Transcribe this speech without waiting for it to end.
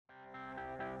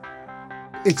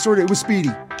It was speedy.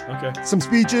 Okay. Some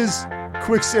speeches,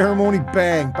 quick ceremony,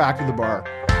 bang, back to the bar.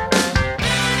 The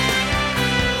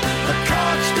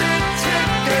constant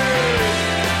ticking,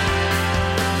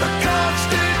 the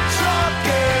constant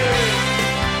talking.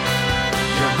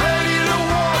 You're ready to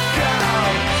walk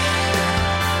out.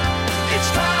 It's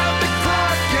time to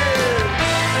clock in.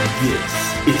 This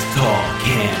is Tall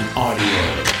Can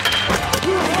Audio.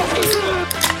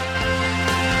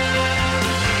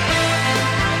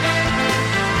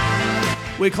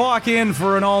 We clock in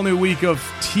for an all-new week of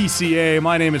TCA.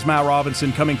 My name is Matt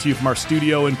Robinson, coming to you from our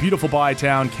studio in beautiful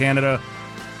Bytown, Canada.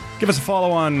 Give us a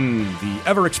follow on the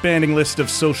ever-expanding list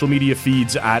of social media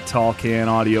feeds at Tall Can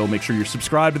Audio. Make sure you're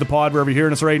subscribed to the pod wherever you're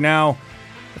hearing us right now.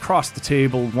 Across the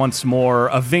table, once more,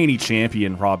 a veiny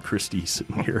champion, Rob Christie,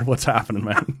 sitting here. What's happening,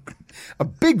 man? A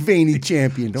big veiny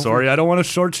champion. Sorry, I don't want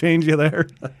to shortchange you there.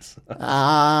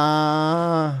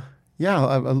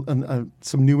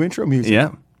 Some new intro music.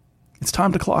 Yeah. It's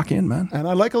time to clock in, man. And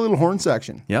I like a little horn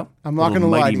section. Yep. I'm not going to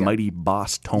lie to you. Mighty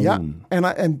boss tone. Yeah.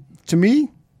 And to me,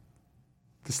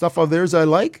 the stuff of theirs I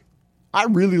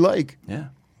really like. Yeah.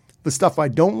 The stuff I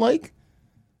don't like,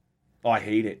 Oh, I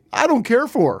hate it. I don't care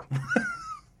for.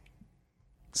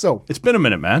 So, It's been a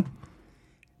minute, man.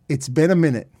 it's been a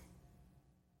minute.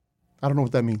 I don't know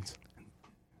what that means.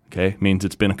 Okay, means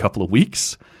it's been a couple of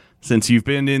weeks since you've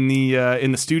been in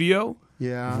the studio.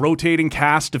 Yeah. Rotating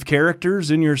cast of characters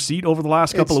in your seat over the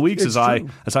last couple of weeks it's as true.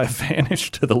 I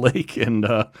vanished to the lake and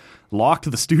locked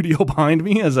the studio behind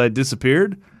me as I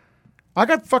disappeared. I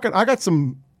got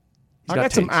some got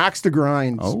takes. axe to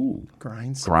grind. Oh,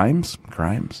 Grinds. Grimes.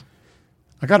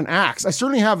 I got an axe. I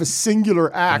certainly have a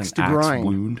singular axe to An axe grind.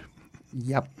 wound.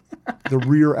 Yep. The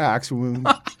rear axe wound.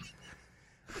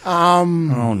 Oh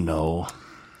no.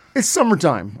 It's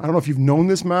summertime. I don't know if you've known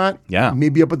this, Matt. Yeah.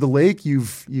 Maybe up at the lake, you've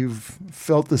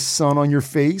felt the sun on your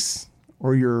face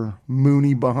or your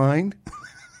moony behind.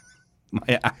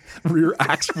 My rear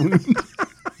axe wound.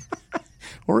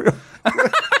 Or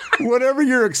whatever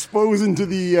you're exposing to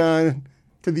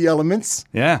the elements.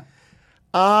 Yeah.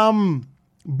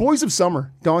 Boys of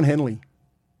Summer, Don Henley.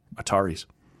 Ataris.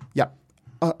 Yep.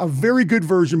 A very good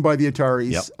version by the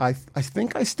Ataris. Yep. I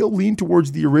think I still lean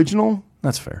towards the original.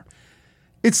 That's fair.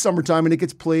 It's summertime and it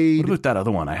gets played. What about that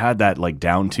other one? I had that like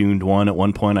down-tuned one at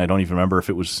one point. I don't even remember if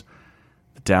it was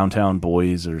the Downtown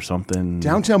Boys or something.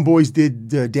 Downtown Boys did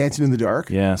Dancing in the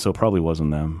Dark. Yeah, so it probably wasn't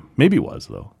them. Maybe it was,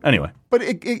 though. Anyway. But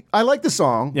I like the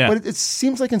song, Yeah. but it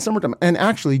seems like in summertime. And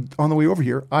actually, on the way over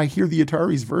here, I hear the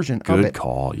Ataris version of Good it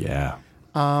call, yeah.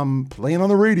 playing on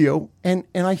the radio. And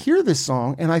I hear this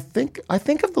song, and I think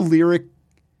of the lyric,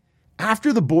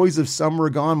 "After the boys of summer are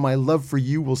gone, my love for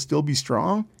you will still be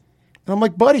strong." And I'm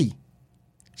like, buddy,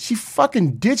 she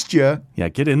fucking ditched you Yeah,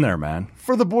 get in there, man.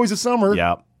 for the boys of summer.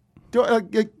 Yeah. Yeah.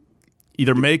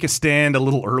 Either make a stand a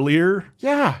little earlier.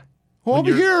 Well,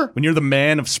 over here. When you're the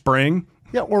man of spring.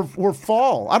 Yeah, or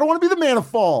fall. I don't want to be the man of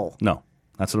fall. No,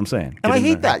 that's what I'm saying. And Get I in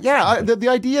hate there. that. Yeah, the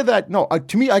idea that,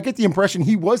 to me, I get the impression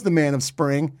he was the man of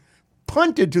spring,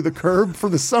 punted to the curb for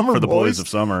the summer For the boys. boys of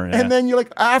summer, yeah. And then you're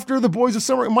like, after the boys of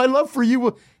summer, my love for you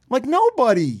will, like,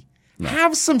 nobody.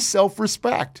 Have some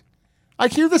self-respect. I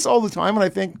hear this all the time, and I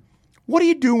think, what are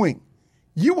you doing?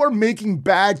 You are making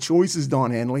bad choices,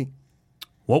 Don Henley.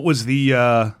 What was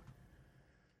the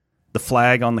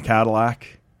flag on the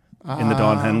Cadillac in the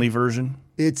Don Henley version?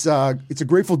 It's a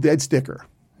Grateful Dead sticker.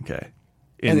 Okay.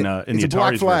 And In it's the a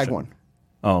black Atari's flag version. one.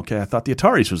 Oh, okay. I thought the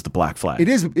Ataris was the black flag. It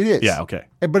is. Yeah, okay.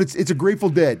 But it's a Grateful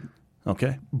Dead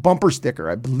Okay. bumper sticker,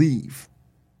 I believe.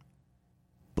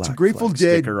 Black a Grateful flag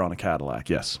Dead sticker on a Cadillac.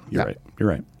 Yes, you're Yeah. right. You're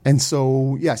right. And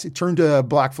so, yes, it turned to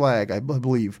black flag, I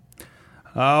believe.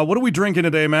 What are we drinking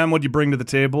today, man? What do you bring to the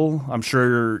table? I'm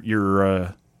sure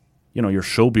your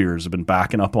show beers have been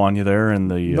backing up on you there,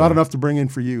 and the Not enough to bring in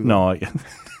for you. No,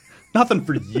 nothing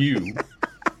for you.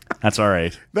 That's all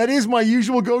right. That is my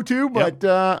usual go-to, but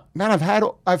man,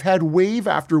 I've had wave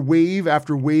after wave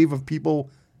after wave of people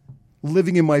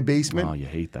living in my basement. Oh, you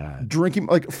hate that. Drinking,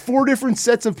 like 4 different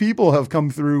sets of people have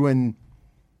come through and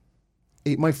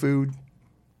ate my food,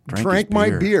 drank his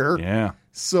my beer. Yeah.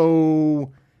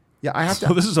 So, yeah, I have to.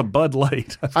 So this is a Bud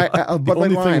Light. A Bud the Light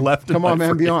only Lime. thing left in Come on, my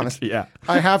man, be fridge. honest. Yeah.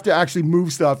 I have to actually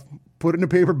move stuff, put it in a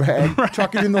paper bag,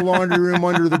 chuck it in the laundry room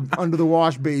under the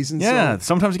wash basin. Yeah. So,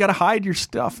 Sometimes you got to hide your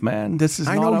stuff, man. This is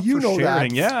I not know up you for know that.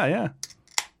 sharing. Yeah.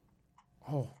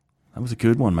 Oh, that was a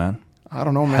good one, man. I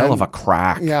don't know, man. Hell of a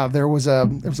crack. Yeah, there was a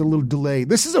little delay.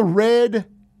 This is a red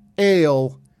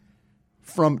ale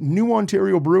from New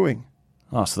Ontario Brewing.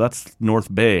 Oh, so that's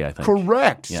North Bay, I think.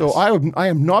 Correct. Yes. So I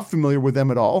am not familiar with them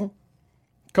at all.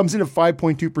 Comes in at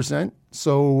 5.2%.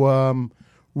 So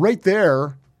right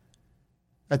there,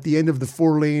 at the end of the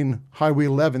 4-lane Highway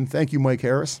 11. Thank you, Mike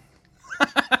Harris,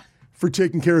 for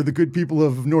taking care of the good people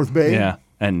of North Bay. Yeah,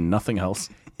 and nothing else.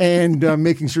 And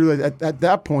making sure that at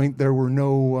that point there were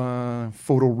no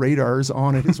photo radars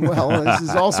on it as well. This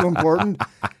is also important,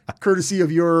 courtesy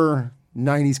of your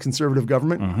 90s conservative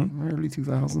government, early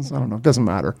 2000s. I don't know. It doesn't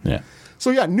matter. Yeah.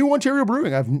 So yeah, New Ontario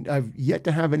Brewing. I've yet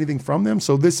to have anything from them.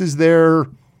 So this is their,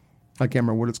 I can't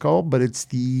remember what it's called, but it's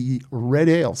the red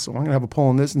ale. So I'm going to have a pull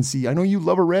on this and see. I know you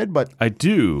love a red, but I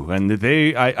do. And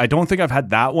I don't think I've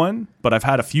had that one, but I've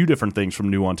had a few different things from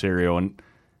New Ontario, and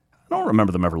I don't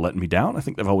remember them ever letting me down. I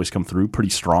think they've always come through pretty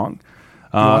strong.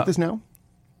 you want this now?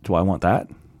 Do I want that?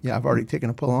 Yeah, I've already taken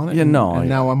a pull on it. Yeah, no. And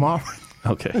now I'm offering.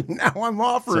 Okay. Now I'm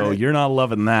offering So it. you're not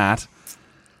loving that.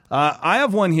 I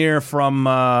have one here from,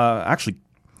 actually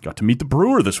got to meet the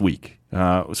brewer this week.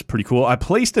 It was pretty cool. I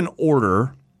placed an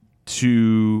order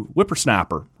to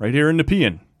Whippersnapper right here in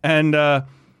Nepean. And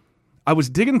I was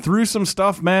digging through some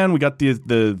stuff, man. We got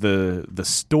the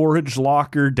storage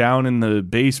locker down in the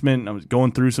basement. I was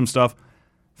going through some stuff.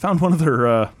 Found one of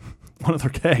their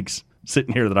kegs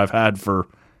sitting here that I've had for,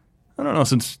 I don't know,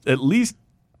 since at least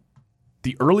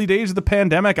the early days of the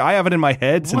pandemic. I have it in my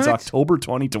head since October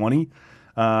 2020.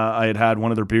 I had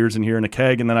one of their beers in here in a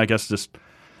keg, and then I guess just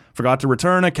forgot to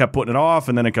return it, kept putting it off,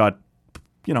 and then it got,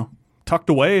 tucked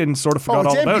away and sort of forgot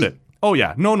all about it. Oh,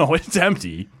 yeah. No, it's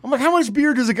empty. I'm like, how much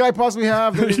beer does a guy possibly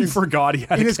have? He forgot he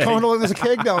had in a his keg. condo. There's a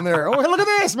keg down there. Oh, hey, look at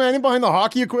this, man. In behind the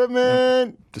hockey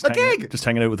equipment. Keg. Just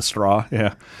hanging out with a straw,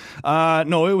 yeah.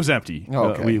 No, it was empty.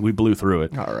 Okay. We blew through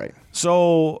it. All right.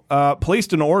 So,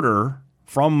 placed an order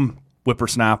from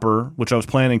Whippersnapper, which I was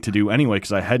planning to do anyway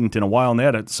because I hadn't in a while, and they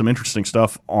had some interesting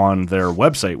stuff on their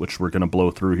website, which we're going to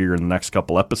blow through here in the next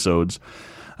couple episodes.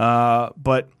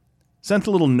 But sent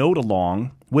a little note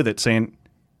along with it saying,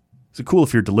 is it cool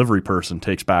if your delivery person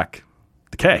takes back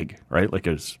the keg, right? Like,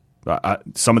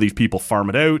 some of these people farm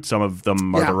it out. Some of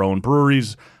them are their own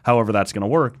breweries, however that's going to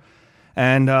work.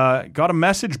 And got a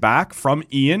message back from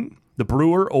Ian, the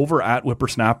brewer over at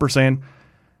Whippersnapper, saying,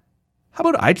 how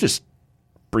about I just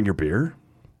bring your beer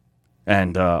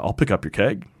and I'll pick up your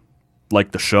keg?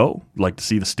 Like the show, like to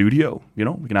see the studio, we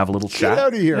can have a little chat. Get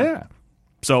out of here. Yeah.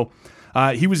 So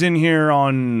he was in here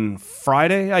on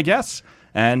Friday, I guess,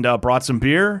 and brought some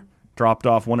beer. Dropped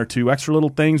off one or two extra little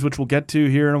things, which we'll get to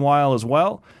here in a while as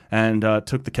well, and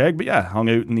took the keg. But yeah, hung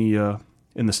out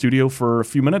in the studio for a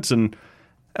few minutes, and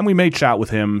we made chat with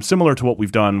him, similar to what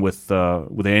we've done with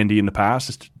Andy in the past,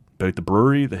 just about the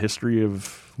brewery, the history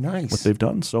of what they've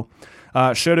done. So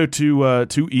shout out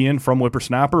to Ian from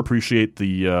Whippersnapper. Appreciate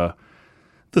the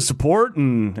support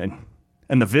and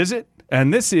the visit.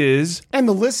 And this is the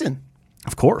listen,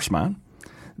 of course, man.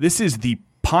 This is the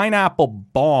Pineapple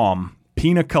Bomb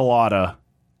Pina Colada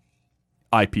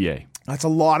IPA. That's a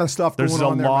lot of stuff going on there.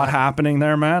 There's a lot happening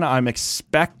there, man. I'm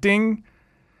expecting,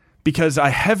 because I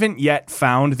haven't yet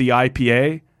found the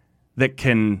IPA that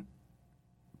can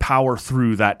power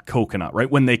through that coconut, right?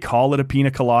 When they call it a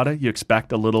pina colada, you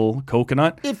expect a little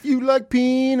coconut. If you like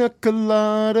pina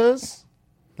coladas,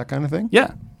 that kind of thing?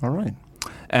 Yeah. All right.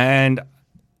 And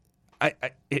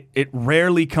it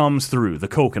rarely comes through, the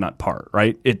coconut part,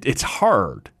 right? It's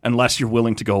hard unless you're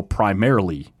willing to go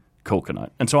primarily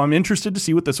coconut. And so I'm interested to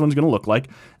see what this one's going to look like.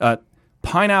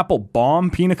 Pineapple Bomb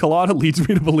Pina Colada leads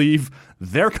me to believe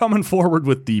they're coming forward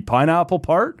with the pineapple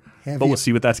part, but we'll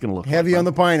see what that's going to look like. Heavy on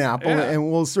the pineapple, Yeah.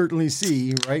 and we'll certainly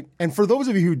see, right? And for those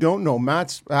of you who don't know,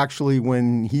 Matt's actually,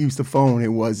 when he used to phone, it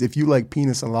was, if you like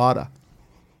pina colada.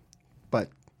 But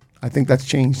I think that's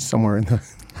changed somewhere in the...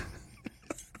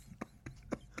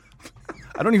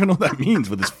 I don't even know what that means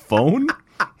with his phone.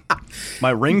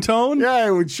 My ringtone? Yeah,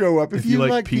 it would show up. If you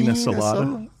like pina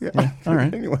colada. Yeah. All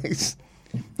right. Anyways.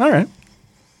 All right.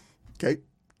 Okay.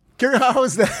 Gary, how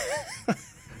is that?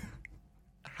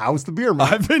 How's the beer,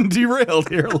 man? I've been derailed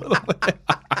here a little bit.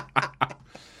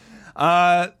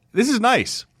 This is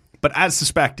nice, but as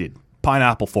suspected,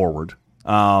 pineapple forward.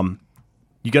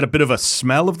 You get a bit of a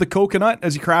smell of the coconut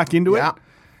as you crack into it.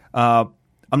 I'm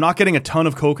not getting a ton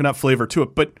of coconut flavor to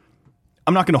it, but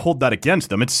I'm not going to hold that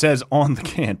against them. It says on the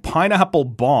can, Pineapple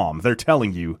Bomb. They're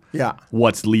telling you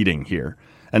what's leading here.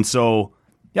 And so,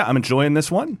 yeah, I'm enjoying this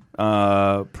one.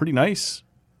 Pretty nice.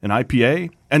 An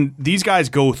IPA. And these guys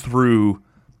go through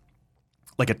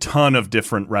like a ton of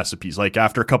different recipes. Like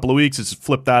after a couple of weeks, it's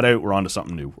flip that out, we're on to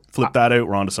something new. Flip that out,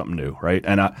 we're on to something new, right?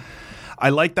 And I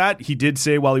like that. He did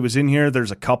say while he was in here,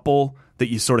 there's a couple that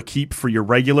you sort of keep for your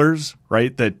regulars,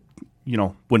 right? That,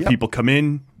 when people come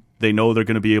in, they know they're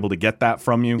going to be able to get that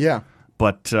from you. Yeah.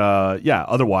 But,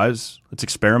 otherwise, it's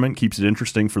experiment, keeps it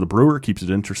interesting for the brewer, keeps it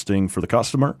interesting for the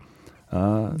customer.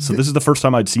 So this is the first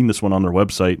time I'd seen this one on their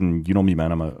website, and you know me,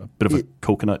 man, I'm a bit of a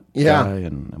coconut guy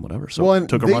and whatever. So and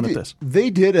took a run at this. They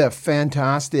did a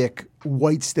fantastic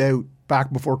white stout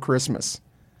back before Christmas.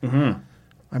 Mm-hmm.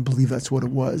 I believe that's what it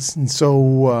was. And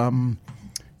so,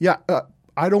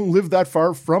 I don't live that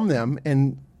far from them,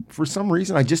 and for some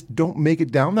reason, I just don't make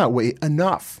it down that way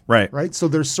enough. Right. So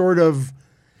there's sort of,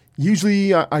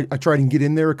 usually I try to get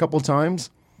in there a couple of times,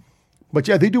 but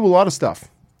yeah, they do a lot of stuff.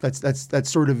 That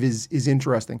sort of is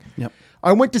interesting. Yep.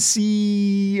 I went to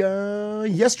see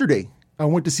yesterday. I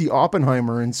went to see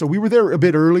Oppenheimer, and so we were there a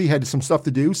bit early. Had some stuff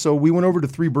to do, so we went over to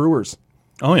Three Brewers.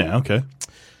 Oh yeah, okay.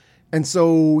 And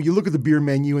so you look at the beer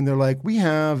menu, and they're like, "We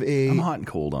have I'm hot and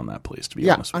cold on that place, to be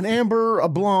honest. An amber, a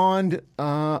blonde,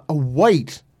 a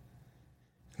white."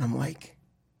 And I'm like,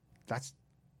 "That's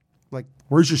like,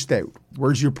 where's your stout?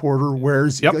 Where's your porter?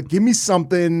 Like, give me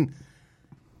something."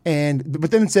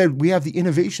 But then it said, we have the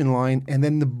innovation line and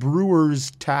then the brewer's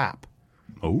tap.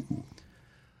 Oh.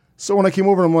 So when I came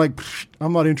over, I'm like,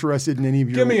 I'm not interested in any of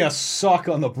your... Give me a suck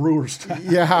on the brewer's tap.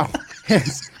 Yeah.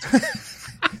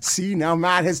 See, now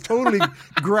Matt has totally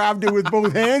grabbed it with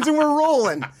both hands and we're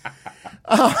rolling.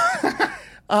 But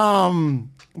I'm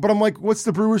like, what's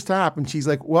the brewer's tap? And she's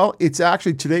like, well,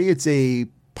 today it's a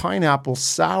pineapple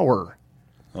sour.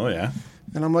 Oh, yeah.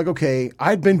 And I'm like, okay,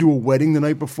 I'd been to a wedding the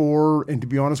night before, and to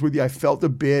be honest with you, I felt a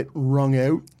bit wrung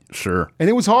out. Sure. And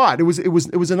it was hot. It was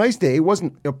a nice day. It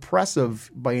wasn't oppressive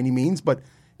by any means, but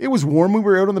it was warm. We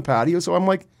were out on the patio, so I'm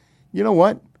like, you know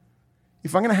what?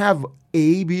 If I'm gonna have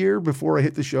a beer before I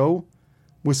hit the show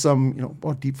with some,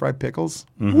 deep fried pickles,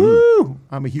 woo!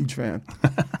 I'm a huge fan.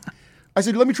 I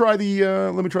said, let me try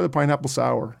the pineapple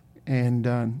sour,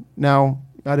 and now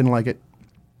I didn't like it,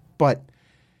 but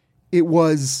it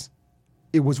was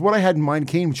what I had in mind.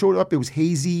 It showed up. It was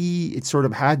hazy. It sort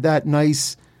of had that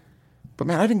nice, but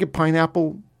man, I didn't get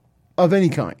pineapple of any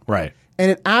kind. Right.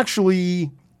 And it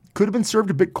actually could have been served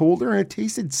a bit colder, and it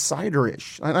tasted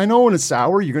cider-ish. I know in a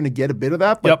sour you're going to get a bit of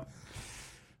that, but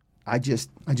I just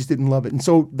didn't love it. And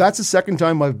so that's the second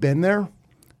time I've been there.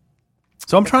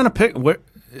 So I'm trying to pick.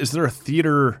 Is there a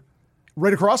theater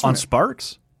right across from on it?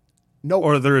 Sparks? No,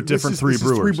 or are there a different Three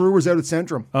Brewers? Three Brewers out at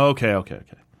Centrum. Oh, okay.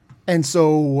 And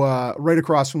so right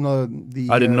across from the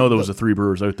I didn't know there was a Three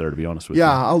Brewers out there, to be honest with you.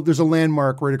 Yeah, there's a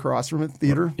landmark right across from it,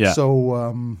 theater. Yeah.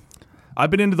 So I've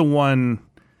been into the one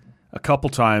a couple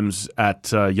times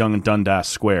at Yonge and Dundas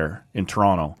Square in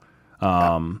Toronto.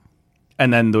 And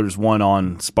then there's one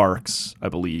on Sparks, I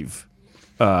believe,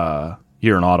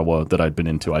 here in Ottawa that I'd been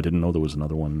into. I didn't know there was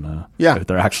another one out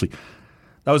there. Actually,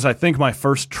 that was, I think, my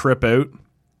first trip out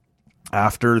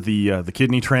after the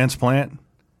kidney transplant.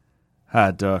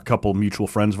 Had a couple mutual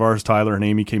friends of ours, Tyler and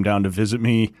Amy, came down to visit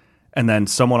me. And then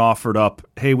someone offered up,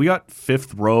 hey, we got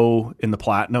fifth row in the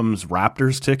Platinum's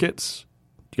Raptors tickets.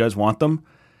 Do you guys want them?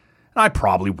 And I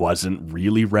probably wasn't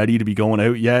really ready to be going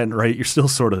out yet, right? You're still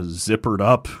sort of zippered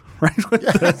up, right?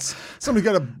 Somebody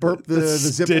got to burp the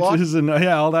zip stitches and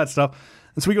all that stuff.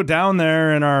 And so we go down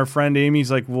there, and our friend Amy's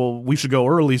like, well, we should go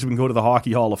early so we can go to the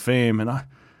Hockey Hall of Fame. And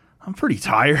I'm pretty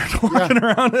tired walking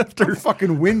around after. I'm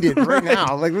fucking winded right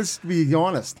now. Like, let's be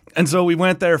honest. And so we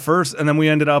went there first, and then we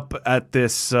ended up at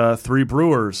this Three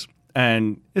Brewers.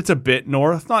 And it's a bit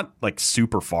north, not like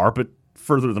super far, but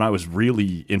further than I was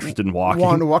really interested in walking.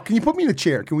 Want to walk? Can you put me in a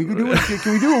chair? Can we do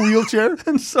a wheelchair?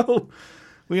 And so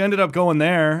we ended up going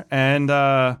there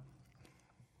and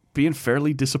being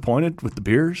fairly disappointed with the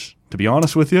beers, to be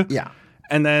honest with you. Yeah.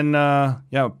 And then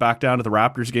back down to the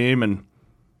Raptors game, and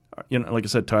like I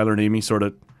said, Tyler and Amy sort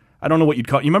of, I don't know what you'd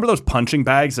call it. You remember those punching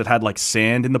bags that had like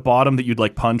sand in the bottom that you'd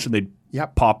like punch and they'd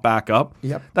pop back up?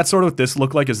 Yep. That's sort of what this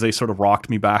looked like as they sort of rocked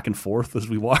me back and forth as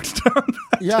we walked down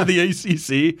to the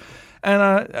ACC.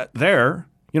 And there,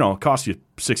 it cost you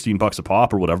 $16 a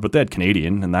pop or whatever, but they had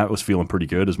Canadian, and that was feeling pretty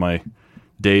good as my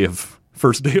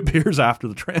first day of beers after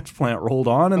the transplant rolled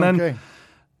on. And then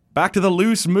back to the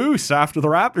Loose Moose after the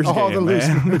Raptors game. The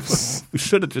Loose Moose. We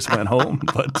should have just went home,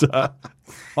 but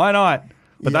why not?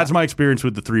 But that's my experience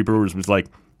with the Three Brewers. Was like,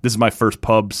 this is my first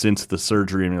pub since the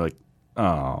surgery, and you're like,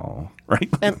 oh, right?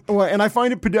 And I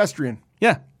find it pedestrian.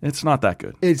 Yeah, it's not that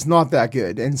good. It's not that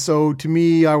good. And so to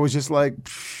me, I was just like,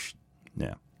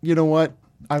 yeah. You know what?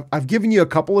 I've given you a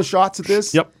couple of shots at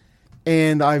this. Yep.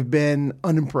 And I've been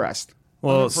unimpressed.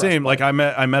 Well, same. Like I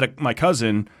met my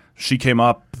cousin. She came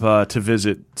up to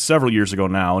visit several years ago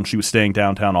now, and she was staying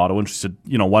downtown Ottawa, and she said,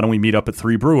 why don't we meet up at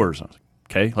Three Brewers? I was like,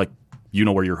 okay, like, you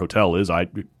know where your hotel is.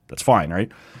 That's fine, right?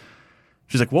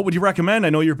 She's like, what would you recommend? I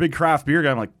know you're a big craft beer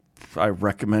guy. I'm like, I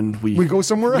recommend we go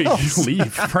somewhere else.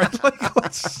 Leave, right? Like,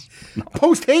 let's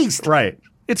post haste. Right.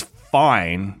 It's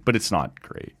fine, but it's not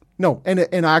great. No,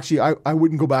 and actually, I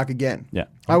wouldn't go back again. Yeah.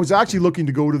 I was actually looking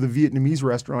to go to the Vietnamese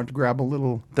restaurant to grab a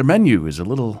little. Their menu is a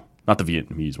little, not the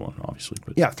Vietnamese one, obviously,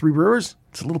 but Yeah, 3 Brewers.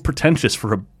 it's a little pretentious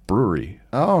for a brewery.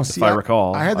 Oh, if I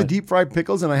recall. I had the deep fried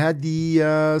pickles and I had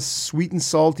the sweet and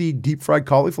salty deep fried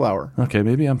cauliflower. Okay,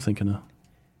 maybe I'm thinking of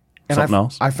And something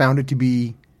else. I found it to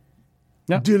be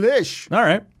delish. All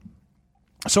right.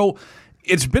 So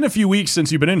it's been a few weeks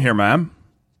since you've been in here, ma'am.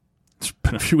 It's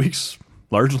been a few weeks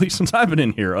largely since I've been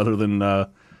in here, other than a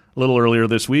little earlier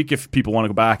this week. If people want to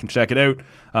go back and check it out,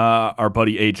 our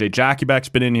buddy AJ Jackiebeck's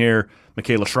been in here.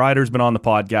 Michaela Schreider's been on the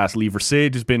podcast. Lee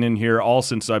Versage has been in here all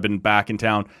since I've been back in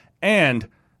town. And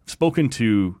I've spoken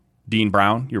to Dean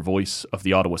Brown, your voice of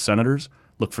the Ottawa Senators.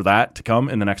 Look for that to come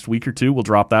in the next week or two. We'll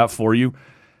drop that for you.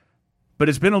 But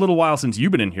it's been a little while since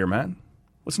you've been in here, man.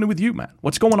 What's new with you, man?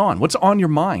 What's going on? What's on your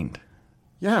mind?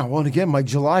 Yeah, well, and again, my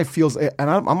July feels, and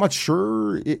I'm not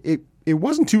sure, it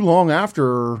wasn't too long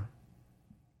after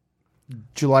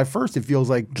July 1st. It feels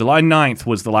like July 9th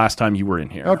was the last time you were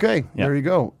in here. Okay, there you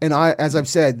go. And as I've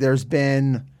said, there's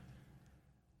been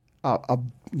a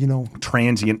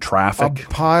Transient traffic.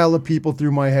 pile of people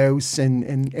through my house,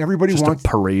 and everybody Just wants a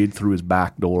parade through his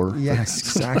back door. Yes,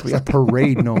 exactly. A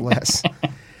parade, no less.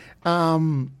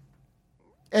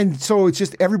 And so it's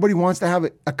just everybody wants to have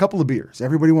a couple of beers.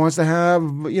 Everybody wants to have,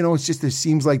 it's just, it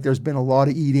seems like there's been a lot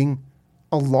of eating,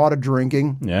 a lot of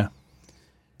drinking. Yeah.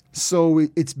 So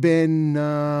it's been,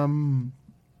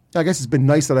 I guess it's been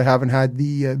nice that I haven't had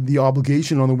the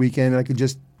obligation on the weekend and I could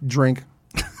just drink.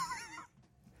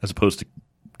 As opposed to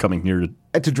coming here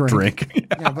to drink. drink.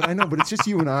 Yeah, but I know, but it's just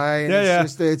you and I. And Yeah,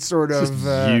 it's sort of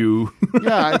you.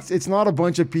 yeah, it's not a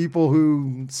bunch of people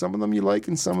who, some of them you like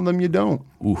and some of them you don't.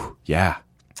 Ooh, yeah.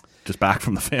 Just back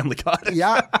from the family cottage.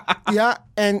 Yeah, yeah,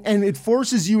 and it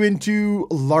forces you into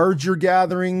larger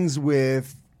gatherings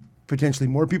with potentially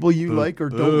more people you like or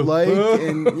don't like,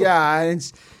 and yeah,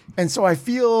 and so I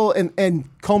feel and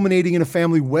culminating in a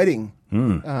family wedding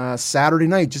Saturday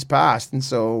night just passed, and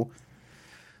so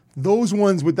those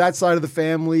ones with that side of the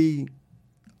family,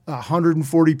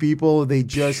 140 people,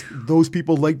 those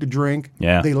people like to drink,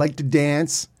 Yeah. they like to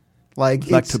dance, like to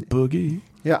boogie.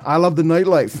 Yeah, I love the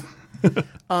nightlife.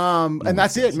 And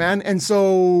that's it, man. And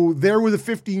so there was a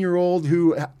 15-year-old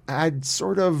who had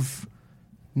sort of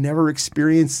never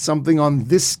experienced something on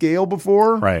this scale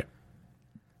before. Right.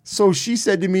 So she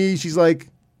said to me, she's like,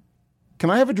 "Can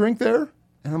I have a drink there?"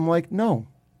 And I'm like, "No."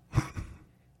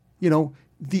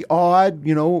 The odd,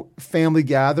 family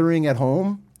gathering at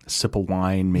home. A sip of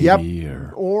wine, maybe.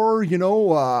 Or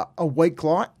a White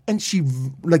Claw. And she,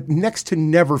 next to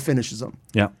never finishes them.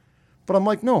 Yeah. But I'm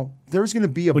like, no, there's going to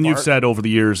be a When bar. you've said over the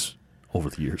years,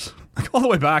 like all the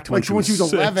way back to when she was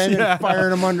 11 6. and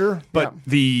firing them under. But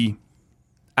the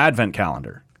advent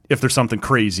calendar, if there's something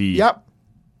crazy, Yep.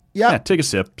 yeah, take a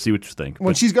sip, see what you think.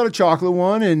 When she's got a chocolate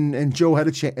one and Joe had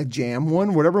a jam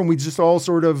one, whatever, and we just all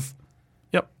sort of,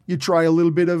 you try a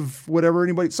little bit of whatever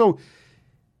anybody. So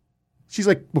she's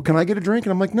like, "Well, can I get a drink?"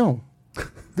 And I'm like, "No,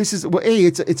 this is,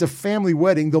 it's a family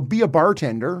wedding. There'll be a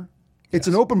bartender. It's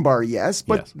an open bar, yes,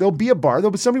 but there'll be a bar.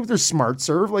 There'll be somebody with their smart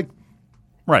serve.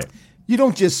 Right. You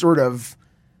don't just sort of,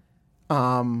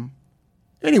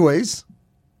 anyways,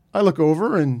 I look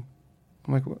over and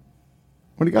I'm like, what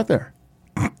do you got there?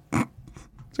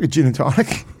 It's like a gin and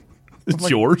tonic. It's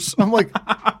yours. I'm like,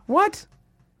 what?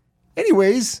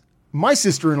 Anyways, my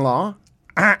sister-in-law,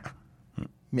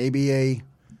 maybe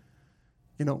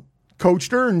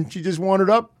coached her and she just wanted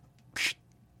up.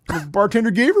 The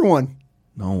bartender gave her one.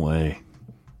 No way.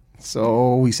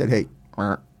 So we said, hey.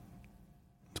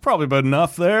 It's probably about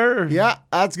enough there. Yeah,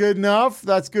 that's good enough.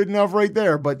 That's good enough right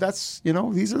there. But that's,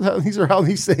 these are how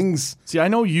these things. See, I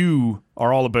know you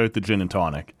are all about the gin and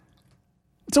tonic.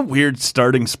 It's a weird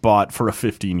starting spot for a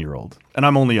 15-year-old. And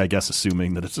I'm only, I guess,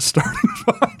 assuming that it's a starting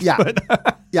spot. Yeah.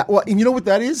 Yeah. Well, and you know what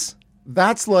that is?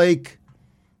 That's like,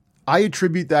 I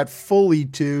attribute that fully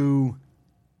to,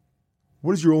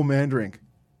 what does your old man drink?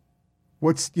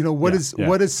 What's, what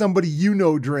does somebody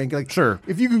drink? Like, sure.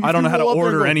 If I don't know how to go up there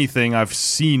and order go, anything. I've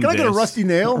seen Can this. I get a rusty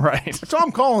nail? Right.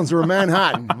 Tom Collins or a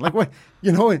Manhattan. Like what,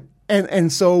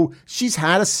 and so she's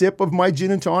had a sip of my gin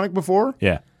and tonic before.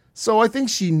 Yeah. So I think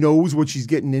she knows what she's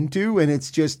getting into, and it's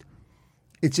just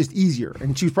easier.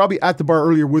 And she was probably at the bar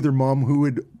earlier with her mom, who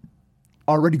had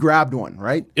already grabbed one,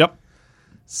 right? Yep.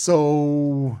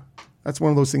 So that's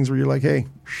one of those things where you're like, hey,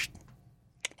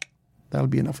 that'll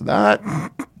be enough of that.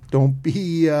 Don't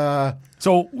be.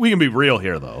 So we can be real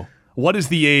here, though. What is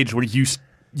the age where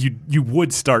you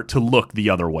would start to look the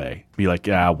other way? Be like,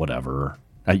 yeah, whatever.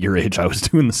 At your age, I was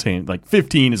doing the same. Like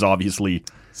 15 is obviously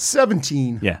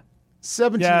 17. Yeah.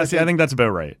 17. Yeah, see, I think that's about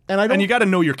right. And you got to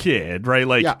know your kid, right?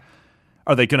 Like, Yeah.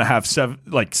 are they going to have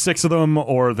 6 of them,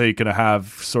 or are they going to have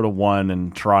sort of one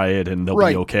and try it and they'll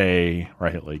Right. be okay,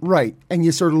 right? Like, Right. And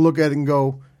you sort of look at it and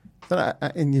go,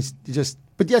 and you just,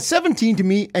 but yeah, 17 to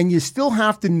me, and you still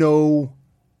have to know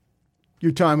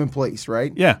your time and place,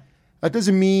 right? yeah. That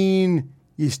doesn't mean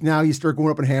now you start going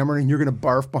up and hammering and you're going to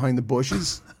barf behind the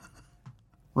bushes.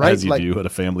 Right? As you do at a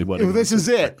family wedding. Well, this is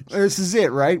it. This is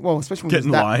it, right? Well, especially Get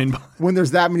in line. when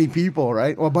there's that many people,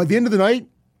 right? Well, by the end of the night,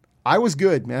 I was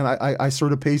good, man. I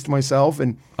sort of paced myself,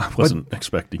 and I wasn't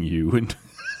expecting you. And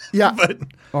yeah, but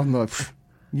oh no,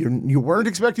 you weren't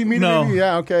expecting me to? No. Maybe?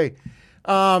 Yeah, okay.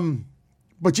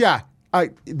 But yeah,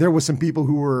 there was some people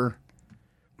who were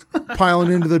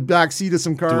piling into the back seat of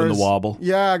some cars, Doing the wobble.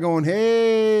 Yeah, going,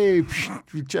 hey,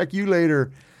 check you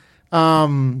later.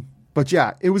 But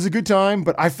yeah, it was a good time,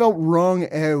 but I felt wrung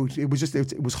out. It was just,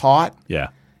 it was hot. yeah.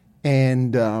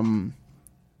 And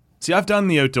See, I've done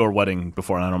the outdoor wedding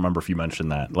before, and I don't remember if you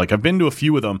mentioned that. Like, I've been to a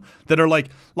few of them that are like,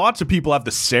 lots of people have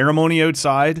the ceremony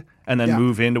outside and then Yeah.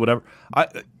 move into whatever.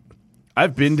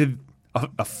 I've been to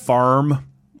a farm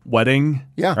wedding,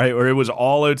 Yeah. right, where it was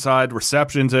all outside,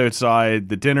 receptions outside,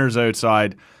 the dinner's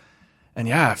outside. And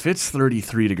yeah, if it's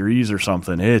 33 degrees or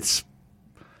something, it's,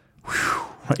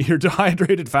 you're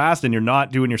dehydrated fast and you're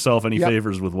not doing yourself any Yep.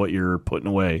 favors with what you're putting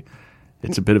away.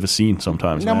 It's a bit of a scene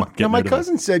sometimes. now, man, now getting my rid of it.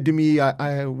 cousin said to me,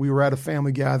 we were at a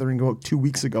family gathering about 2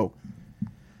 weeks ago.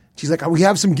 She's like, we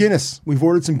have some Guinness. We've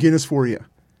ordered some Guinness for you.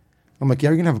 I'm like, yeah,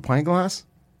 you're going to have a pint glass?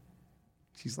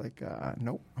 She's like,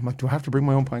 nope. I'm like, do I have to bring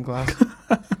my own pint glass?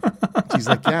 She's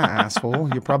like, yeah, asshole.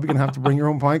 You're probably going to have to bring your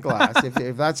own pint glass.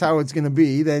 If that's how it's going to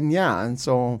be, then yeah. And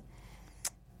so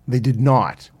they did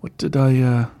not. What did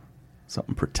I,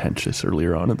 something pretentious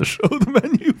earlier on in the show, the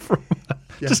menu from,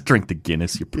 just drink the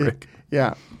Guinness, you prick.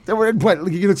 Yeah. What, you're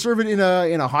going to serve it in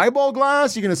a highball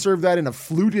glass? You're going to serve that in a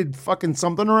fluted fucking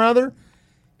something or other?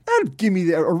 Give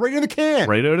me or right in the can.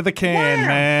 Right out of the can, Wham!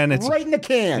 man. It's right in the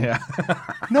can. Yeah.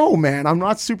 No, man, I'm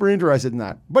not super interested in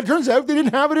that. But it turns out they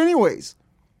didn't have it anyways.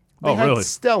 They had really?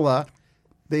 Stella,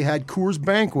 they had Coors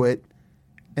Banquet,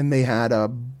 and they had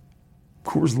a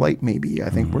Coors Light, maybe, I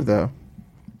think were the...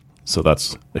 So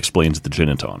that explains the gin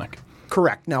and tonic.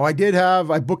 Correct. Now, I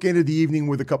bookended the evening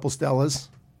with a couple Stellas.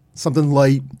 Something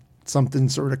light, something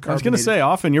sort of carbonated. I was going to say,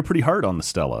 often you're pretty hard on the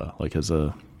Stella, like as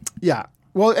a... Yeah.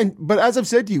 Well, but as I've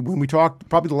said to you, when we talked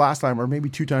probably the last time or maybe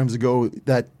 2 times ago,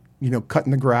 that,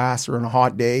 cutting the grass or on a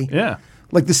hot day. Yeah.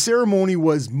 Like the ceremony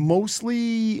was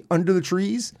mostly under the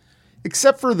trees,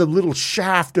 except for the little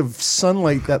shaft of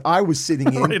sunlight that I was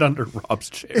sitting in. Right under Rob's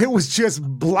chair. It was just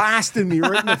blasting me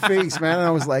right in the face, man. And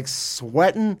I was like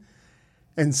sweating.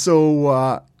 And so,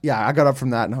 I got up from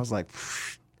that and I was like,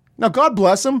 pfft. Now, God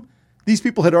bless them. These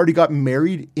people had already gotten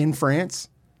married in France.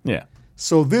 Yeah.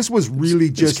 So this was really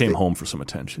Just just came home for some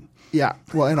attention. Yeah,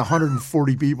 well, and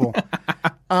 140 people.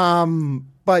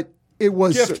 But it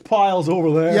was piles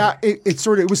over there. Yeah,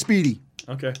 it was speedy.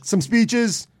 Okay. Some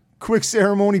speeches, quick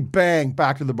ceremony, bang,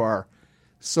 back to the bar.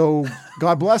 So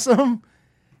God bless them.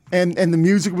 And the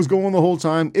music was going the whole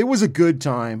time. It was a good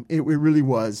time. It really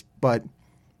was. But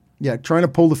yeah, trying to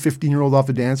pull the 15-year-old off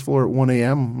the dance floor at 1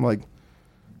 a.m. I'm like,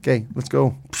 okay, let's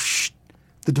go. Psh,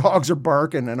 the dogs are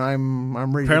barking, and I'm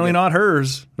ready. Apparently not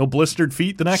hers. No blistered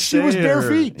feet the next She day. was bare or-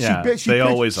 feet. Yeah, She they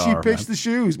always She are. pitched man. the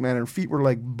shoes, man. Her feet were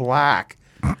like black.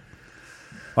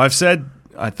 I've said,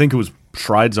 I think it was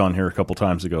Shrides on here a couple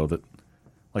times ago, that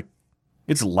like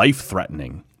it's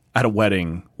life-threatening at a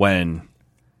wedding when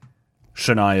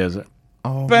Shania's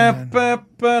Oh,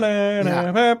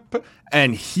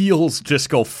 and heels just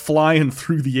go flying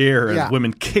through the air as Yeah.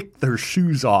 women kick their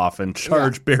shoes off and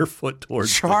charge barefoot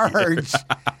towards the air. charge.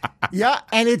 Yeah,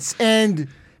 and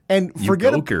You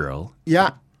forget go, it. girl.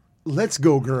 Yeah, let's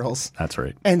go, girls. That's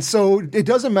right. And so it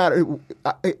doesn't matter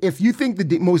if you think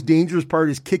the most dangerous part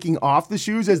is kicking off the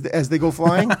shoes as they go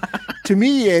flying. To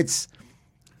me, it's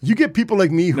you get people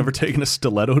like me who Never taken a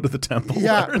stiletto to the temple.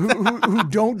 who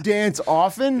don't dance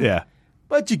often. Yeah.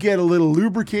 But you get a little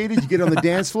lubricated, you get on the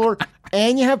dance floor,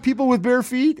 and you have people with bare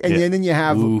feet, and Yeah. then you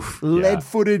have Oof, yeah.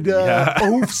 lead-footed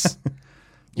oafs.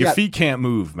 Your Yeah. feet can't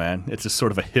move, man. It's just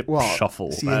sort of a hip Well,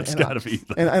 shuffle. see, That's and got to be.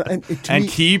 And to And me,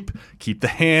 keep the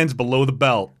hands below the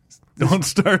belt. Don't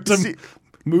start to See-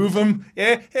 move them.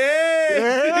 Yeah,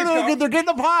 hey. they're getting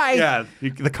up high. Yeah,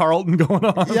 the Carlton going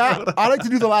on. Yeah, I like to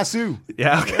do the lasso.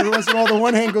 Yeah. Okay. Every once in a while, the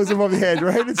one hand goes above the head,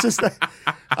 right? It's just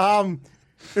that.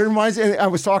 It reminds me. I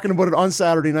was talking about it on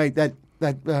Saturday night. That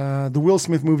the Will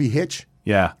Smith movie Hitch,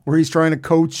 Yeah. where he's trying to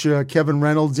coach Kevin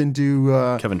Reynolds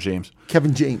into Kevin James.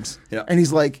 Kevin James. Yeah. And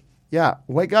he's like, "Yeah,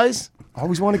 white guys,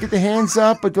 Always want to get the hands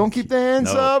up, but don't keep the hands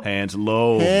up. Hands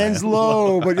low. Hands man.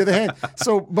 low, but you're the hand.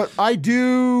 So, but I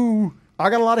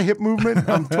got a lot of hip movement.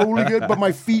 I'm totally good, but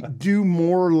my feet do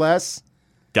more or less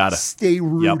Gotta stay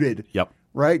rooted. Yep.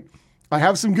 Right? I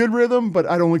have some good rhythm, but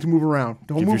I don't like to move around.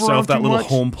 Don't Give move yourself around that too little much.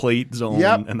 home plate zone,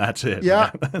 Yep. and that's it.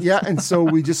 Yeah, man. yeah. And so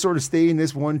we just sort of stay in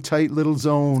this one tight little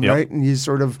zone, Yep. right? And you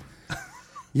sort of,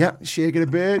 shake it a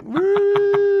bit.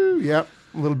 Woo, yep.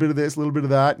 A little bit of this, a little bit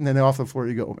of that, and then off the floor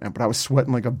you go, man. But I was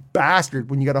sweating like a bastard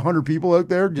when you got 100 people out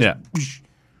there, just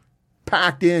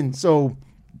packed in. So,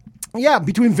 yeah,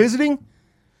 between visiting,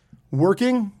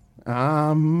 working,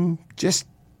 just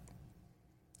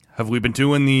Have we been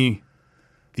doing the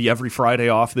every Friday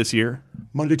off this year?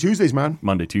 Monday, Tuesdays, man.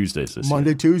 Monday, Tuesdays this year.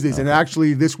 Monday, Tuesdays, and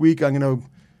actually this week I'm gonna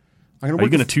Are you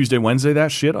work. going to Tuesday, Wednesday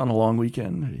that shit on a long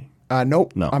weekend?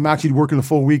 Nope. No. I'm actually working the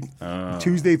full week,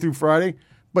 Tuesday through Friday.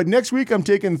 But next week I'm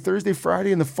taking Thursday,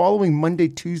 Friday, and the following Monday,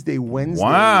 Tuesday, Wednesday.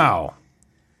 Wow.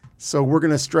 So we're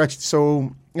gonna stretch.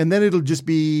 So and then it'll just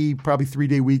be probably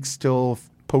 3-day weeks till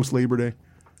post Labor Day.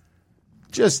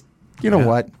 Just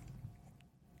what?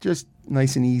 Just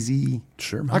nice and easy.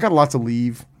 Sure, man. I got lots of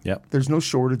leave. Yep. There's no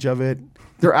shortage of it.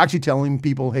 They're actually telling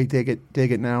people, "Hey, take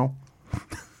it now."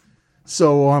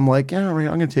 So I'm like, yeah, all right,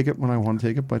 I'm going to take it when I want to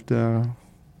take it. But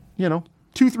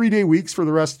 2-3 day weeks for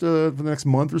the rest for the next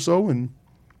month or so, and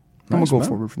I'm Nice, gonna go man.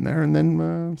 forward from there, and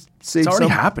then save It's already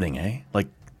some. happening, eh? Like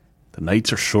the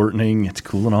nights are shortening. It's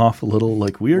cooling off a little.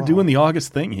 Like we are doing the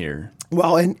August thing here.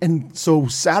 Well, and so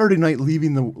Saturday night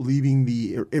leaving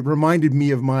the it reminded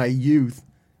me of my youth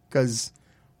because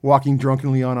walking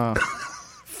drunkenly on a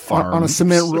on a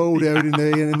cement road out in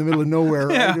the middle of nowhere.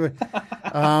 Right?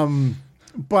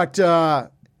 But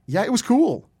it was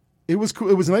cool. It was cool.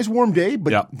 It was a nice warm day,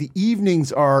 but the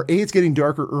evenings are it's getting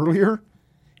darker earlier.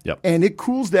 Yep. And it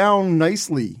cools down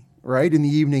nicely, right, in the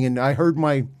evening. And I heard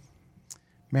it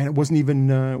wasn't even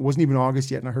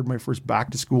August yet, and I heard my first back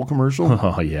to school commercial.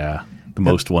 Oh yeah, the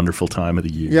most wonderful time of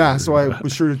the year. Yeah, so I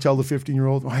was sure to tell the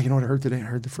 15-year-old, you know what I heard today? I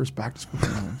heard the first back to school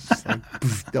commercial. It's just like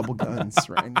poof, double guns,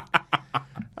 right?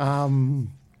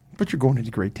 But you're going into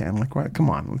grade 10. Like, what? Come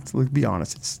on, let's be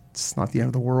honest. It's not the end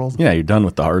of the world. Yeah, you're done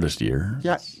with the hardest year.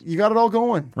 Yeah, you got it all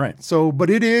going. Right. So,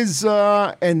 but it is,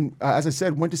 and as I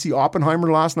said, went to see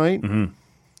Oppenheimer last night. Mm-hmm.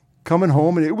 Coming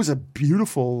home, and it was a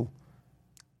beautiful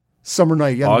summer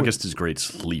night. Yeah, August is great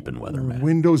sleeping weather, man.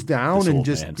 windows down This and old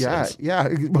just man yeah, says. yeah,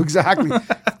 exactly.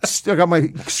 Still got my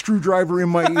screwdriver in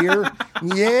my ear.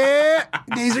 Yeah,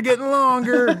 days are getting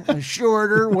longer,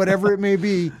 shorter, whatever it may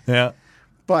be. Yeah.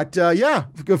 But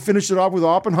finished it off with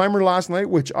Oppenheimer last night,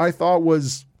 which I thought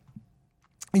was.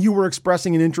 You were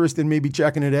expressing an interest in maybe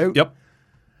checking it out. Yep.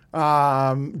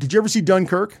 Did you ever see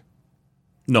Dunkirk?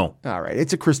 No. All right,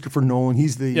 it's a Christopher Nolan.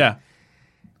 He's the Yeah.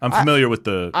 I'm familiar with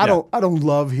the. I don't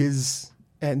love his,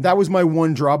 and that was my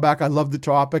one drawback. I loved the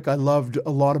topic. I loved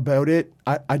a lot about it.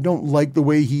 I don't like the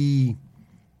way the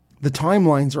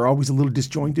timelines are always a little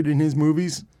disjointed in his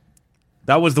movies.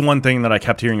 That was the one thing that I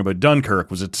kept hearing about Dunkirk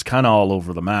was it's kind of all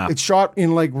over the map. It's shot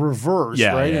in like reverse,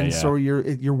 Yeah, right? yeah, And yeah. so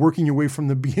you're working your way from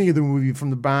the beginning of the movie, from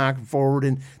the back and forward,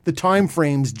 and the time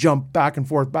frames jump back and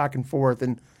forth,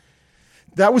 and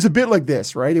that was a bit like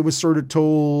this, right? It was sort of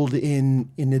told in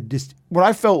what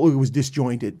I felt it was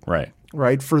disjointed, right.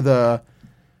 for the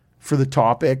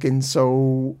topic, and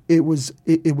so it was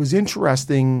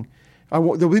interesting.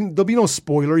 There'll be no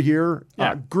spoiler here.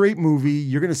 Yeah. Great movie.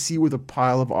 You're going to see with a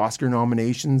pile of Oscar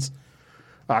nominations.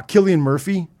 Cillian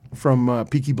Murphy from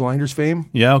Peaky Blinders fame.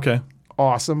 Yeah, okay.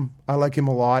 Awesome. I like him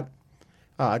a lot.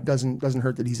 Doesn't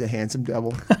hurt that he's a handsome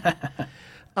devil.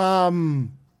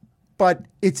 But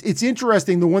it's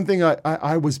interesting. The one thing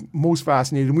I was most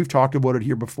fascinated, and we've talked about it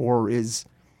here before, is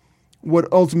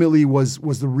what ultimately was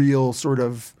the real sort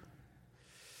of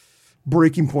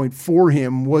breaking point for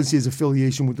him was his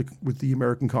affiliation with the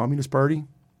American Communist Party.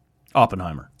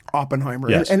 Oppenheimer.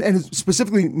 Yes. And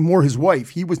specifically more his wife.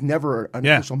 He was never an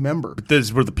official member. But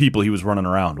these were the people he was running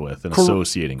around with and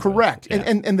associating with. Correct. Yeah.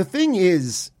 And the thing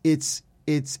is, it's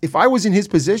if I was in his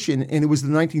position and it was the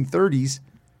 1930s,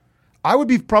 I would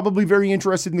be probably very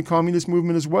interested in the communist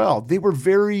movement as well. They were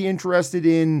very interested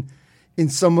in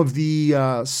some of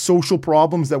the social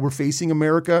problems that were facing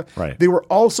America. Right. They were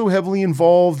also heavily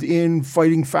involved in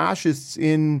fighting fascists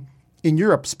in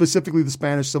Europe, specifically the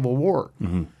Spanish Civil War.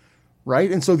 Mm-hmm.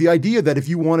 Right? And so the idea that if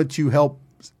you wanted to help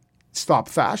stop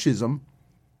fascism,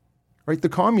 right, the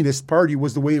Communist Party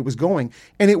was the way it was going.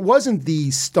 And it wasn't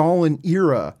the Stalin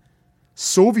era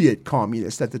Soviet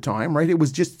communist at the time, right? It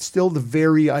was just still the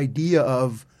very idea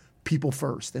of people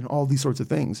first and all these sorts of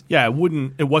things. Yeah, it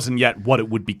wasn't yet what it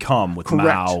would become with Correct.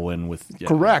 Mao and with... Yeah.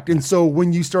 Correct. And so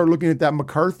when you start looking at that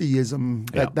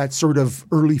McCarthyism, that sort of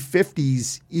early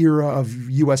 50s era of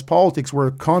U.S. politics where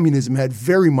communism had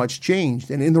very much changed.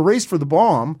 And in the race for the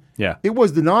bomb, it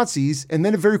was the Nazis. And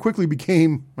then it very quickly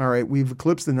became, all right, we've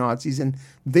eclipsed the Nazis and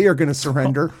they are going to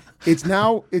surrender. It's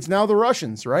now the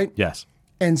Russians, right? Yes.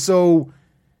 And so...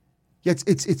 Yeah,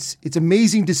 it's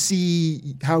amazing to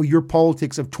see how your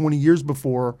politics of 20 years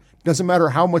before, doesn't matter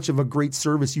how much of a great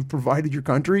service you've provided your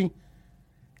country,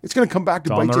 it's going to come back to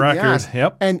bite you in the ass.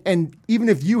 Yep. And even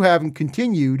if you haven't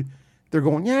continued, they're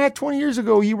going, 20 years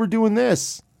ago you were doing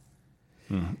this.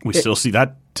 We still see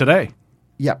that today.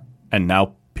 Yep. And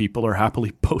now people are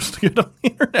happily posting it on the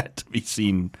internet to be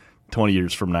seen 20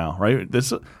 years from now, right?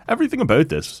 Everything about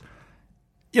this,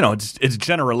 it's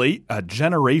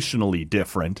generationally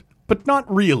different. But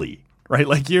not really, right?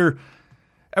 Like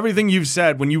everything you've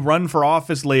said, when you run for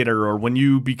office later or when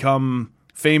you become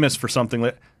famous for something,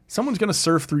 someone's going to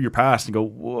surf through your past and go,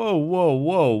 whoa, whoa,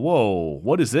 whoa, whoa,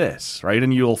 what is this, right?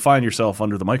 And you'll find yourself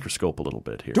under the microscope a little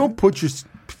bit here. Don't put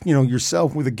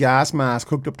yourself with a gas mask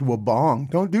hooked up to a bong.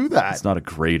 Don't do that. It's not a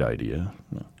great idea.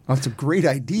 No. Oh, it's a great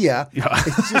idea. Yeah.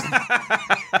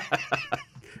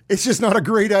 It's just not a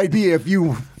great idea if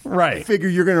you figure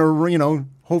you're going to,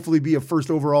 hopefully be a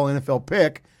first overall NFL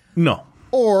pick. No.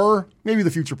 Or maybe the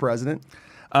future president.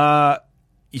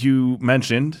 You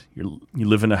mentioned you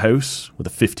live in a house with a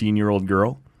 15-year-old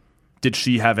girl. Did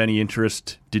she have any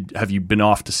interest? Have you been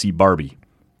off to see Barbie?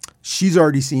 She's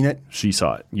already seen it. She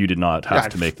saw it. You did not have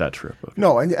to make that trip. Okay.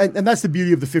 No, and that's the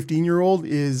beauty of the 15-year-old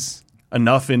is...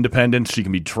 enough independence, she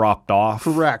can be dropped off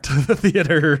to the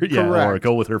theater, or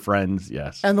go with her friends,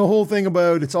 yes. And the whole thing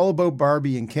about, it's all about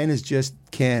Barbie and Ken is just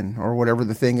Ken, or whatever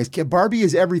the thing is. Barbie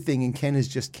is everything and Ken is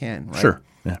just Ken, right? Sure,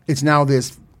 yeah.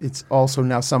 It's also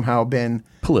now somehow been...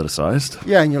 politicized.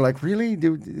 Yeah, and you're like, really?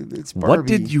 It's Barbie. What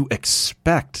did you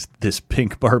expect this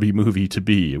pink Barbie movie to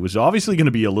be? It was obviously going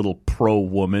to be a little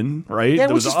pro-woman, right? Yeah,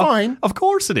 which is fine. Of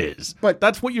course it is. But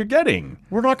that's what you're getting.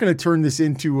 We're not going to turn this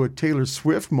into a Taylor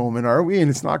Swift moment, are we?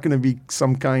 And it's not going to be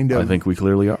some kind of... I think we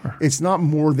clearly are. It's not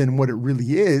more than what it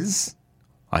really is.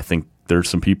 I think there's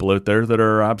some people out there that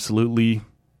are absolutely...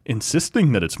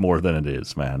 insisting that it's more than it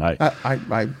is, man.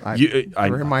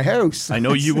 We're in my house. I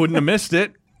know you wouldn't have missed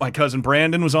it. My cousin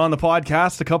Brandon was on the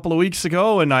podcast a couple of weeks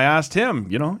ago, and I asked him,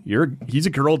 he's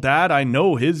a girl dad. I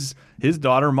know his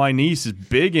daughter, my niece, is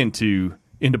big into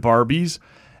Barbies,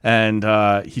 and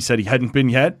he said he hadn't been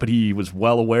yet, but he was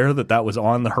well aware that was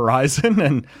on the horizon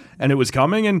and it was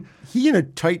coming. And he in a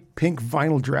tight pink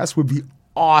vinyl dress would be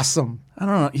awesome. I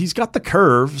don't know. He's got the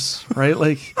curves, right?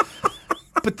 Like.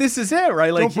 But this is it,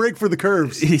 right? Like, don't break for the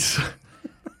curves.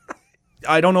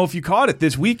 I don't know if you caught it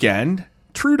this weekend.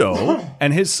 Trudeau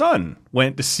and his son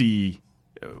went to see,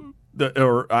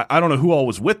 I don't know who all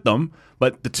was with them,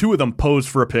 but the two of them posed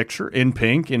for a picture in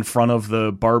pink in front of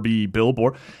the Barbie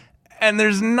billboard. And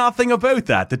there's nothing about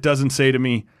that doesn't say to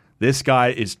me, this guy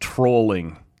is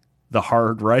trolling the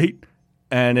hard right.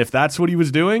 And if that's what he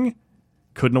was doing...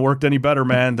 couldn't have worked any better,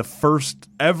 man.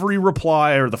 Every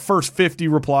reply, or the first 50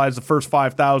 replies, the first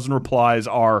 5,000 replies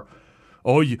are,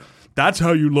 that's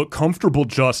how you look comfortable,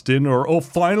 Justin, or,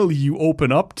 finally you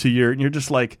open up to and you're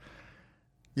just like,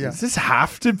 does this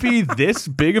have to be this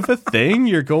big of a thing?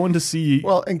 You're going to see...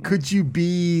 Well, and could you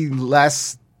be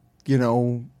less,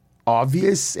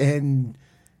 obvious and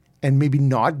maybe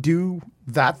not do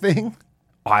that thing?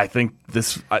 I think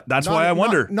that's why I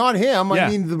wonder. Not him. Yeah. I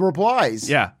mean, the replies.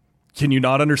 Yeah. Can you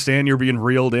not understand you're being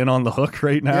reeled in on the hook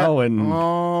right now? Yeah. And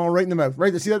right in the mouth.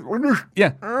 Right. See that?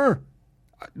 Yeah.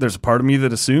 There's a part of me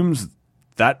that assumes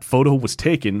that photo was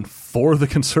taken for the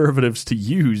Conservatives to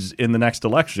use in the next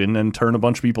election and turn a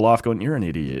bunch of people off going, you're an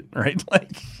idiot, right?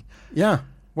 Like, yeah.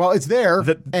 Well, it's there,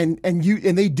 and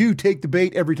they do take the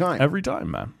bait every time. Every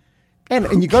time, man.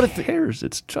 And you got to cares?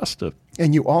 It's just a...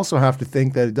 And you also have to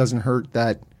think that it doesn't hurt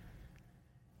that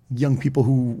young people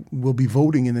who will be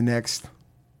voting in the next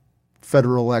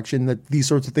federal election, that these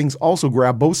sorts of things also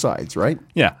grab both sides, right?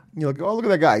 Yeah. You're like, oh, look at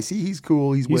that guy. See, he's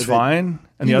cool. He's fine.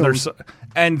 And the other side,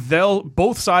 and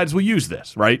both sides will use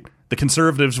this, right? The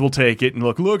Conservatives will take it and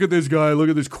look at this guy, look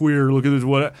at this queer, look at this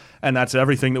what, and that's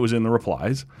everything that was in the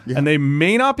replies. Yeah. And they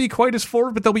may not be quite as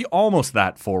forward, but they'll be almost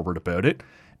that forward about it.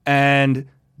 And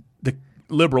the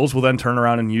Liberals will then turn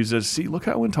around and use this. See, look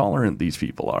how intolerant these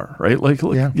people are, right? Like,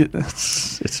 look,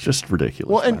 it's just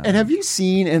ridiculous. Well, and have you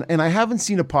seen? And I haven't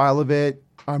seen a pile of it.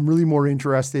 I'm really more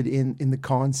interested in the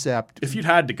concept. If you'd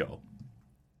had to go,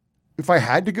 if I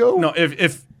had to go, no.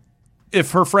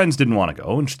 If her friends didn't want to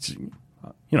go, and she,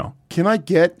 can I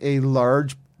get a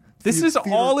large This is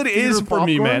all it is for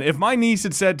me, man. If my niece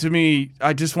had said to me,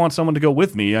 I just want someone to go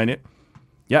with me, I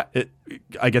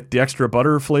get the extra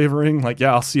butter flavoring. Like,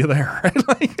 yeah, I'll see you there. Right?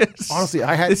 Like, Honestly,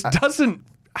 this doesn't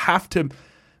have to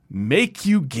make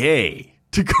you gay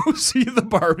to go see the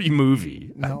Barbie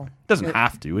movie. No. It doesn't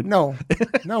have to. No,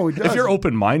 it doesn't. If you're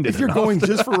open-minded if you're enough. going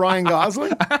just for Ryan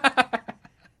Gosling,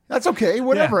 that's okay,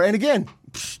 whatever. Yeah. And again,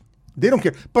 they don't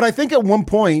care. But I think at one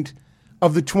point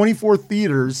of the 24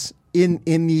 theaters in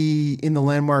the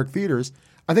landmark theaters,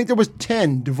 I think there was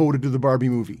 10 devoted to the Barbie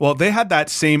movie. Well, they had that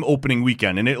same opening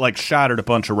weekend, and it like shattered a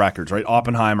bunch of records, right?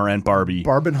 Oppenheimer and Barbie.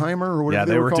 Barbenheimer or whatever. Yeah,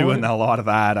 they were doing it. a lot of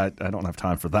that. I don't have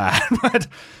time for that. But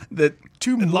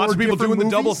lots of people doing the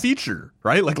double feature,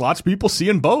 right? Like lots of people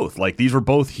seeing both. Like these were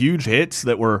both huge hits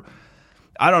that were,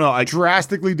 I don't know.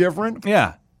 Drastically different.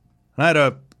 Yeah. I had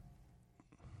at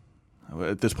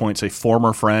this point, say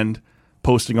former friend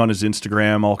posting on his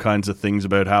Instagram all kinds of things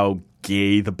about how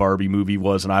gay the Barbie movie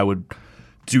was, and I would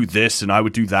do this and I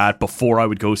would do that before I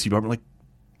would go see Barbie. I'm like,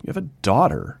 you have a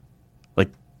daughter. Like,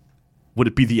 would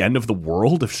it be the end of the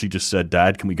world if she just said,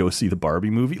 Dad, can we go see the Barbie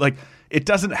movie? Like, it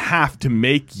doesn't have to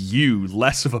make you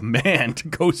less of a man to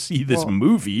go see this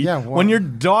movie when your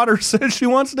daughter says she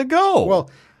wants to go. Well,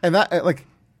 and that like,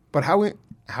 but how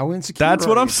insecure? That's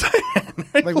what are I'm you? saying.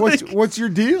 Right? Like, what's your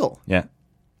deal? Yeah.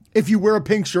 If you wear a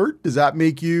pink shirt, does that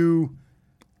make you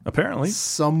Apparently.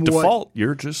 somewhat Default,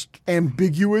 you're just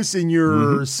ambiguous in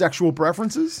your sexual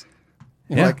preferences?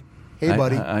 You're like, hey,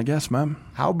 buddy, I guess, ma'am.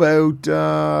 how about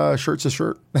shirt's a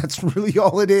shirt? That's really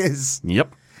all it is.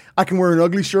 Yep. I can wear an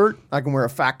ugly shirt. I can wear a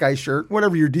fat guy shirt.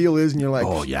 Whatever your deal is, and you're like,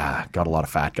 Oh, yeah. Got a lot of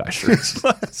fat guy shirts.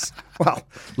 well,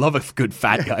 Love a good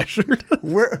fat guy shirt.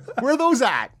 where are those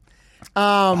at?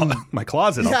 My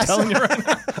closet, I'm Yes. telling you right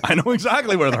now. I know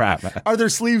exactly where they're at, man. Are there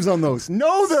sleeves on those?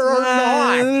 No, there are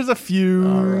not. There's a few.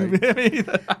 All right.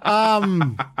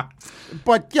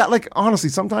 But yeah, like honestly,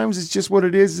 sometimes it's just what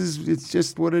it is. It's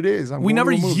just what it is. We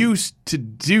never used to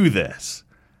do this.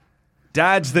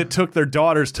 Dads that took their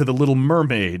daughters to the Little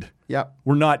Mermaid Yeah,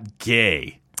 were not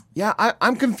gay. yeah.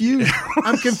 I'm confused.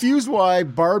 I'm confused why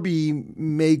Barbie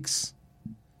makes.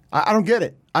 I don't get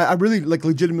it. I really like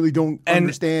legitimately don't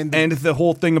understand. And the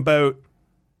whole thing about,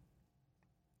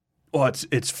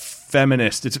 it's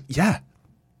feminist.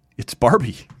 It's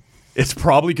Barbie. It's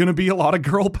probably going to be a lot of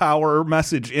girl power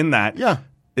message in that. Yeah.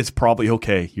 It's probably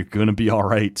okay. You're going to be all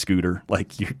right, Scooter.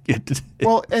 Like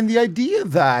Well, and the idea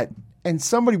that, and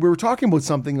we were talking about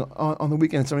something on the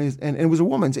weekend, and it was a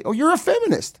woman say, "Oh, you're a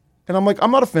feminist," and I'm like,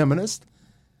 "I'm not a feminist.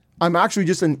 I'm actually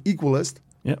just an equalist."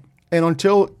 yeah. And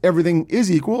until everything is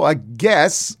equal, I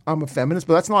guess I'm a feminist,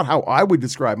 but that's not how I would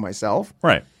describe myself.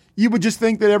 Right. You would just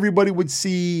think that everybody would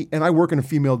see, and I work in a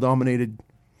female-dominated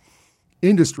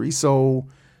industry, so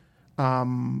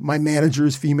my manager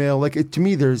is female. Like to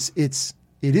me, it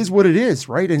is what it is,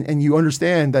 right? And you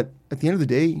understand that at the end of the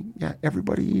day, yeah,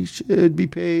 everybody should be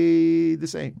paid the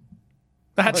same.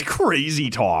 That's crazy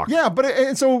talk. Yeah,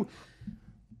 and so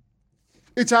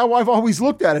it's how I've always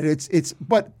looked at it.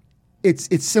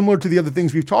 It's similar to the other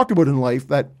things we've talked about in life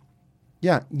that,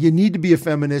 yeah, you need to be a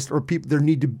feminist, or there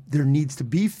needs to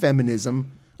be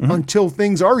feminism until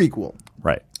things are equal,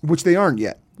 Right. which they aren't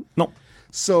yet. No.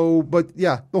 So, but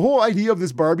yeah, the whole idea of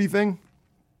this Barbie thing,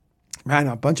 man,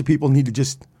 a bunch of people need to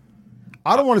just.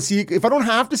 I don't want to see it if I don't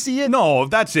have to see it. No,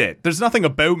 that's it. There's nothing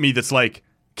about me that's like,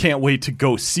 can't wait to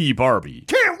go see Barbie.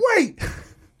 Can't wait.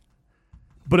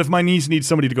 But if my niece needs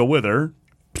somebody to go with her,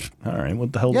 all right,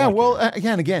 what the hell? Yeah, do I well, care?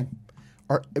 again,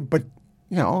 but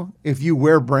you know, if you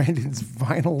wear Brandon's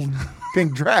vinyl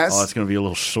pink dress, Oh, it's going to be a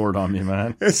little short on me,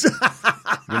 man. You're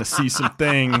going to see some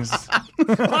things.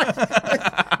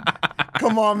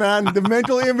 come on, man, the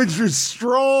mental image is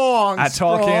strong. At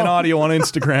Tall Can Audio on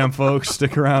Instagram, folks.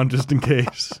 Stick around just in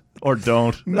case. Or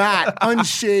don't. Matt,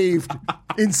 unshaved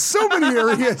in so many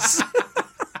areas.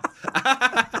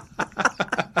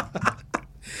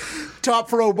 Top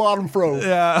fro, bottom fro.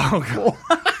 Yeah. Oh, God.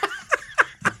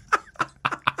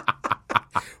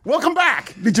 Welcome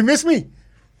back. Did you miss me?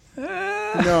 No.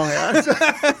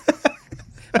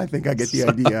 I think I get the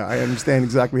idea. I understand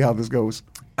exactly how this goes.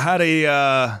 Had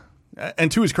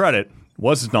and to his credit,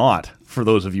 was not, for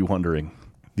those of you wondering,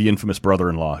 the infamous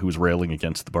brother-in-law who was railing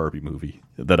against the Barbie movie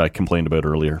that I complained about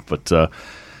earlier. But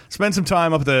spent some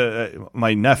time up at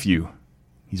my nephew.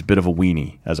 He's a bit of a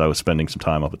weenie as I was spending some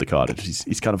time up at the cottage.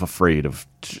 He's kind of afraid of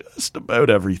just about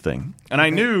everything. And I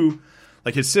knew,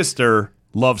 like, his sister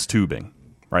loves tubing,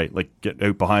 right? Like, get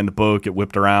out behind the boat, get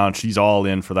whipped around. She's all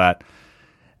in for that.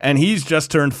 And he's just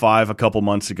turned 5 a couple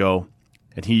months ago,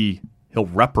 and he'll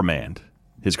reprimand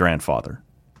his grandfather.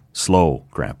 Slow,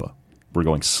 Grandpa. We're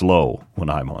going slow when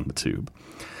I'm on the tube.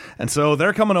 And so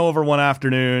they're coming over one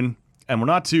afternoon, and we're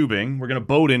not tubing. We're going to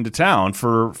boat into town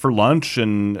for lunch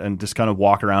and just kind of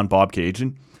walk around Bob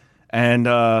Cajun. And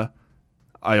I,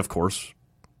 of course,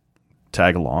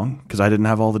 tag along because I didn't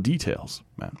have all the details,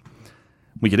 man.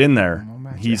 We get in there.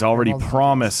 He's already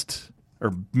promised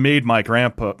or made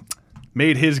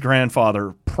his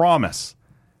grandfather promise.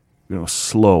 We're going to go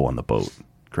slow on the boat,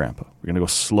 Grandpa. We're going to go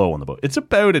slow on the boat. It's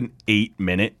about an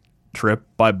 8-minute trip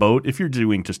by boat. If you're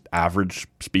doing just average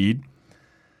speed,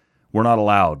 we're not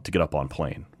allowed to get up on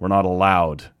plane. We're not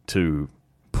allowed to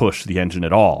push the engine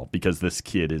at all because this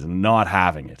kid is not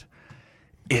having it.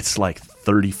 It's like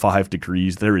 35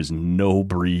 degrees. There is no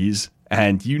breeze.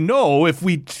 And if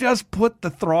we just put the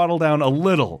throttle down a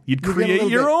little, you'd create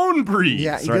your own breeze.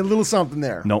 Yeah, you get a little something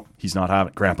there. No, he's not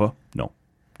having it. Grandpa, no.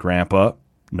 Grandpa,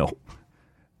 no.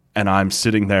 And I'm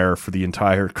sitting there for the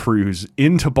entire cruise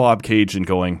into Bob Cajun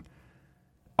going,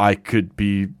 I could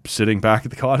be sitting back at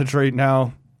the cottage right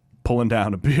now, pulling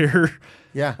down a beer.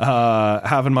 Yeah.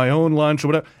 Having my own lunch or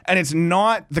whatever. And it's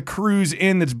not the cruise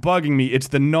in that's bugging me. It's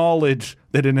the knowledge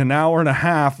that in an hour and a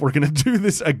half, we're going to do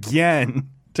this again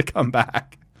to come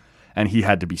back. And he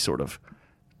had to be sort of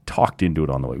talked into it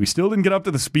on the way. We still didn't get up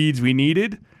to the speeds we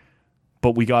needed,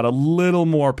 but we got a little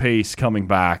more pace coming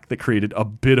back that created a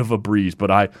bit of a breeze.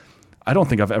 But I don't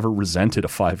think I've ever resented a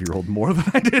 5-year-old more than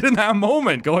I did in that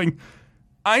moment, going,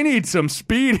 I need some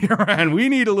speed here, man. We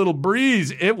need a little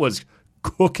breeze. It was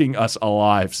cooking us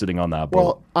alive sitting on that boat.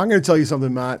 Well, I'm going to tell you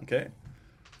something, Matt. Okay.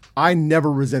 I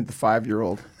never resent the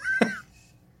 5-year-old.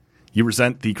 You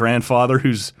resent the grandfather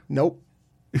who's Nope.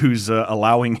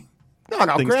 Allowing No,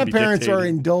 things to be grandparents are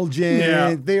dictated. indulgent.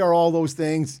 Yeah. They are all those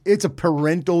things. It's a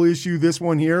parental issue, this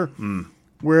one here,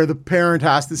 where the parent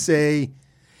has to say,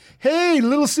 hey,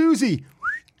 little Susie,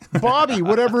 Bobby,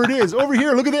 whatever it is, over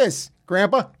here, look at this.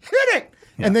 Grandpa, hit it.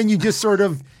 Yeah. And then you just sort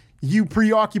of, you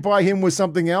preoccupy him with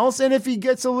something else. And if he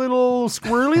gets a little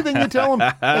squirrely, then you tell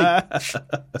him, hey,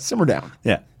 simmer down.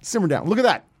 Yeah. Simmer down. Look at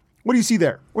that. What do you see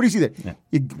there? What do you see there?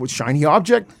 Yeah. What shiny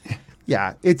object?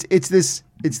 Yeah, it's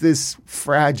this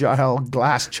fragile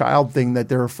glass child thing that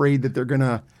they're afraid that they're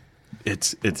gonna.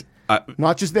 It's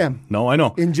Not just them. No, I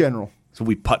know. In general. So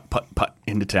we putt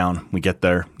into town. We get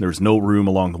there. There's no room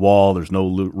along the wall. There's no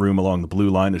room along the blue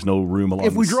line. There's no room along.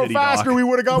 If we the drove city faster, dock. we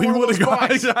would have got one of those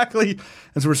spots. Exactly.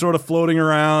 And so we're sort of floating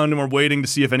around and we're waiting to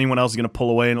see if anyone else is going to pull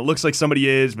away. And it looks like somebody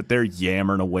is, but they're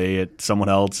yammering away at someone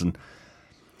else. And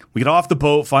we get off the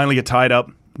boat, finally get tied up.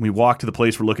 We walk to the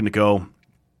place we're looking to go.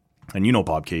 And you know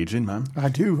Bob Cajun, man. I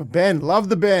do. Ben. Love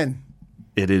the Ben.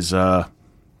 It is the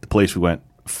place we went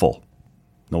full.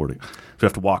 Nowhere to go. So we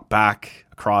have to walk back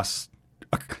across.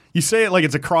 You say it like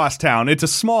it's across town. It's a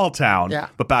small town. Yeah.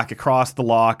 But back across the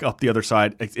lock, up the other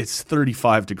side, it's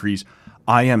 35 degrees.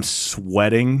 I am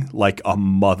sweating like a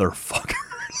motherfucker.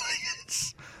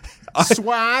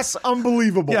 Swass,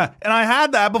 unbelievable. Yeah, and I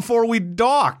had that before we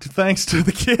docked, thanks to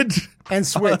the kid. And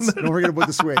Switz. Don't forget about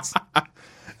the Switz.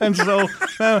 And so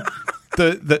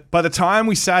by the time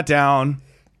we sat down,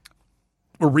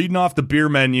 we're reading off the beer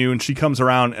menu, and she comes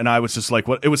around, and I was just like,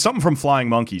 "What?" It was something from Flying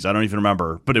Monkeys. I don't even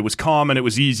remember, but it was common. It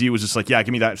was easy. It was just like, "Yeah,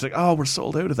 give me that." She's like, "Oh, we're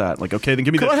sold out of that." Like, okay, then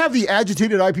give me Could that. I have the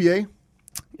agitated IPA?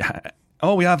 Yeah.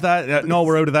 Oh, we have that. No,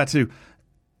 we're out of that too.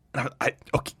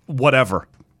 Okay, whatever.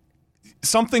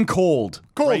 Something cold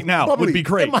right now bubbly, would be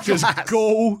great. in my Just glass.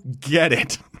 go get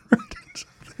it.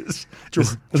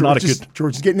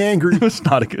 George is getting angry. It was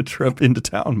not a good trip into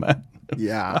town, man.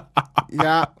 Yeah.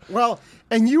 Well,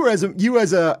 and you as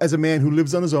a man who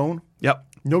lives on his own, Yep.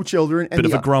 no children, and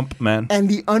Bit of a grump, man. and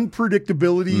the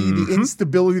unpredictability, the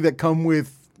instability that come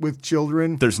with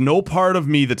children. There's no part of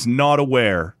me that's not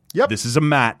aware. Yep. This is a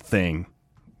Matt thing.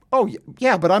 Oh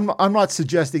yeah, but I'm not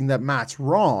suggesting that Matt's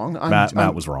wrong.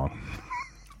 Matt was wrong.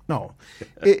 No,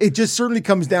 it just certainly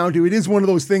comes down to, it is one of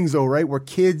those things though, right? Where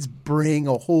kids bring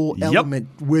a whole element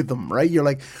with them, right? You're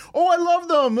like, oh, I love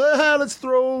them. Let's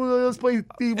play.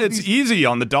 It's easy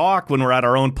on the dock when we're at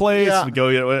our own place. Yeah. We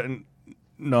go,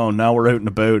 no, now we're out and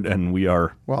about and we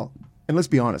are. Well, and let's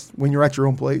be honest, when you're at your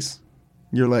own place,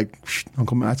 you're like,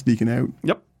 Uncle Matt's deaking out.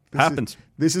 Yep. Happens.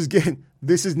 This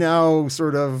is now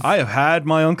sort of I have had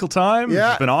my uncle time.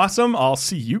 Yeah. It's been awesome. I'll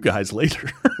see you guys later.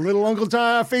 little Uncle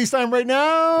time FaceTime right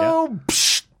now. Yeah.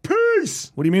 Psh,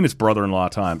 peace. What do you mean it's brother-in-law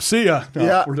time? See ya. No,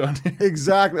 Yeah, we're done.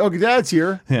 Exactly. Okay, Dad's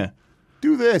here. Yeah.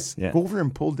 Do this. Yeah. Go over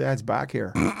and pull Dad's back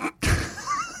hair.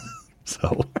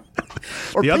 So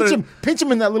Or the pinch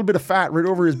him in that little bit of fat right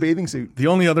over his bathing suit. The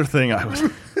only other thing I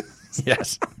would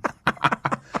yes.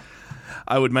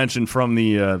 I would mention from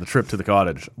the trip to the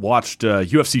cottage, watched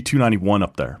UFC 291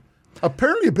 up there.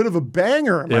 Apparently a bit of a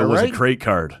banger, am I It was right? a crate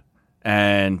card.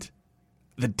 And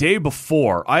the day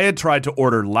before, I had tried to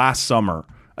order last summer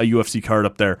a UFC card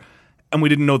up there, and we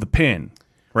didn't know the pin,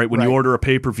 right? When you order a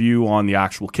pay-per-view on the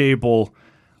actual cable,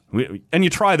 and you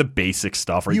try the basic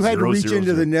stuff, right? You had to reach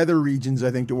into the nether regions,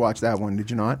 I think, to watch that one, did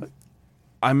you not?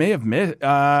 I may have missed.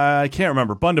 I can't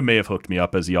remember. Bunda may have hooked me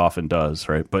up, as he often does,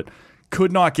 right? But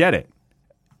could not get it.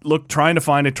 Look, trying to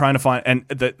find it, and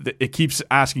it keeps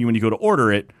asking you when you go to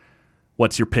order it,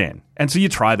 what's your pin? And so you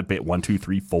try the bit 1 2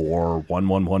 3 4 1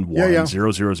 1 1 1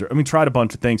 0 0 0. I mean, tried a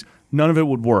bunch of things. None of it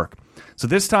would work. So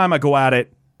this time I go at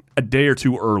it a day or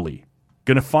two early.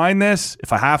 Gonna find this.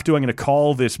 If I have to, I'm gonna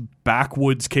call this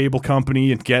backwoods cable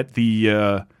company and get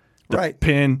the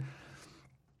pin.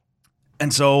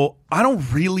 And so I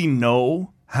don't really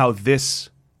know how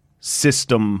this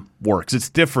system works.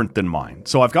 It's different than mine.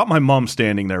 So I've got my mom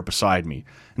standing there beside me,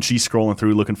 and she's scrolling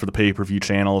through looking for the pay-per-view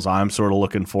channels. I'm sort of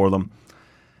looking for them.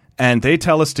 And they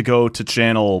tell us to go to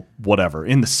channel whatever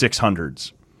in the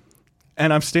 600s.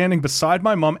 And I'm standing beside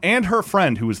my mom and her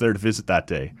friend who was there to visit that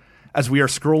day as we are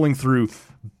scrolling through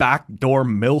Backdoor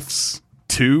MILFs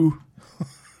 2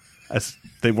 as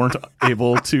they weren't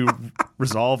able to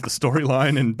resolve the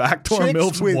storyline in Backdoor Chicks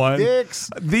MILFs with 1. dicks.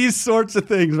 These sorts of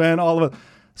things, man. All of it.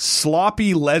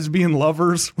 Sloppy lesbian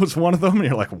lovers was one of them. And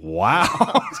you're like,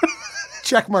 wow.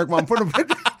 Check mark, Mom. Put a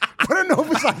note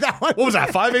beside that one. What was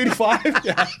that, 585?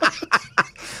 Yeah.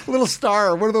 Little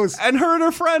star. One of those. And her and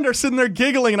her friend are sitting there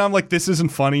giggling, and I'm like, this isn't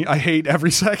funny. I hate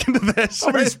every second of this.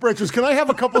 How many spritzers? Can I have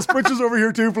a couple spritzers over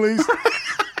here too, please?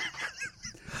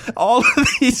 All of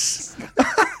these...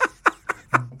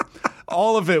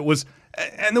 all of it was...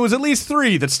 And there was at least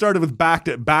 3 that started with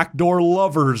Backdoor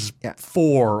Lovers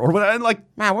 4 or whatever. And like,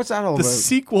 man, what's that all about? The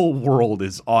sequel world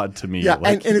is odd to me. Yeah,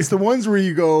 like, and it's the ones where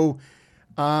you go,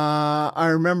 I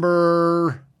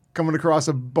remember coming across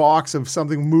a box of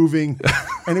something moving,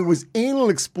 and it was Anal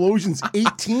Explosions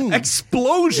 18.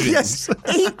 Explosions? Yes,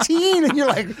 18. And you're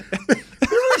like,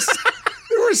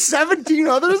 there were 17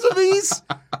 others of these?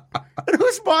 And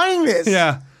who's buying this?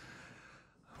 Yeah.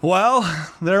 Well,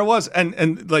 there it was.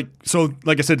 And like, so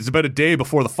like I said, it's about a day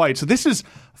before the fight. So this is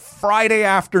Friday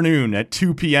afternoon at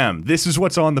 2 p.m. This is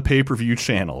what's on the pay-per-view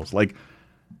channels. Like,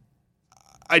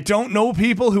 I don't know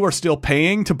people who are still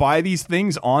paying to buy these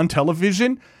things on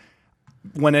television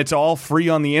when it's all free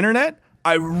on the internet.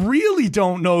 I really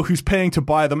don't know who's paying to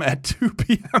buy them at 2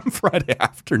 p.m. Friday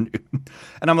afternoon.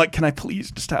 And I'm like, can I please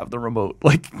just have the remote?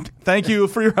 Like, thank you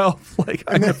for your help. Like,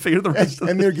 I'm going to figure the rest of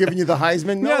it. And they're giving you the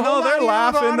Heisman. No, they're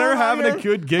laughing. They're having a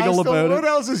good giggle about it. What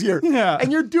else is here? Yeah.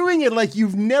 And you're doing it like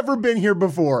you've never been here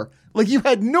before. Like you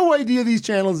had no idea these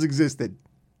channels existed.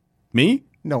 Me?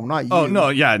 No, not you. Oh, no,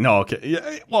 yeah, no, okay.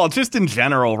 Yeah, well, just in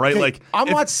general, right? Okay, Like, I'm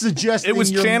not suggesting it was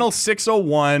channel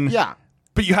 601. Yeah.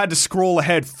 But you had to scroll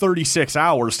ahead 36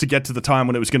 hours to get to the time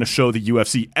when it was going to show the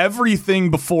UFC. Everything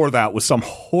before that was some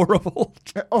horrible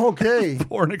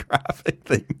pornographic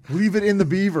thing. Leave it in the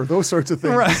beaver, those sorts of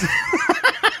things. Right.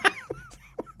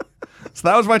 So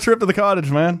that was my trip to the cottage,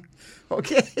 man.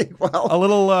 Okay, well. A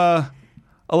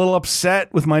little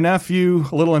upset with my nephew,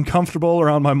 a little uncomfortable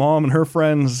around my mom and her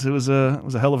friends. It was a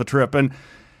hell of a trip. And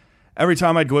every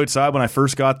time I'd go outside, when I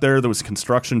first got there was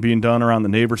construction being done around the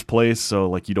neighbor's place. So,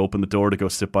 like, you'd open the door to go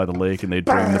sit by the lake, and they'd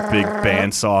bring the big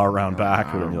bandsaw around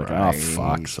back. And you're like, oh,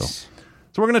 fuck. So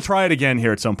we're going to try it again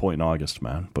here at some point in August,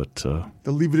 man. But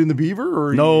They'll leave it in the beaver?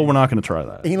 Or no, we're not going to try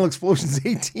that. Anal Explosions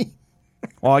 18.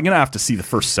 Well, I'm going to have to see the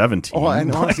first 17. Oh,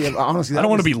 and honestly, I don't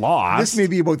want to be lost. This may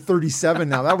be about 37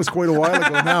 now. That was quite a while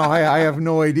ago now. I have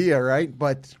no idea, right?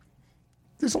 But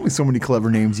there's only so many clever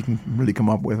names you can really come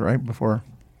up with, right? Before...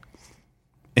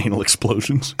 Anal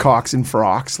explosions. Cocks and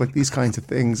frocks, like these kinds of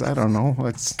things. I don't know.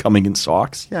 It's coming in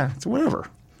socks. Yeah, it's whatever.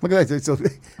 Look at that.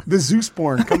 It's the Zeus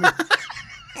porn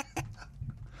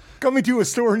coming to a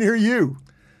store near you.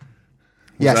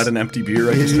 Yes. Is that an empty beer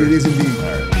register? It is indeed.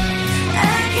 All right.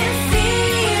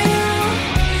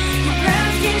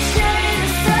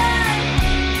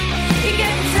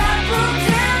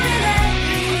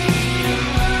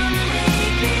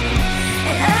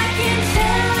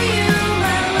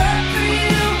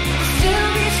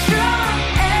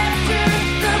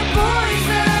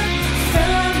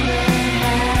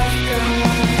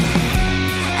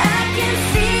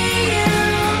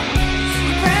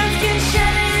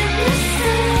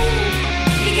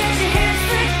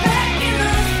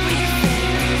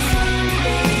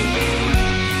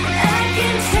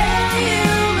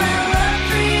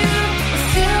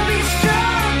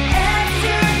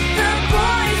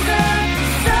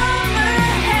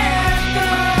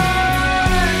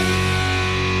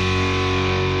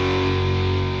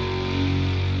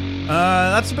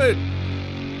 That's about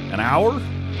an hour,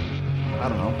 I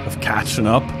don't know, of catching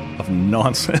up of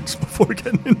nonsense before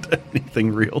getting into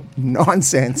anything real.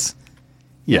 Nonsense.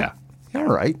 Yeah. All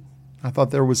right. I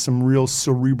thought there was some real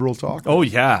cerebral talk. Oh,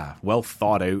 yeah. Well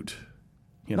thought out.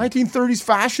 1930s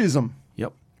fascism.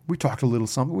 Yep. We talked a little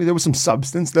something. There was some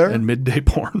substance there. And midday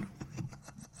porn.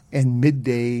 And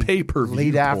midday. Pay-per-view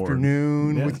late porn.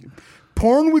 afternoon. Yeah.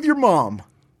 Porn with your mom.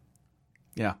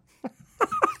 Yeah.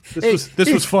 This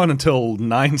was fun until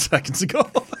 9 seconds ago.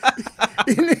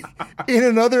 in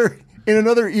another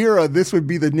era, this would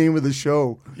be the name of the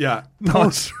show. Yeah. No,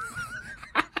 it's-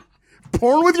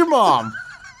 Porn with your mom.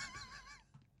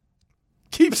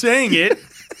 keep saying it.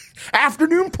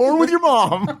 Afternoon porn with your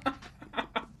mom.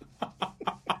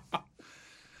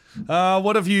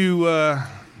 What have you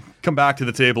come back to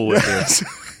the table with here?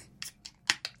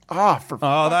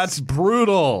 Oh, that's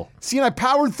brutal. See, and I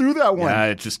powered through that one. Yeah,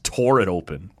 it just tore it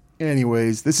open.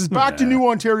 Anyways, this is back to New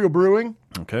Ontario Brewing.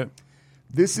 Okay.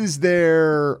 This is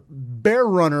their Bear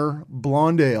Runner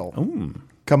Blonde Ale.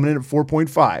 Coming in at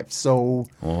 4.5. So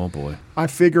Oh, boy. I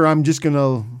figure I'm just going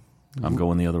to I'm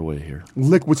going the other way here.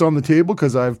 lick what's on the table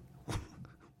because I've...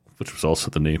 Which was also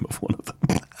the name of one of them.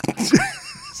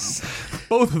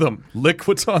 Both of them. Lick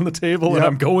what's on the table, and Yep.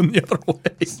 I'm going the other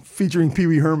way. featuring Pee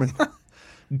Wee Herman.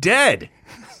 Dead.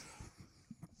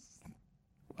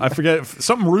 I forget.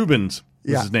 Something Rubens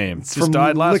was his name. It's Just from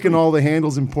died last licking week. all the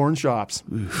handles in porn shops.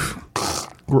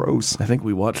 Gross. I think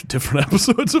we watched different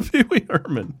episodes of Pee Wee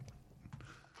Herman.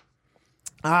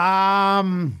 Yeah,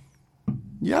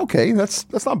 okay.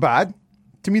 That's not bad.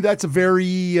 To me, that's a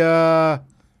very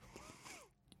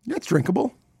it's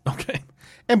drinkable. Okay.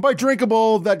 And by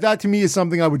drinkable, that to me is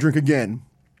something I would drink again.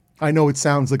 I know it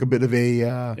sounds like a bit of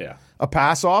a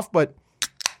pass off, but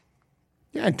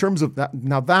yeah, in terms of that,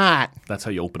 now that That's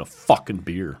how you open a fucking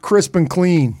beer. crisp and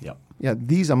clean. Yep. Yeah,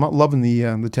 these I'm not loving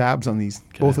the tabs on these.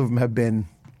 Both of them have been,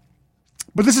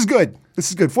 but this is good. This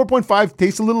is good. 4.5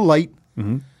 tastes a little light.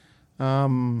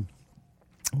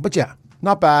 But yeah,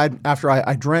 not bad. After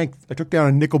I took down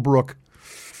a Nickelbrook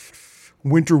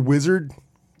Winter Wizard,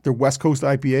 their West Coast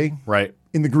IPA, Right.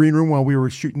 in the green room while we were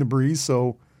shooting the breeze.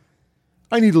 So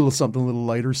I need a little something a little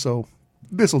lighter. So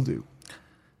this will do.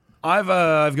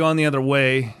 I've gone the other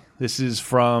way. This is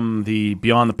from the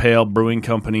Beyond the Pale Brewing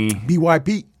Company.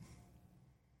 BYP,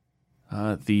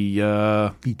 The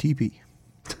BTP,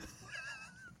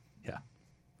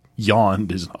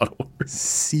 Yawned is not a word.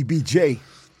 CBJ.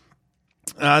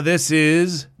 This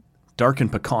is Dark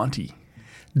and Picanti.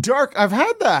 Dark. I've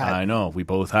had that. I know. We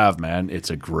both have, man.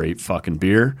 It's a great fucking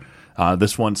beer.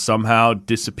 This one somehow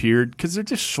disappeared because they're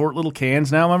just short little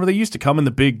cans now. Remember, they used to come in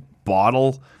the big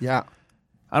bottle. Yeah.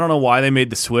 I don't know why they made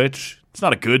the switch. It's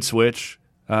not a good switch.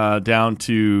 Down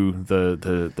to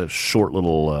the short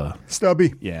little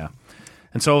Stubby. yeah.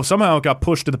 And so somehow it got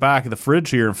pushed to the back of the fridge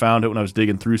here and found it when I was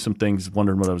digging through some things,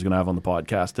 wondering what I was going to have on the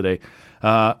podcast today.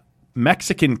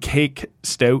 Mexican Cake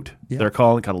Stout, they're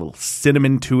calling it. Got a little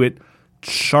cinnamon to it.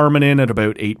 Charming in at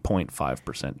about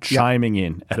 8.5%. Chiming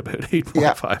in at about 8.5%.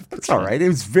 Yeah, it's all right. It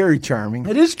was very charming.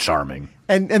 It is charming.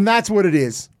 And that's what it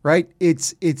is, right?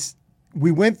 It's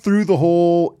we went through the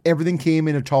whole everything came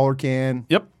in a taller can.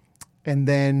 Yep. And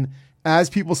then as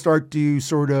people start to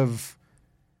sort of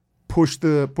push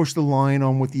the line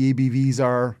on what the ABVs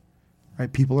are,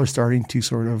 right? People are starting to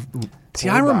sort of See,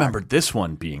 I remembered this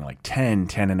one being like 10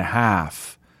 and a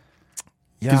half.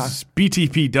 Yeah. Because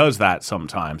BTP does that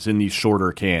sometimes in these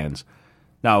shorter cans.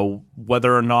 Now,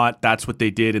 whether or not that's what they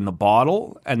did in the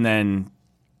bottle and then,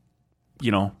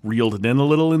 reeled it in a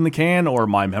little in the can, or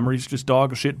my memory's just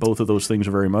dog shit, both of those things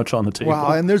are very much on the table.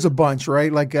 Well, and there's a bunch,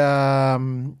 right? Like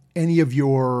any of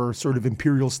your sort of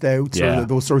imperial stouts or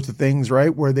those sorts of things,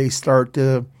 right? Where they start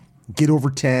to get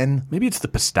over 10. Maybe it's the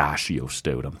pistachio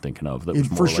stout I'm thinking of. That was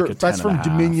more For like sure. a 10 That's and from a half.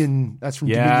 Dominion. That's from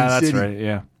Dominion Yeah, City. that's right.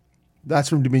 Yeah. That's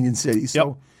from Dominion City.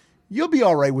 So you'll be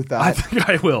all right with that. I think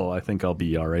I will. I think I'll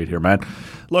be all right here, man.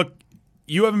 Look,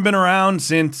 you haven't been around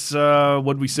since,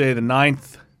 what'd we say, the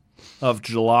 9th of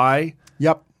July.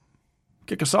 Yep.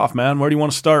 Kick us off, man. Where do you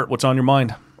want to start? What's on your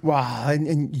mind? Wow,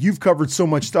 and you've covered so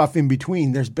much stuff in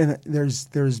between. There's been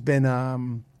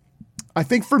I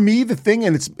think for me the thing,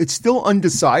 and it's still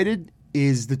undecided,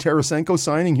 is the Tarasenko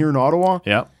signing here in Ottawa.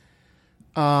 Yeah.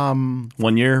 1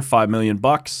 year, $5 million.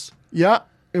 Yeah,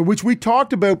 which we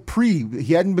talked about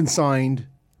he hadn't been signed.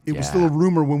 It was still a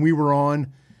rumor when we were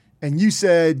on, and you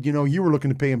said you were looking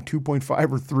to pay him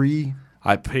 2.5 or 3.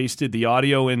 I pasted the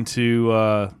audio into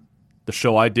the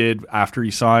show I did after he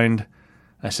signed.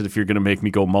 I said, if you're going to make me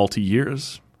go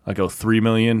multi-years, I go $3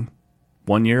 million.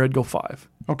 1 year, I'd go 5.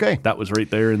 Okay. That was right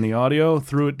there in the audio.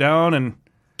 Threw it down, and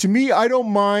To me, I don't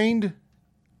mind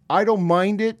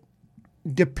it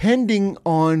depending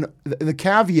on the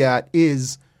caveat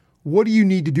is, what do you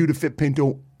need to do to fit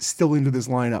Pinto still into this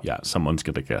lineup? Yeah, someone's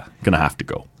gonna have to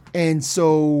go. And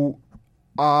so,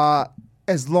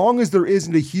 as long as there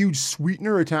isn't a huge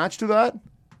sweetener attached to that,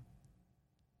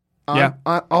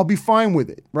 I'll be fine with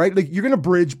it, right? Like, you're going to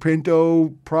bridge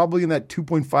Pinto probably in that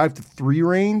 2.5 to 3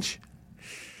 range.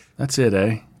 That's it,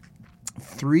 eh?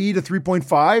 3 to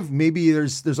 3.5. Maybe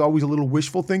there's always a little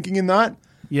wishful thinking in that.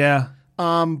 Yeah.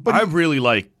 But I really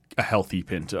like a healthy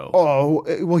Pinto. Oh,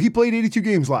 well, he played 82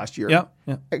 games last year. Yeah.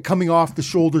 Coming off the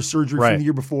shoulder surgery from the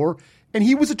year before. And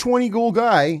he was a 20-goal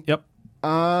guy. Yep.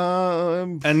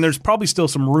 And there's probably still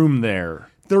some room there.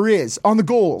 There is on the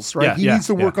goals, right? Yeah, he needs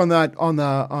to work on that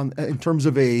in terms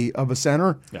of a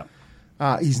center.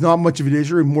 Yeah. He's not much of a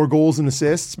disher, more goals and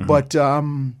assists, but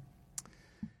you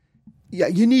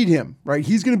need him, right?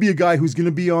 He's going to be a guy who's going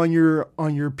to be on your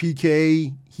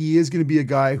PK. He is going to be a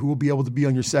guy who will be able to be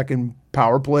on your second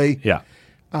power play. Yeah.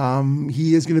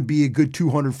 He is going to be a good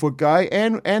 200-foot guy,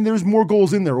 and there's more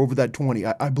goals in there over that 20,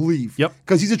 I believe. Yep.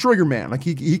 Because he's a trigger man. Like,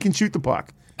 he can shoot the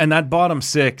puck. And that bottom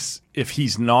six, if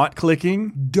he's not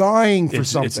clicking, dying for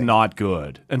something. It's not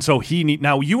good. And so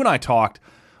now you and I talked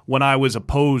when I was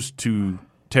opposed to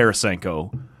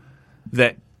Tarasenko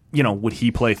that, would he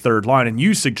play third line? And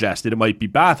you suggested it might be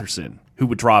Batherson who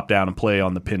would drop down and play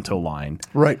on the Pinto line.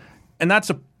 Right. And that's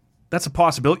a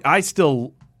possibility.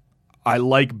 I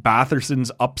like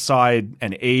Batherson's upside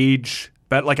and age,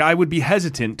 but like I would be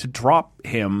hesitant to drop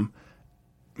him.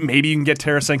 Maybe you can get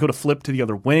Tarasenko to flip to the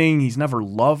other wing. He's never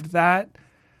loved that.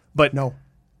 But no.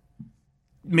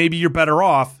 Maybe you're better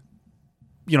off.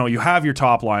 You have your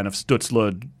top line of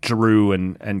Stützle, Giroux,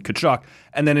 and Tkachuk,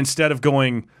 and then instead of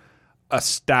going a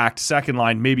stacked second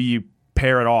line, maybe you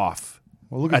pair it off.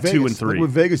 Well, look at Vegas. 2 and 3. Look what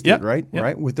Vegas did, right? Yep.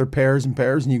 Right, with their pairs and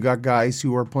pairs, and you got guys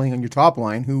who are playing on your top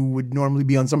line who would normally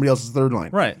be on somebody else's third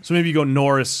line. Right. So maybe you go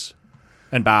Norris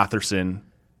and Batherson,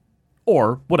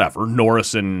 or whatever,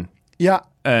 Norris and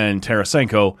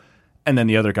Tarasenko, and then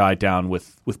the other guy down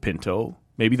with Pinto.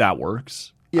 Maybe that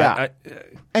works. Yeah.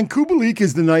 And Kubalik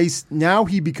is now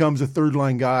he becomes a third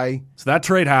line guy. So that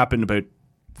trade happened about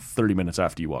 30 minutes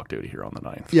after you walked out of here on the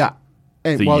 9th. Yeah.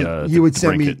 And you would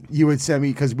send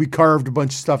me because we carved a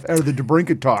bunch of stuff out of the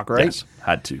DeBrincat talk, right? Yes,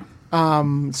 had to.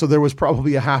 So there was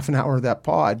probably a half an hour of that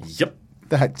pod. Yep.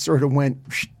 That sort of went.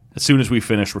 As soon as we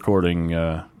finished recording,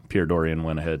 Pierre Dorian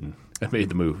went ahead and made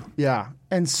the move. Yeah.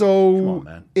 And so come on,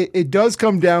 man. It does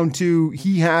come down to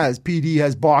PD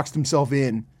has boxed himself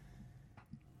in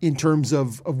terms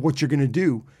of what you're going to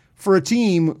do for a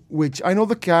team, which I know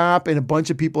the cap and a bunch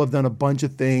of people have done a bunch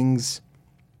of things.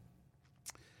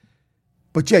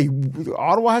 But yeah,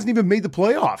 Ottawa hasn't even made the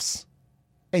playoffs.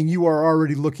 And you are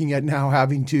already looking at now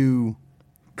having to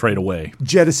trade away,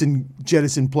 jettison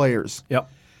players. Yep.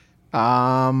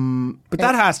 But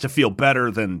that has to feel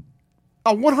better than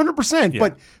 100%. Yeah.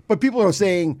 But people are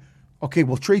saying, okay,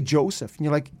 we'll trade Joseph. And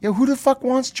you're like, yeah, who the fuck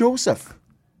wants Joseph?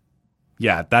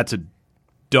 Yeah, that's a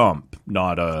dump,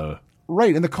 not a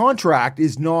right. And the contract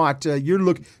is not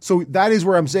so that is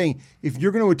where I'm saying if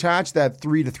you're going to attach that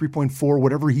 3 to 3.4,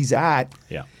 whatever he's at,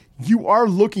 you are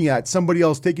looking at somebody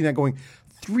else taking that going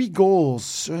 3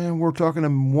 goals. We're talking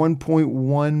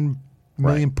 1.1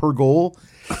 million per goal.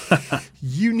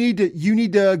 You need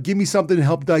to give me something to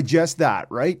help digest that,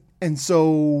 right? And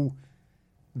so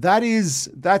that's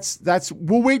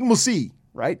we'll wait and we'll see,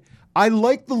 right? I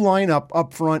like the lineup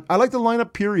up front. I like the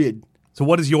lineup period. So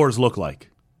what does yours look like?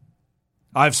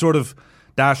 I've sort of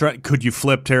dashed right. Could you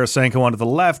flip Tarasenko onto the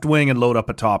left wing and load up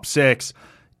a top 6?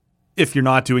 If you're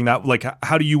not doing that, like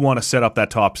how do you want to set up that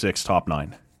top 6, top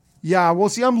 9? Yeah, well,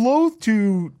 see, I'm loath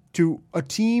to a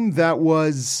team that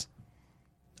was.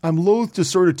 I'm loath to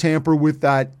sort of tamper with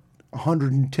that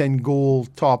 110 goal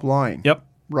top line. Yep.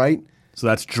 Right? So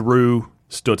that's Giroux,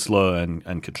 Stützle, and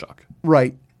Tkachuk.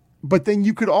 Right. But then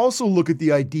you could also look at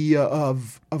the idea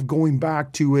of going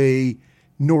back to a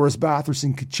Norris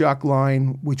Batherson Tkachuk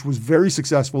line, which was very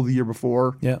successful the year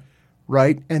before. Yeah.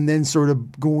 Right? And then sort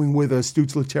of going with a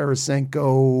Stützle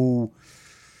Tarasenko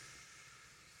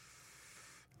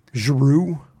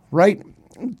Giroux, right?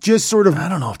 Just sort of. I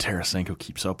don't know if Tarasenko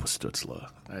keeps up with Stützle.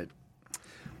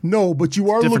 No, but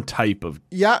you are different type of.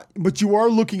 Yeah, but you are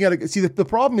looking at it. See, the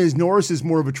problem is Norris is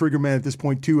more of a trigger man at this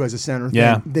point too, as a center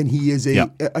than he is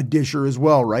a disher as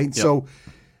well, right? Yep. So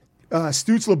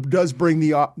Stützle does bring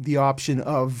the option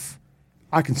of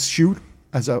I can shoot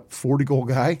as a 40-goal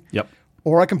guy,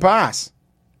 or I can pass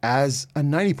as a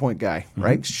 90-point guy,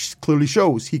 right? Clearly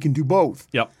shows he can do both.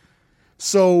 Yep.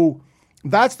 So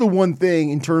that's the one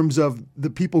thing in terms of the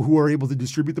people who are able to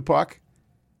distribute the puck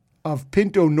of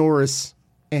Pinto, Norris,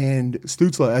 and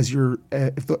Stützle as your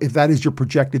if that is your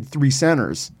projected 3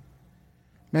 centers,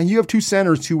 man, you have 2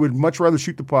 centers who would much rather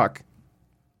shoot the puck.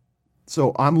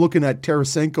 So I'm looking at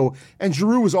Tarasenko, and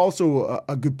Giroux is also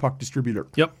a good puck distributor.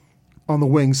 Yep. On the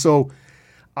wing. So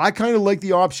I kind of like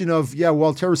the option of,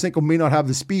 while Tarasenko may not have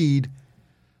the speed,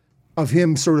 of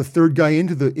him sort of third guy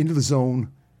into the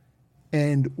zone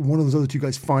and one of those other 2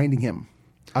 guys finding him.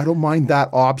 I don't mind that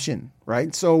option,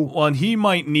 right? So, well, and he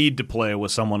might need to play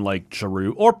with someone like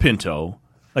Giroux or Pinto.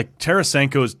 Like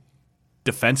Tarasenko's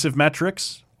defensive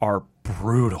metrics are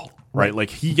brutal, right? Like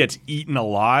he gets eaten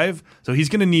alive, so he's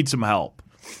going to need some help.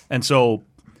 And so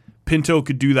Pinto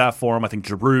could do that for him. I think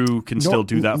Giroux can still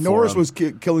do that for him. Norris was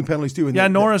killing penalties too.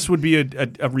 Norris would be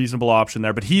a reasonable option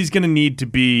there, but he's going to need to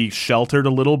be sheltered a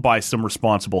little by some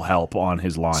responsible help on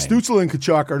his line. Stützle and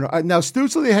Tkachuk are now.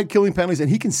 Stützle, they had killing penalties, and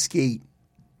he can skate.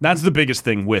 That's the biggest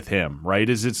thing with him, right?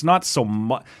 Is it's not so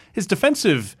much his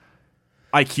defensive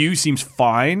IQ seems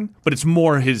fine, but it's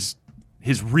more his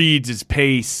reads, his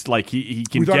pace. Like he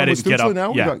can get it, get up.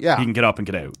 Now? Yeah, he can get up and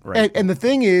get out. Right. And the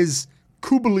thing is,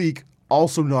 Kubalik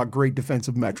also not great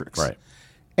defensive metrics. Right.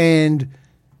 And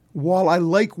while I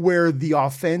like where the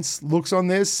offense looks on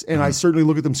this, and I certainly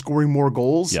look at them scoring more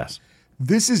goals, yes,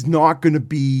 this is not going to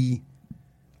be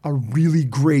a really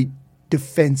great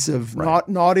defensive,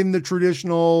 not in the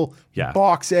traditional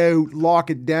box out, lock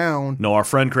it down. No, our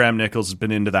friend Graham Nichols has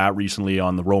been into that recently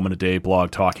on the Roman a Day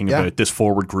blog, talking about this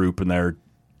forward group and their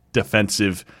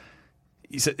defensive.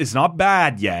 He said it's not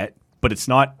bad yet, but it's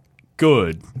not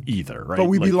good either, right? But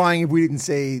we'd be lying if we didn't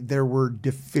say there were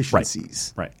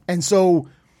deficiencies. Right. And so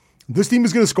this team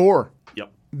is going to score.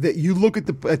 Yep. That you look at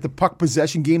the puck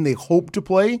possession game they hope to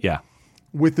play. Yeah.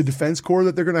 With the defense core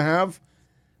that they're going to have,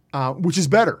 which is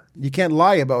better. You can't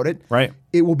lie about it. Right.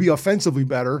 It will be offensively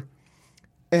better.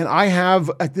 And I have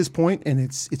at this point, and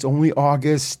it's only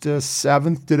August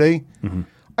 7th today. Mm-hmm.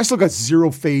 I still got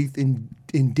zero faith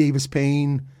in Davis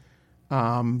Payne,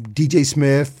 DJ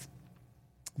Smith.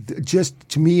 Just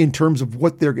to me, in terms of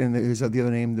what they're going to, is that the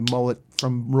other name, the mullet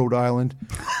from Rhode Island,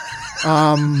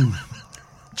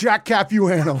 Jack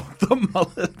Capuano, the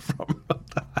mullet from Rhode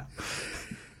Island.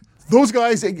 Those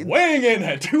guys weighing in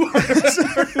at 200.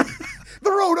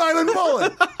 The Rhode Island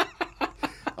mullet.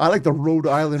 I like the Rhode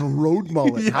Island road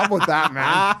mullet. Yeah. How about that,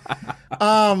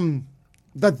 man?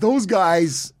 That those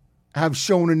guys have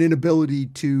shown an inability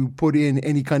to put in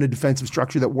any kind of defensive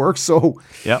structure that works. So,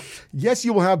 yes,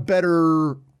 you will have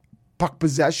better puck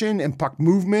possession and puck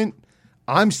movement.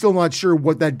 I'm still not sure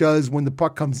what that does when the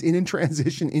puck comes in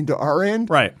transition into our end.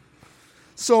 Right.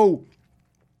 So,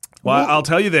 well, I'll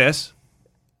tell you this.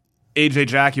 AJ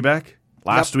Jackiebeck,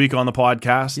 last week on the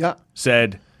podcast,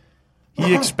 said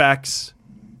he expects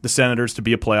the Senators to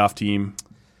be a playoff team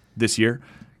this year.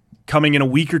 Coming in a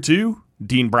week or two,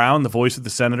 Dean Brown, the voice of the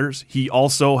Senators, he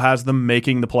also has them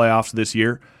making the playoffs this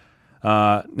year.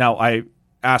 Now, I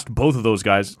asked both of those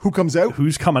guys, who comes out?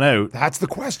 Who's coming out? That's the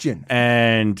question.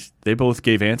 And they both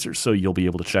gave answers, so you'll be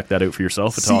able to check that out for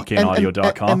yourself at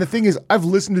talkcaneaudio.com. And the thing is, I've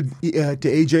listened to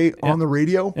AJ on the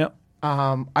radio. Yep.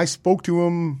 I spoke to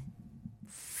him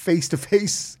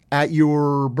face-to-face at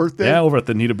your birthday. Yeah, over at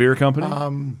the Nita Beer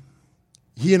Company.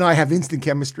 He and I have instant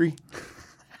chemistry.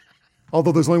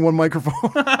 Although there's only one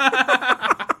microphone.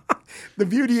 The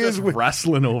beauty just is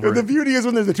wrestling over. The beauty is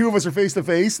when the two of us are face to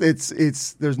face,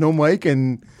 it's there's no mic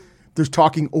and there's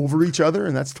talking over each other,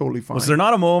 and that's totally fine. Was there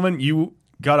not a moment you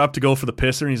got up to go for the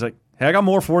pisser and he's like, "Hey, I got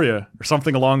more for you," or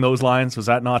something along those lines? Was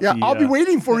that not? Yeah, I'll be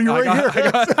waiting for you right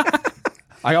here.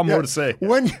 I got more to say.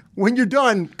 When you're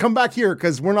done, come back here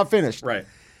because we're not finished. Right.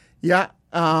 Yeah.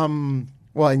 Well,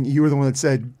 and you were the one that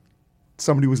said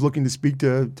somebody was looking to speak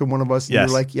to one of us. And you're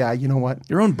like, yeah, you know what?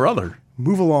 Your own brother.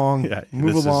 Move along. Yeah,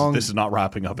 move along. This is not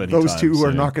wrapping up anytime. Those two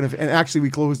are not going to. And actually, we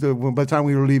closed by the time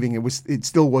we were leaving, it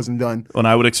still wasn't done. And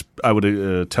I would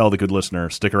tell the good listener,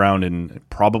 stick around in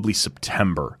probably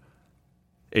September.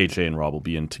 AJ and Rob will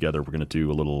be in together. We're going to do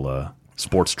a little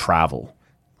sports travel.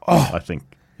 I think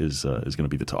is going to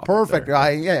be the topic. Perfect.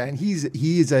 And he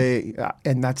is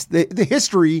and that's the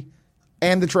history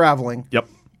and the traveling. Yep.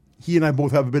 He and I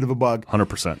both have a bit of a bug.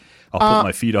 100%. I'll put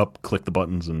my feet up, click the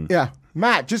buttons, and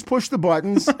Matt, just push the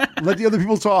buttons. Let the other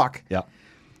people talk. Yeah.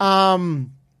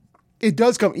 It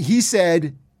does come. He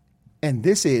said, and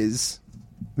this is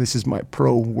my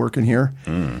pro working here.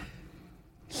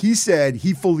 He said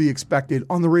he fully expected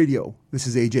on the radio. This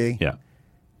is AJ. Yeah.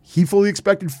 He fully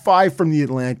expected 5 from the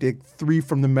Atlantic, 3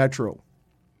 from the Metro.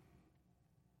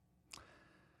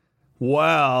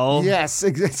 Well, yes.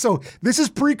 So this is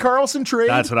pre-Karlsson trade.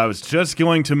 That's what I was just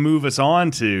going to move us on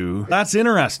to. That's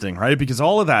interesting, right? Because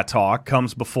all of that talk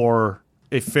comes before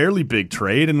a fairly big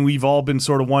trade, and we've all been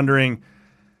sort of wondering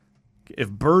if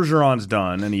Bergeron's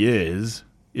done, and he is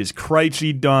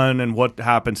Krejci done, and what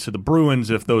happens to the Bruins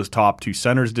if those top two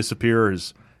centers disappear?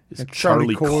 Is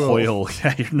Charlie Coyle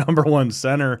your number one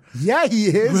center? Yeah, he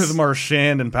is. With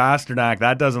Marchand and Pasternak,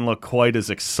 that doesn't look quite as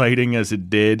exciting as it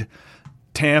did.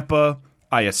 Tampa,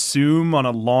 I assume, on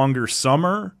a longer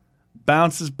summer,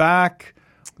 bounces back.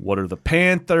 What are the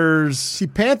Panthers? See,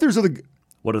 Panthers are the...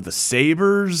 What are the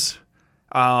Sabres?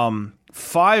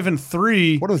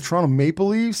 5-3. What are the Toronto Maple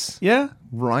Leafs? Yeah.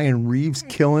 Ryan Reeves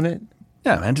killing it.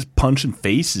 Yeah, man, just punching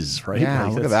faces, right? Yeah,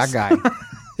 Like, look at that guy.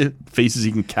 faces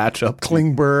he can catch up to.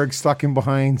 Klingberg stuck in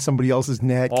behind somebody else's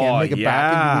net. Can't make it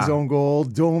back yeah. into his own goal.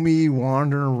 Domi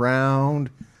wandering around.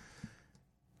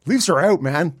 Leafs are out,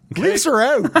 man. Okay. Leafs are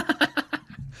out.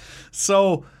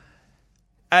 So,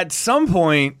 at some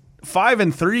point,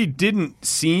 5-3 didn't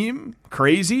seem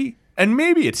crazy, and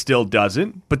maybe it still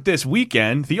doesn't, but this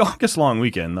weekend, the August long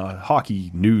weekend, the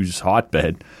hockey news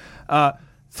hotbed,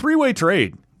 three-way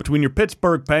trade between your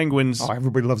Pittsburgh Penguins. Oh,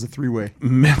 everybody loves a three-way.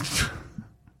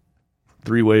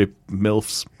 Three-way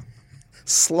MILFs.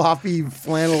 Sloppy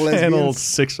flannel Flannel lesbians.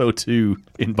 602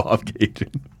 in Bob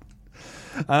Cajun.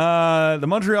 The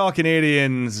Montreal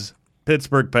Canadiens,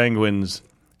 Pittsburgh Penguins,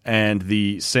 and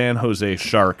the San Jose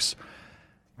Sharks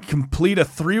complete a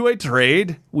three-way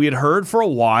trade. We had heard for a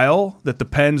while that the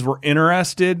Pens were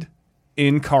interested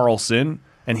in Karlsson,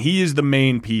 and he is the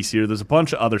main piece here. There's a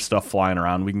bunch of other stuff flying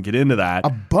around. We can get into that. A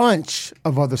bunch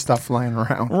of other stuff flying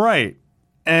around. Right.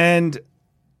 And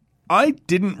I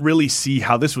didn't really see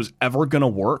how this was ever going to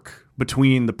work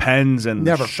between the Pens and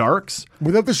Never. the Sharks.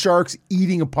 Without the Sharks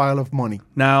eating a pile of money.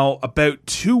 Now, about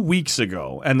 2 weeks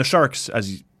ago, and the Sharks,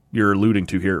 as you're alluding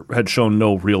to here, had shown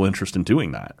no real interest in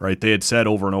doing that, right? They had said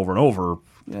over and over and over,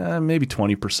 maybe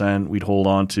 20% we'd hold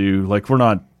on to. Like, we're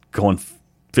not going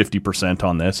 50%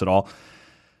 on this at all.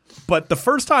 But the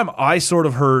first time I sort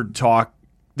of heard talk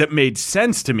that made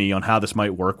sense to me on how this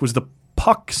might work was the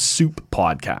Puck Soup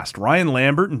podcast. Ryan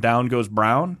Lambert and Down Goes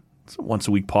Brown. It's a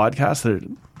once-a-week podcast. They're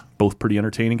both pretty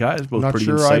entertaining guys, both Not pretty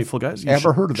sure insightful I've guys. You ever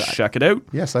should heard of that. Check it out.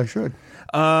 Yes, I should.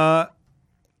 And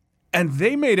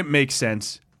they made it make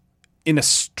sense in a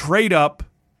straight-up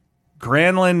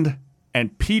Granlund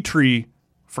and Petrie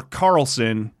for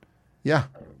Karlsson, Yeah.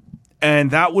 and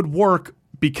that would work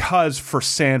because for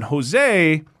San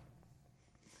Jose,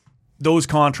 those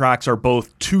contracts are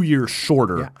both 2 years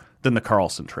shorter than the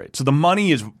Karlsson trade. So the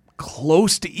money is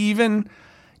close to even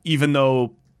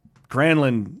though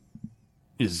Granlund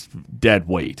is dead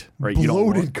weight, right?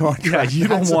 Bloated contract. Yeah, you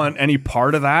don't That's want any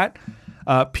part of that.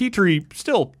 Petrie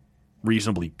still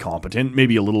reasonably competent,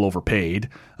 maybe a little overpaid,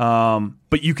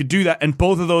 but you could do that, and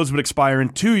both of those would expire in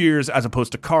 2 years as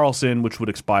opposed to Karlsson, which would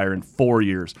expire in 4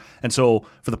 years. And so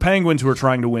for the Penguins, who are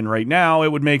trying to win right now,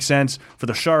 it would make sense. For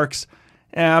the Sharks,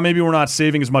 maybe we're not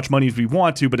saving as much money as we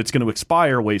want to, but it's going to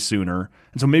expire way sooner.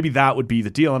 And so maybe that would be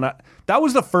the deal. And that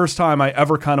was the first time I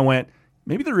ever kind of went,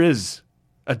 maybe there is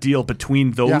a deal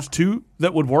between those two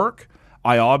that would work.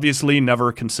 I obviously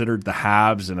never considered the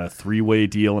halves and a three-way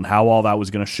deal and how all that was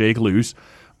going to shake loose,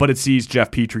 but it sees Jeff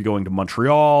Petrie going to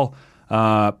Montreal.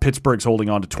 Pittsburgh's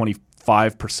holding on to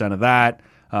 25% of that.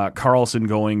 Karlsson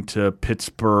going to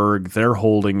Pittsburgh. They're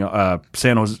holding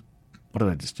San Jose. What did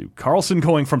I just do? Karlsson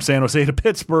going from San Jose to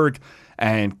Pittsburgh,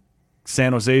 and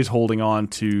San Jose's holding on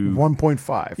to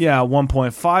 1.5. Yeah,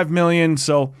 1.5 million.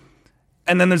 So,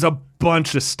 and then there's a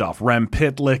bunch of stuff. Rem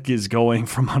Pitlick is going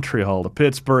from Montreal to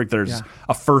Pittsburgh. There's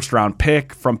a first-round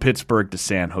pick from Pittsburgh to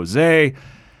San Jose.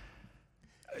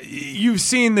 You've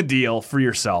seen the deal for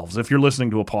yourselves if you're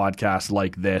listening to a podcast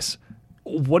like this.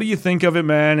 What do you think of it,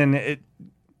 man? And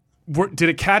did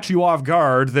it catch you off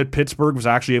guard that Pittsburgh was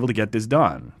actually able to get this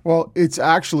done? Well, it's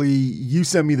actually, you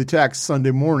sent me the text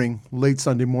Sunday morning, late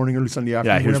Sunday morning, early Sunday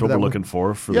afternoon. Yeah, here's what we're looking for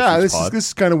the first pod. This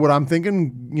is kind of what I'm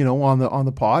thinking, on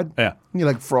the pod. Yeah. And you're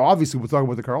like, obviously we're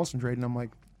talking about the Karlsson trade, and I'm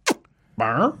like,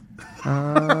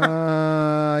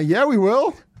 yeah, we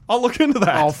will. I'll look into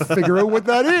that. I'll figure out what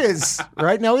that is.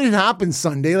 Right now, it didn't happen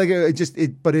Sunday.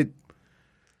 Like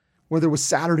whether it was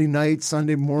Saturday night,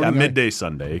 Sunday morning. Yeah, midday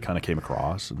Sunday kind of came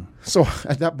across. And so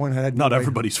at that point, I had not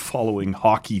everybody's following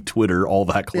hockey Twitter all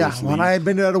that closely. Yeah, when I had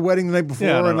been at a wedding the night before,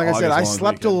 and like I said, I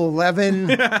slept till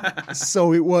 11.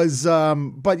 So it was,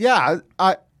 but yeah,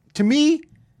 to me,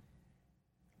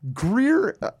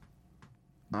 Greer,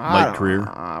 Mike Greer,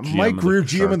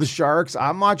 GM of the Sharks.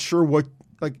 I'm not sure what,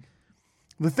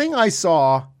 the thing I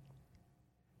saw,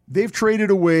 they've traded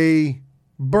away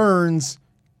Burns,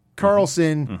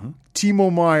 Karlsson,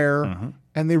 Timo Meier,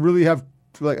 and they really have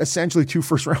essentially 2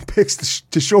 first-round picks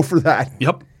to show for that.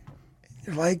 Yep.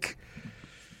 You're like,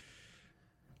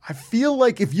 I feel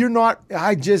like if you're not,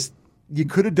 you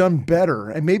could have done better.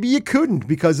 And maybe you couldn't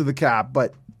because of the cap,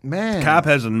 but man. Cap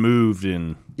hasn't moved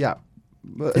in Yeah.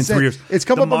 in 3 years. It's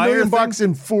come The up $1 million Meyer bucks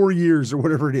in 4 years or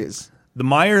whatever it is. The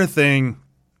Meyer thing,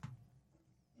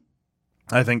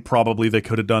 I think probably they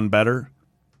could have done better.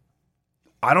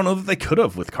 I don't know that they could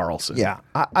have with Karlsson. Yeah.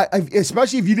 I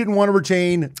especially if you didn't want to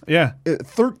retain Yeah.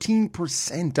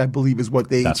 13%, I believe is what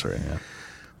they. That's right, yeah.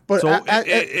 But So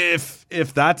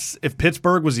if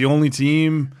Pittsburgh was the only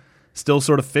team still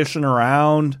sort of fishing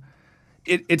around,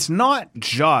 it's not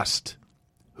just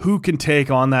who can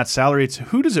take on that salary. It's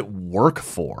who does it work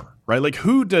for, right? Like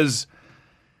who does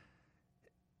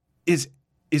is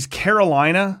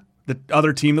Carolina the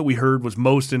other team that we heard was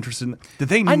most interested in? Did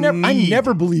they? I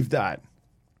never believed that.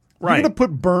 Right. You're going to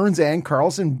put Burns and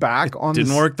Karlsson back on.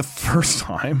 Didn't work the first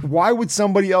time. Why would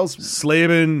somebody else?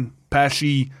 Slavin,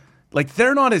 Pesci, like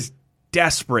they're not as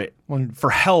desperate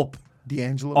for help.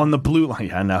 D'Angelo On the blue line.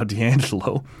 Yeah, now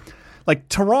D'Angelo. Like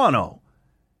Toronto,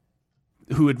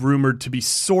 who had rumored to be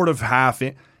sort of half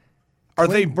in. Are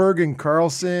they Klingberg and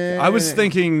Karlsson? I was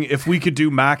thinking if we could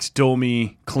do Max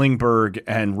Domi, Klingberg,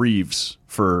 and Reeves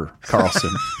for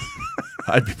Karlsson,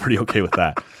 I'd be pretty okay with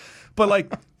that. But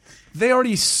like, they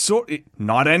already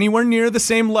not anywhere near the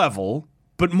same level,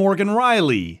 but Morgan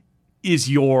Riley is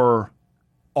your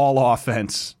all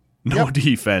offense, no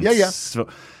defense. Yeah. So,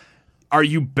 are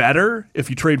you better if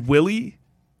you trade Willie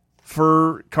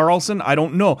for Karlsson? I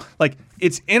don't know. Like,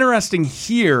 it's interesting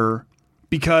here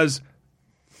because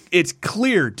it's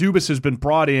clear Dubas has been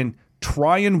brought in,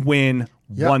 try and win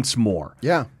once more.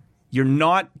 Yeah. You're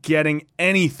not getting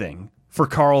anything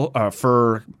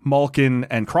for Malkin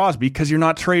and Crosby because you're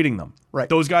not trading them. Right.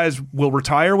 Those guys will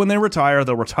retire when they retire.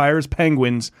 They'll retire as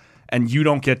Penguins, and you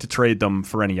don't get to trade them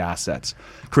for any assets.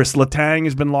 Chris Letang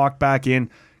has been locked back in.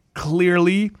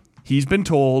 Clearly, he's been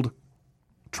told,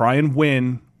 try and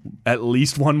win at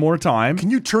least one more time.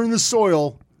 Can you turn the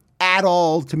soil at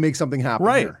all to make something happen?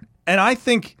 Right. Here? And I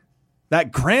think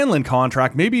that Granlund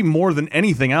contract, maybe more than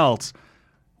anything else,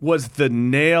 was the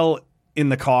nail in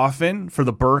the coffin for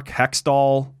the Burke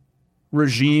Hextall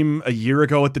regime a year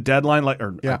ago at the deadline,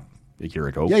 a year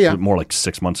ago, more like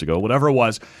 6 months ago, whatever it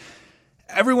was.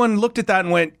 Everyone looked at that and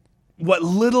went, what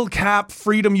little cap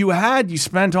freedom you had, you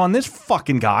spent on this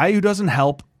fucking guy who doesn't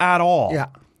help at all. Yeah.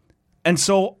 And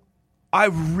so I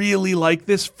really like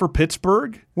this for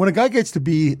Pittsburgh. When a guy gets to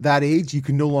be that age, you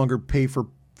can no longer pay for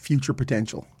future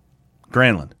potential.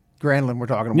 Granlund, we're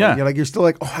talking about. Yeah. You're still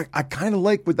like, I kind of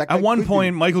like what that guy at one could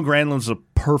point, do. Michael Granlund was a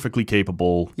perfectly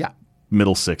capable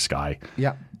middle six guy.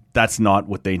 Yeah. That's not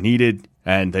what they needed.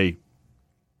 And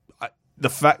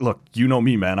look, you know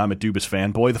me, man, I'm a Dubas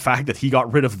fanboy. The fact that he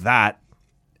got rid of that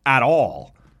at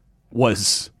all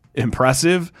was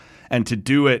impressive. And to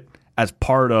do it as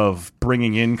part of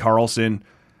bringing in Karlsson.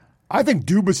 I think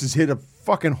Dubas has hit a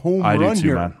fucking home I run do too,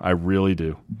 here. man. I really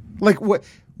do. Like, what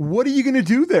are you going to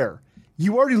do there?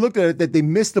 You already looked at it that they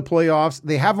missed the playoffs.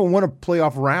 They haven't won a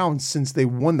playoff round since they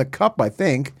won the cup, I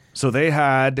think. So they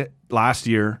had last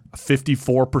year a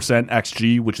 54%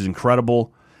 XG, which is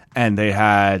incredible. And they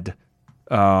had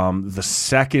the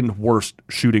second worst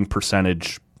shooting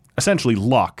percentage, essentially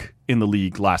luck, in the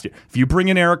league last year. If you bring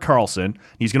in Erik Karlsson,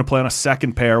 he's going to play on a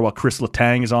second pair while Chris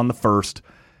Letang is on the first.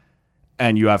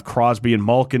 And you have Crosby and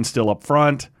Malkin still up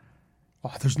front.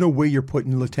 Oh, there's no way you're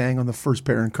putting Letang on the first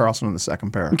pair and Karlsson on the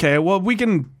second pair. Okay, well, we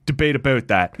can debate about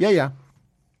that. Yeah.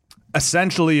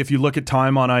 Essentially, if you look at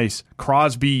time on ice,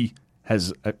 Crosby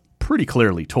has pretty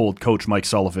clearly told Coach Mike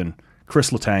Sullivan,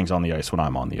 Chris Letang's on the ice when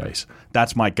I'm on the ice.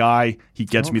 That's my guy. He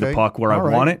gets me the puck where I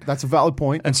want it. That's a valid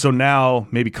point. And so now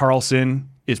maybe Karlsson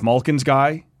is Malkin's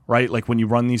guy, right? Like when you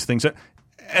run these things.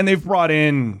 And they've brought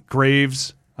in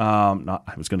Graves. I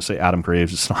was going to say Adam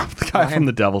Graves. It's not the guy from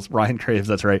the Devils. Ryan Graves,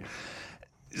 that's right.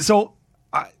 So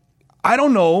I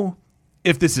don't know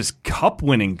if this is cup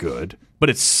winning good, but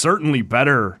it's certainly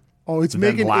better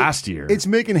than last year. It's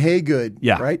making hay good,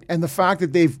 yeah. Right? And the fact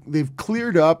that they've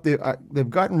cleared up, they've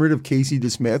gotten rid of Casey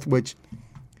DeSmith, which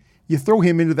you throw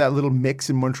him into that little mix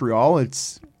in Montreal,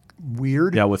 it's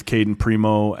weird. Yeah, with Caden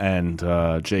Primo and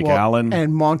Jake Allen.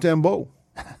 And Montembeault.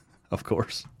 Of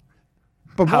course.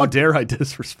 But how dare I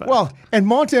disrespect? Well, and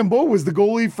Montembeault was the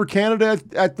goalie for Canada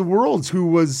at the Worlds who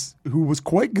was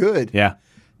quite good. Yeah.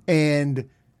 And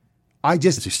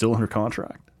is he still under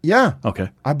contract? Yeah. Okay.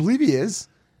 I believe he is.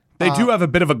 They do have a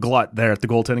bit of a glut there at the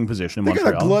goaltending position in Montreal.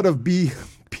 They got a glut of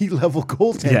B-level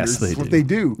goaltenders. Yes, they That's do. what they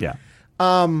do. Yeah.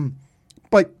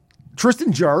 But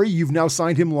Tristan Jarry, you've now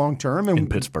signed him long term In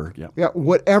Pittsburgh, yeah. Yeah,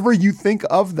 whatever you think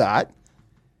of that,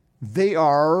 they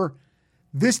are.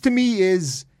 This to me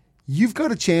is you've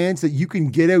got a chance that you can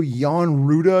get out Jan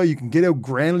Ruda, you can get out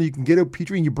Granlund, you can get out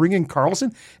Petrie, and you bring in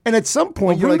Karlsson. And at some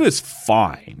point, you're Ruda's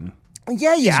fine.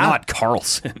 yeah. He's not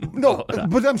Karlsson. No,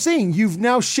 but I'm saying you've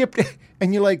now shipped,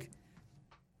 and you're like,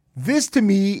 this to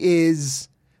me is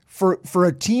for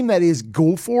a team that is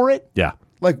go for it. Yeah.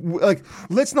 Like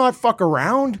let's not fuck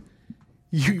around.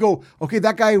 You go, okay,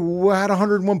 that guy had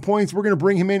 101 points. We're going to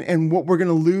bring him in, and what we're going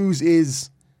to lose is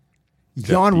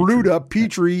Jan Ruda,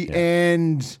 Petrie,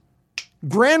 and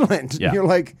Granlund. Yeah. You're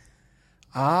like,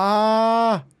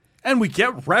 And we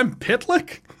get Rem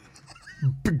Pitlick?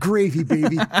 gravy,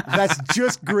 baby. That's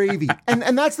just gravy.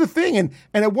 And that's the thing. And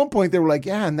at one point they were like,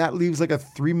 yeah, and that leaves like a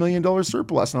 $3 million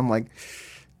surplus. And I'm like,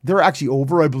 they're actually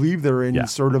over. I believe they're in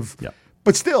sort of,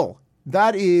 but still,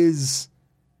 that is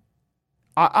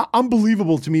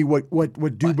unbelievable to me what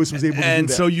Dubas was able to do. And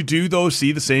so you do, though,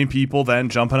 see the same people then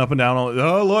jumping up and down.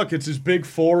 Oh, look, it's his big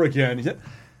four again.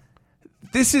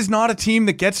 This is not a team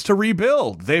that gets to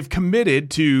rebuild. They've committed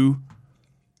to,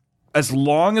 as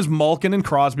long as Malkin and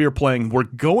Crosby are playing, we're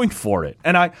going for it.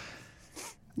 And I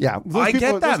get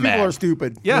that, those man. People are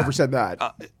stupid. Yeah. Whoever said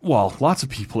that. Well, lots of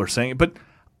people are saying it, but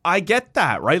I get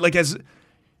that, right? Like,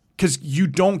 because you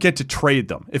don't get to trade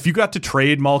them. If you got to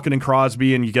trade Malkin and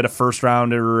Crosby and you get a first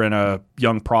rounder and a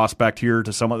young prospect here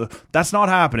to some other, that's not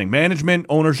happening. Management,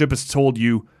 ownership has told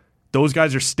you those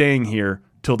guys are staying here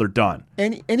till they're done.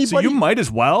 Anybody, so you might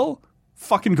as well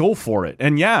fucking go for it.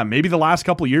 And yeah, maybe the last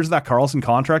couple of years of that Karlsson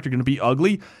contract are going to be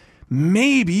ugly.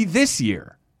 Maybe this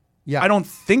year. Yeah. I don't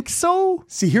think so.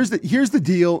 See, here's the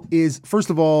deal is, first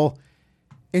of all,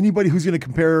 anybody who's going to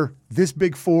compare this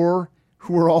big four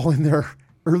who are all in their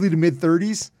early to mid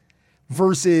 30s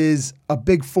versus a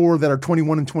big four that are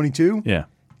 21 and 22. Yeah.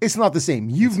 It's not the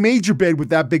same. You've made your bed with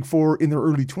that big four in their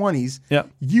early 20s. Yeah.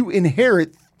 You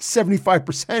inherit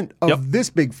 75% of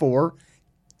this big four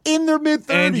in their mid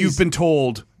 30s. And you've been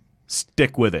told,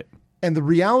 stick with it. And the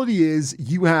reality is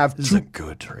you have This is a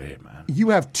good trade, man. You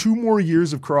have 2 more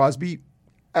years of Crosby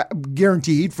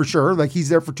guaranteed for sure. Like he's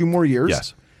there for 2 more years.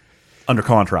 Yes. Under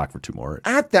contract for 2 more.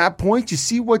 At that point, you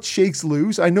see what shakes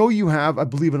loose. I know you have, I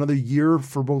believe, another year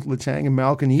for both Letang and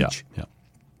Malkin each. Yeah.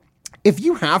 If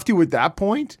you have to at that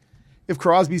point, if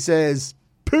Crosby says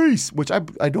peace, which I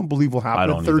don't believe will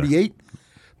happen at 38,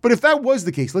 but if that was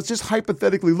the case, let's just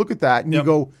hypothetically look at that and you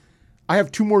go, I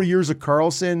have 2 more years of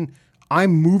Karlsson.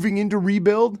 I'm moving into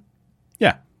rebuild.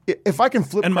 Yeah. If I can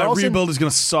flip and Karlsson, my rebuild is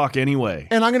going to suck anyway.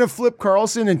 And I'm going to flip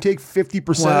Karlsson and take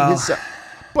 50% of his.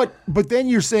 But then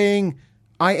you're saying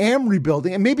I am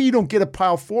rebuilding, and maybe you don't get a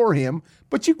pile for him,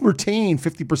 but you can retain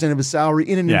 50% of his salary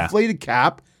in an inflated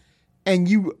cap, and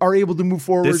you are able to move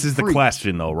forward. This is the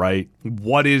question, though, right?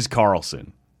 What is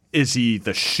Karlsson? Is he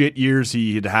the shit years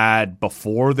he had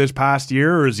before this past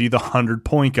year, or is he the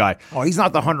 100-point guy? Oh, he's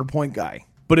not the 100-point guy.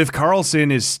 But if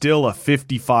Karlsson is still a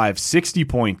 55,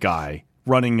 60-point guy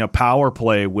running a power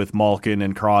play with Malkin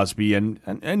and Crosby and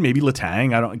maybe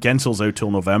Letang, Gensel's out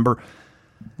till November.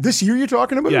 This year you're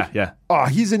talking about? Yeah. Oh,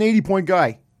 he's an 80-point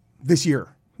guy this year.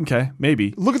 Okay,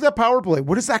 maybe. Look at that power play.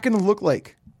 What is that going to look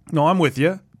like? No, I'm with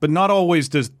you. But not always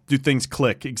do things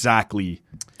click exactly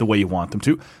the way you want them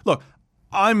to. Look,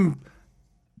 I'm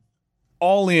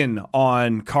all in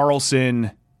on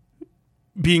Karlsson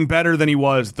being better than he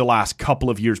was the last couple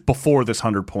of years before this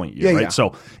 100-point year, right? Yeah.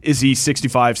 So is he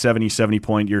 65, 70,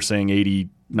 70-point? You're saying 80,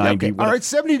 90. Okay. All right,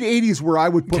 70 to 80 is where I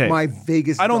would put my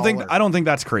Vegas I don't dollar. think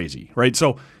that's crazy, right?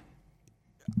 So,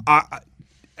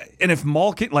 and if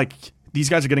Malkin, like these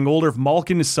guys are getting older, if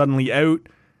Malkin is suddenly out,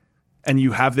 and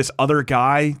you have this other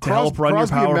guy to help run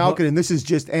Crosby your power and Malkin, and this is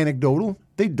just anecdotal.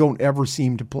 They don't ever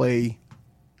seem to play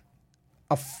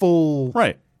a full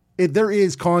right. There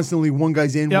is constantly one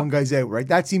guy's in, one guy's out, right?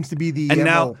 That seems to be the and MO.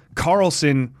 now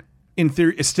Karlsson, in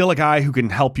theory, is still a guy who can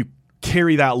help you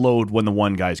carry that load when the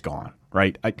one guy's gone,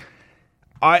 right?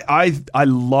 I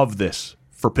love this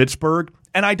for Pittsburgh,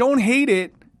 and I don't hate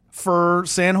it for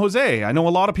San Jose. I know a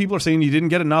lot of people are saying he didn't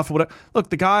get enough. Look,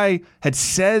 the guy had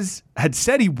said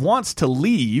he wants to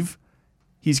leave.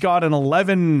 He's got an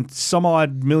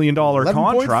 $11-some-odd million contract.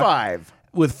 11.5.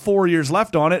 With 4 years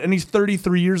left on it, and he's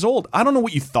 33 years old. I don't know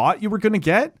what you thought you were going to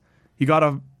get. You got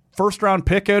a first-round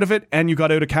pick out of it, and you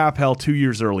got out of cap hell 2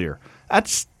 years earlier.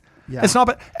 It's not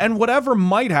bad. And whatever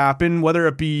might happen, whether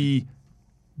it be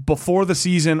before the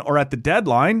season or at the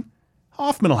deadline,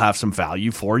 Hoffman will have some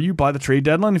value for you by the trade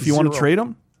deadline if you want to trade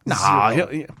him.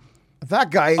 That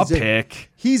guy is a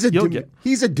pick. He's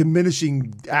a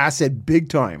diminishing asset big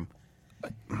time.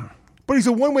 But he's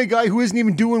a one-way guy who isn't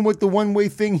even doing what the one-way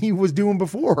thing he was doing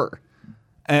before.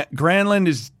 Granlund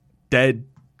is dead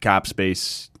cap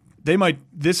space.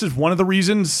 This is one of the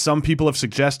reasons some people have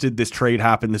suggested this trade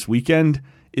happened this weekend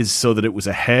is so that it was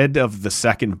ahead of the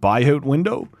second buyout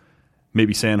window.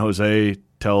 Maybe San Jose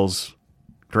tells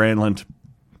Granlund,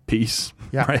 peace.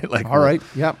 Yeah. Right? Like, all right.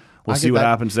 Yeah. We'll see what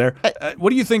happens there.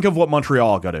 What do you think of what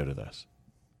Montreal got out of this?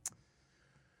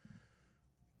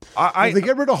 They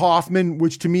get rid of Hoffman,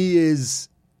 which to me is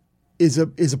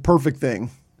a perfect thing,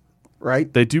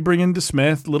 right? They do bring in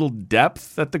DeSmith, little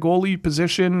depth at the goalie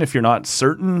position if you're not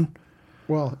certain.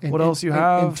 Well, what else you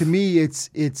have? And to me,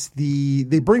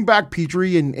 they bring back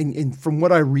Petrie, and from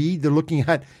what I read, they're looking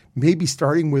at maybe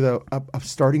starting with a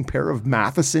starting pair of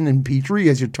Matheson and Petrie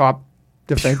as your top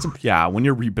defensive. Yeah, when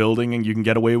you're rebuilding and you can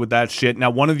get away with that shit.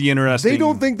 Now, one of the interesting... They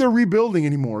don't think they're rebuilding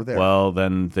anymore there. Well,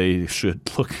 then they should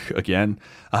look again.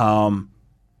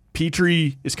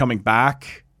 Petrie is coming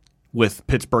back with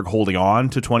Pittsburgh holding on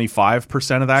to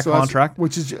 25% of that contract.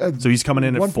 Which is so he's coming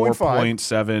in at 1.5.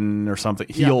 4.7 or something.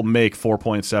 He'll make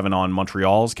 4.7 on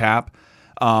Montreal's cap.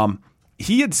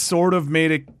 He had sort of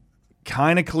made it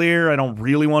kind of clear, I don't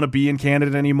really want to be in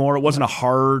Canada anymore. It wasn't a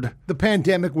hard... The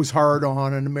pandemic was hard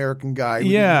on an American guy.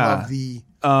 Yeah.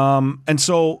 And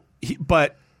so,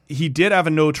 but he did have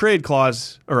a no trade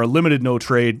clause or a limited no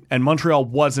trade, and Montreal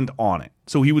wasn't on it.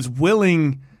 So he was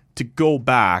willing to go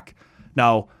back.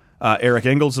 Now, Eric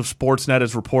Engels of Sportsnet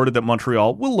has reported that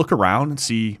Montreal will look around and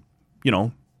see,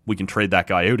 we can trade that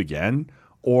guy out again,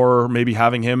 or maybe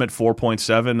having him at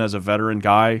 4.7 as a veteran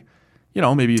guy.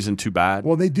 Maybe isn't too bad.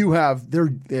 Well, they do have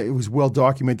it was well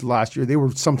documented last year. They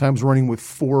were sometimes running with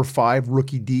 4 or 5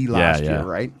 rookie D last year,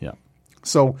 right? Yeah.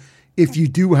 So if you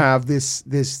do have this,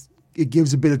 it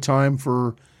gives a bit of time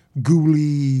for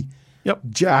Gooley,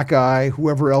 Jack-Eye,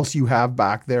 whoever else you have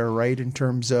back there, right? In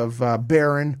terms of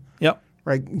Barron,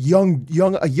 right?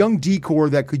 A young D-core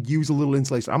that could use a little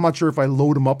insulation. I'm not sure if I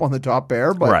load him up on the top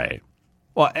pair, but right.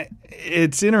 Well,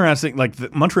 it's interesting.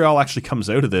 Like Montreal actually comes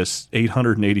out of this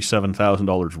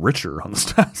 $887,000 richer on the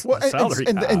salary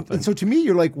cap. And so to me,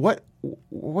 you're like,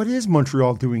 what is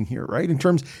Montreal doing here, right? In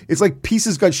terms, it's like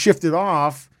pieces got shifted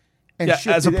off. And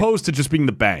as opposed to just being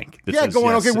the bank. We're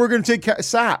going to take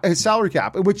salary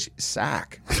cap, which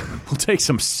sack. We'll take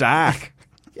some sack.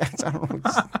 I don't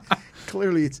know.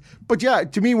 Clearly it's, but yeah,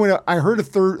 to me, when I heard a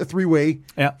three-way,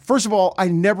 first of all, I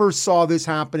never saw this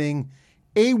happening.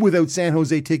 A, without San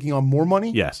Jose taking on more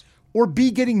money. Yes. Or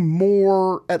B, getting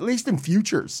more, at least in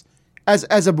futures.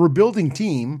 As a rebuilding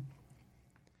team,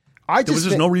 there was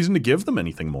just no reason to give them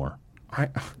anything more.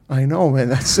 I know,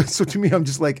 man. So to me, I'm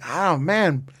just like,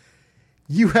 man,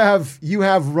 you have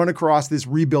run across this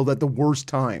rebuild at the worst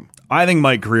time. I think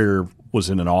Mike Greer was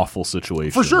in an awful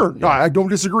situation. For sure. No, I don't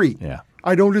disagree. Yeah.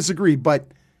 I don't disagree. But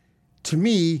to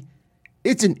me,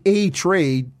 it's an A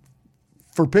trade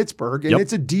for Pittsburgh, and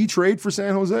it's a D trade for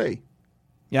San Jose.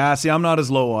 Yeah, see, I'm not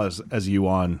as low as you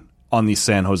on the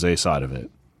San Jose side of it.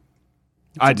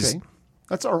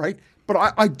 That's all right.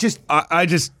 But I just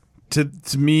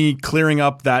to me, clearing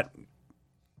up that,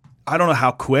 I don't know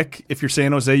how quick, if you're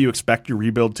San Jose, you expect your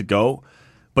rebuild to go.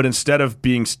 But instead of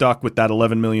being stuck with that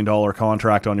 $11 million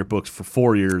contract on your books for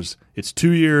 4 years, it's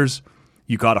 2 years.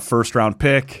 You got a first-round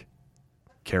pick.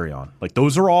 Carry on. Like,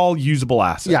 those are all usable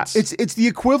assets. Yeah, it's the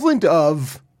equivalent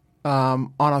of,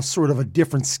 on a sort of a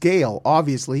different scale,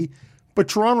 obviously, but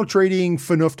Toronto trading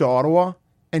Phaneuf to Ottawa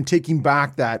and taking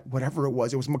back that, whatever it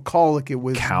was McCulloch, it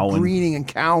was Cowan. Greening and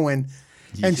Cowan.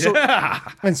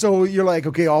 And so you're like,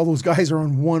 okay, all those guys are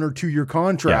on 1 or 2 year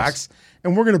contracts,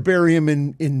 and we're going to bury him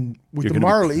with the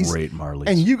Marlies. Great Marlies.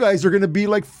 And you guys are going to be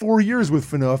like 4 years with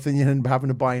Phaneuf, and you end up having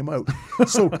to buy him out.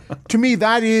 So to me,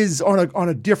 that is on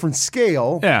a different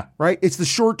scale. Yeah. Right? It's the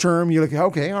short term. You're like,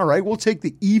 okay, all right, we'll take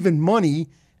the even money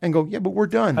and go, yeah, but we're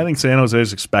done. I think San Jose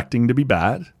is expecting to be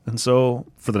bad, and so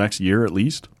for the next year at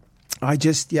least. And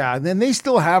then they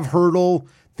still have Hurdle.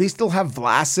 They still have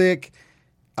Vlasic.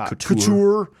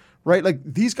 Couture, right? Like,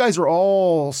 these guys are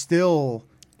all still...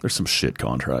 There's some shit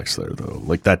contracts there, though.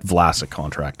 Like, that Vlasic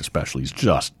contract especially is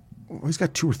just... Well, he's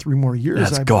got 2 or 3 more years.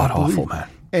 That's god-awful, man.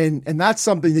 And that's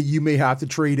something that you may have to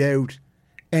trade out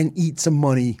and eat some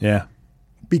money. Yeah.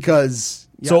 Because...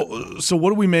 Yeah. So what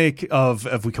do we make of,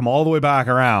 if we come all the way back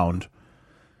around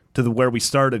to where we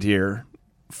started here,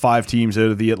 5 teams out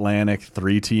of the Atlantic,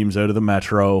 3 teams out of the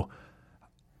Metro,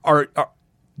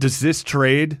 does this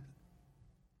trade...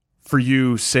 for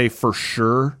you, say for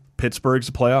sure Pittsburgh's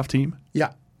a playoff team?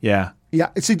 Yeah. Yeah. Yeah.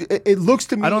 It looks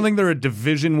to me... I don't think they're a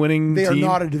division-winning team. They are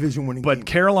not a division-winning team. But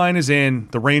Carolina's in,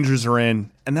 the Rangers are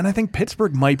in, and then I think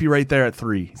Pittsburgh might be right there at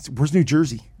 3. Where's New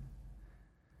Jersey?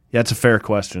 Yeah, it's a fair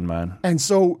question, man. And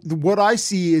so what I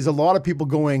see is a lot of people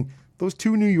going, those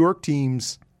 2 New York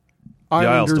teams,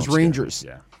 Islanders, Rangers.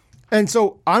 Yeah. And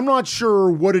so I'm not sure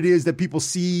what it is that people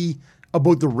see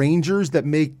about the Rangers that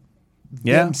make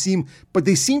them seem, but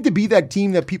they seem to be that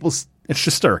team that people. It's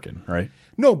Shesterkin, right?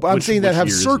 No, but I'm saying that have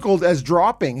years? circled as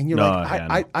dropping, and you're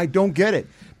I don't get it.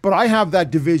 But I have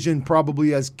that division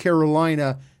probably as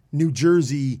Carolina, New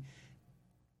Jersey,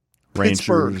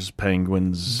 Pittsburgh, Rangers,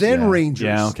 Penguins, then Rangers.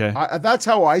 Yeah, okay. That's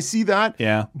how I see that.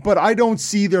 Yeah. But I don't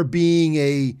see there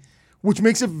being which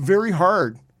makes it very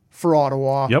hard for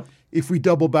Ottawa. Yep. If we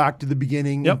double back to the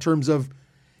beginning in terms of,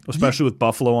 especially with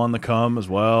Buffalo on the come as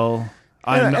well.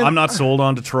 I'm not sold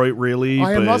on Detroit really.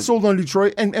 I am not sold on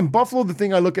Detroit and Buffalo. The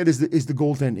thing I look at is the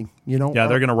goaltending. You know, yeah,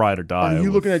 they're going to ride or die.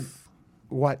 You're looking at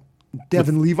what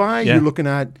Devin Levi. Yeah. You're looking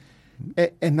at,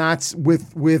 and that's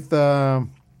with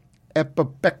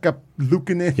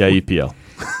Ep1151. Yeah, EPL.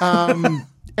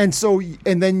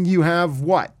 And then you have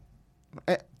what?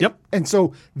 Yep. And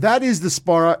so that is the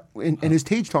spot. And is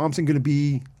Tage Thompson going to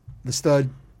be the stud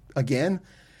again?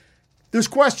 There's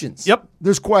questions. Yep.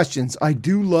 There's questions. I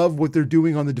do love what they're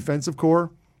doing on the defensive core.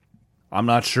 I'm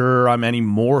not sure I'm any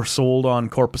more sold on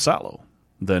Korpisalo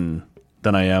than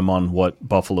I am on what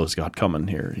Buffalo's got coming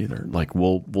here either. Like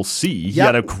we'll see. He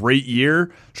had a great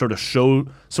year. Sort of showed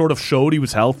he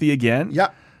was healthy again. Yeah.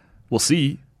 We'll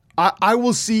see. I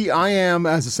will see. I am,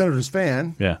 as a Senators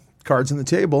fan, cards on the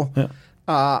table. Yeah.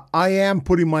 I am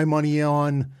putting my money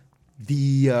on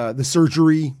the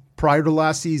surgery prior to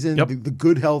last season, the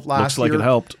good health last year. Looks like it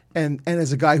helped. And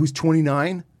as a guy who's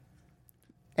 29.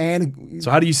 And so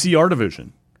how do you see our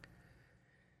division?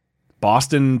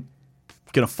 Boston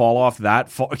going to fall off that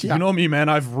far? You know me, man.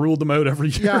 I've ruled them out every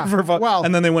year.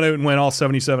 And then they went out and went all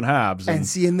 77 Habs.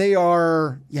 And they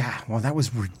are, that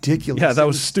was ridiculous. Yeah, that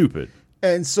was stupid.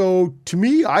 And so to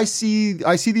me, I see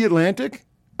the Atlantic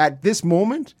at this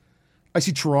moment. I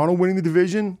see Toronto winning the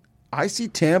division. I see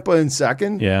Tampa in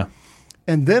second. Yeah.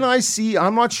 And then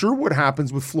I'm not sure what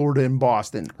happens with Florida and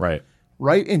Boston. Right.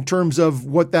 Right? In terms of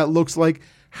what that looks like.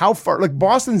 How far, like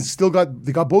Boston's they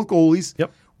got both goalies.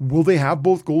 Yep. Will they have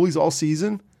both goalies all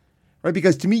season? Right?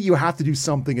 Because to me, you have to do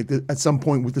something at some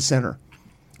point with the center.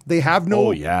 They have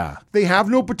no They have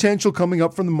no potential coming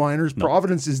up from the minors. No.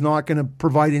 Providence is not going to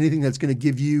provide anything that's going to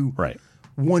give you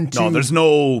 1-2. No, there's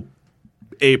no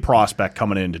A prospect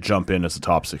coming in to jump in as the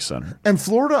top six center. And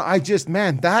Florida,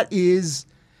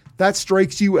 that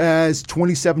strikes you as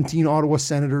 2017 Ottawa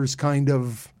Senators kind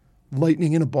of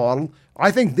lightning in a bottle.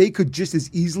 I think they could just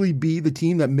as easily be the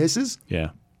team that misses. Yeah.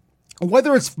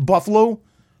 Whether it's Buffalo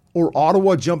or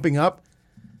Ottawa jumping up,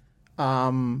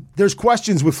 there's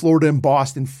questions with Florida and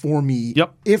Boston for me.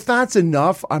 Yep. If that's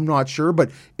enough, I'm not sure, but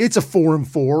it's a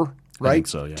 4-4, right? I think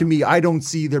so, yeah. To me, I don't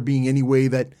see there being any way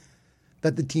that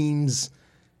the teams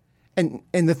and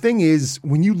the thing is,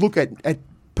 when you look at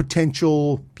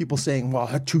potential people saying,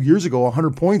 well, 2 years ago,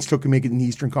 100 points took to make it in the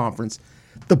Eastern Conference.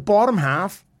 The bottom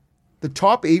half, the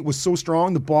top 8 was so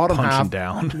strong, the bottom half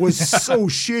was so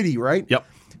shitty, right? Yep.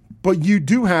 But you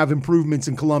do have improvements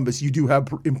in Columbus. You do have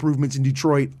improvements in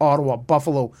Detroit, Ottawa,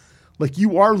 Buffalo. Like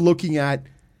you are looking at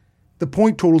the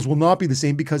point totals will not be the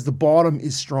same because the bottom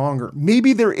is stronger.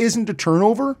 Maybe there isn't a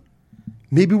turnover.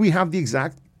 Maybe we have the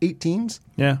exact 8 teams.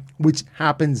 Yeah. Which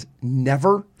happens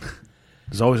never.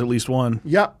 There's always at least one.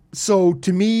 Yeah. So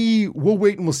to me, we'll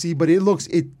wait and we'll see. But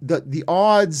the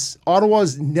odds,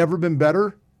 Ottawa's never been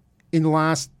better in the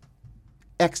last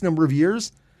X number of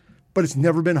years. But it's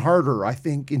never been harder, I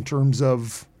think, in terms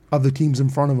of the teams in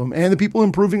front of them and the people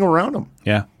improving around them.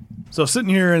 Yeah. So sitting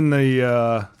here in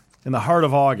the heart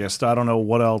of August, I don't know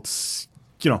what else,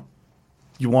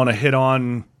 you want to hit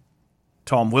on.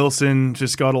 Tom Wilson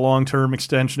just got a long-term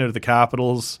extension out of the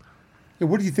Capitals. Yeah,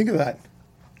 what do you think of that?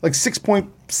 Like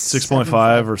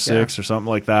 6.5 or 6 or something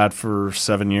like that for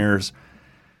 7 years.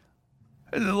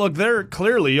 Look, they're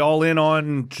clearly all in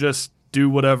on just do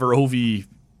whatever Ovi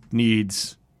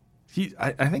needs.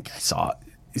 I think I saw.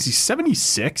 Is he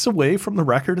 76 away from the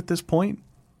record at this point?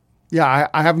 Yeah,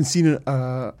 I haven't seen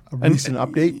a recent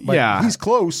update, but he's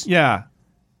close. Yeah.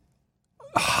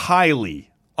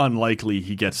 Highly unlikely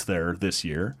he gets there this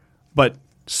year, but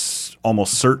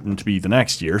almost certain to be the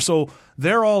next year. So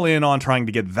they're all in on trying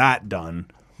to get that done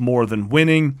more than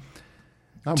winning.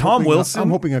 Tom Wilson. I'm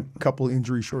hoping a couple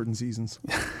injury shortened seasons.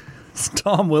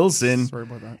 Tom Wilson Sorry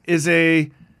about that.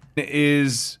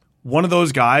 is one of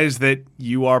those guys that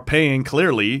you are paying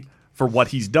clearly for what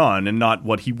he's done and not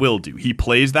what he will do. He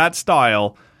plays that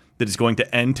style that is going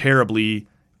to end terribly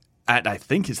at, I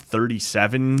think, his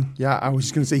 37. Yeah, I was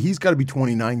just going to say, he's got to be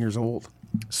 29 years old.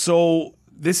 So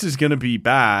this is going to be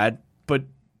bad, but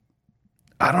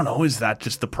I don't know, is that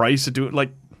just the price to do it?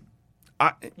 Like,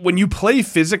 when you play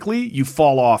physically, you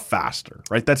fall off faster,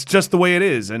 right? That's just the way it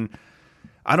is. And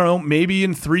I don't know, maybe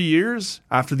in 3 years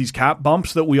after these cap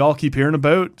bumps that we all keep hearing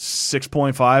about,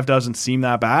 6.5 doesn't seem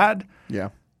that bad. Yeah.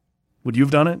 Would you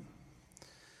have done it?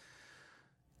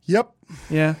 Yep.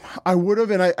 Yeah. I would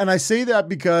have, and I say that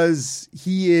because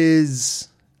he is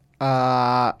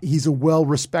he's a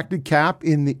well-respected cap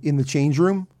in the change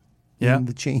room. Yeah. In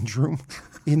the change room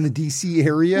in the DC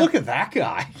area. Look at that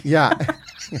guy. Yeah.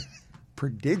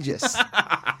 Prodigious.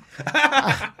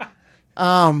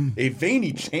 A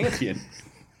veiny champion.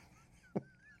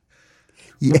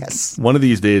 Yes. One of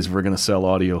these days we're going to sell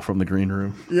audio from the green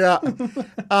room. Yeah.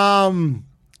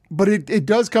 But it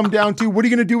does come down to, what are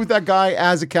you going to do with that guy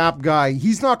as a cap guy?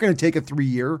 He's not going to take a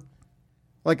 3-year.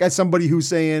 Like, as somebody who's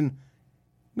saying,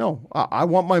 no, I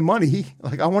want my money.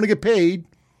 Like, I want to get paid.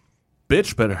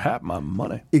 Bitch better have my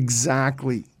money.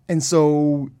 Exactly. And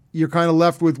so you're kind of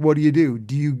left with, what do you do?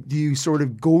 Do you sort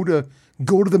of go to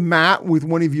the mat with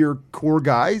one of your core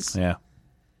guys? Yeah.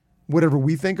 Whatever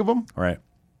we think of him? All right.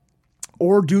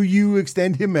 Or do you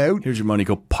extend him out? Here's your money.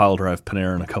 Go pile drive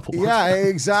Panera in a couple more. Yeah,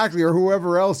 exactly. Or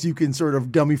whoever else you can sort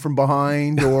of dummy from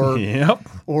behind, or Yep.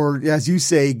 or as you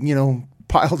say,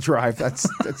 pile drive. That's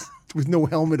with no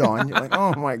helmet on. You're like,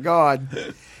 oh my God.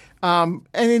 And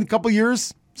in a couple of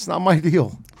years, it's not my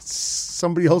deal.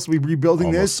 Somebody else will be rebuilding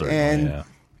Almost this, certainly,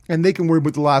 and they can worry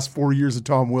about the last 4 years of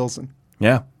Tom Wilson.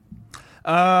 Yeah.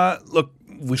 Look,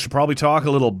 we should probably talk a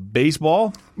little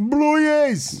baseball. Blue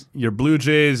Jays. Your Blue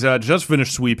Jays just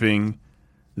finished sweeping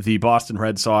the Boston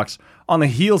Red Sox on the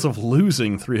heels of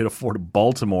losing 3-4 to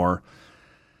Baltimore,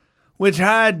 which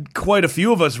had quite a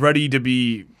few of us ready to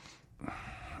be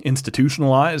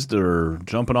institutionalized or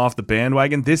jumping off the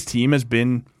bandwagon. This team has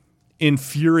been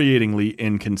infuriatingly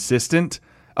inconsistent.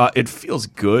 It feels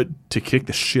good to kick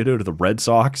the shit out of the Red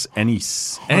Sox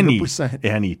 100%.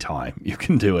 anytime you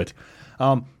can do it.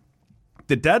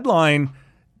 The deadline,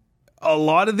 a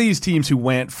lot of these teams who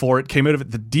went for it came out of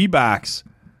it. The D-backs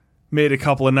made a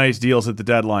couple of nice deals at the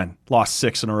deadline, lost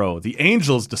 6 in a row. The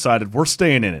Angels decided we're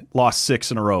staying in it, lost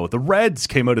 6 in a row. The Reds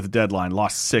came out of the deadline,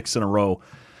 lost 6 in a row.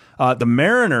 The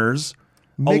Mariners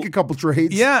Make a couple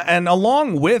trades. yeah, and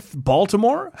along with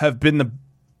Baltimore,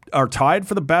 are tied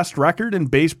for the best record in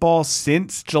baseball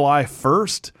since July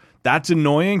 1st. That's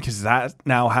annoying because that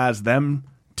now has them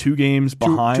 2 games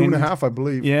behind. 2.5, I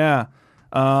believe. Yeah.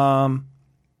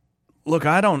 Look,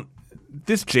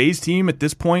 this Jays team at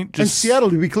this point And just Seattle,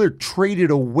 to be clear,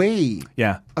 traded away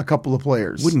yeah a couple of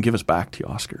players. wouldn't give us back to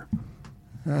Oscar.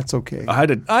 That's okay. I'd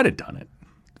have done it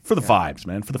for the vibes,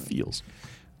 man, for the feels.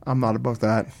 I'm not about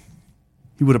that.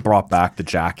 He would have brought back the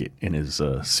jacket in his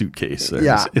suitcase there,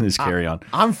 Yeah. in his carry-on.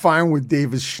 I'm fine with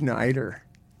Davis Schneider.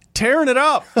 Tearing it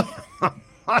up.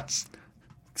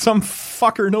 Some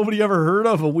fucker nobody ever heard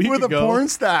of a week With ago. a porn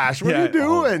stash. What are you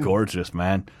doing? Gorgeous,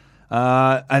 man.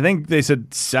 I think they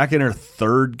said second or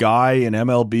third guy in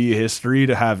MLB history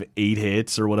to have 8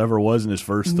 hits or whatever it was in his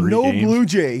first 3 No games. Blue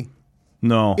Jay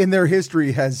No. in their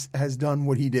history has done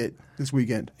what he did this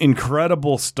weekend.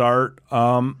 Incredible start.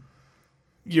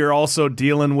 You're also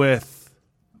dealing with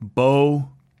Bo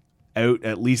out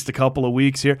at least a couple of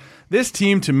weeks here. This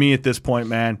team, to me, at this point,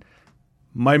 man,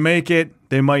 might make it.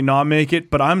 They might not make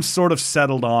it, but I'm sort of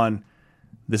settled on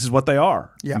this is what they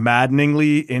are. Yeah.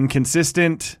 Maddeningly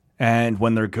inconsistent, and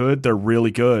when they're good, they're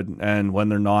really good, and when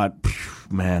they're not,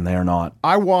 man, they are not.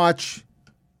 I watch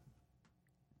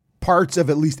parts of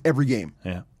at least every game.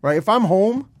 Yeah. Right? If I'm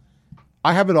home,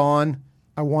 I have it on.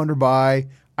 I wander by.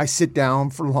 I sit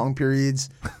down for long periods.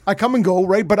 I come and go,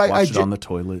 right? But Watch it on the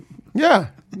toilet. Yeah,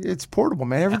 it's portable,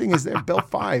 man. Everything is there. Bell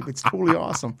 5. It's totally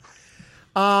awesome.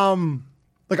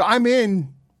 Like, I'm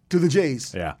in to the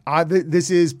Jays. Yeah.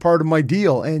 This is part of my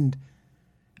deal. And,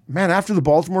 man, after the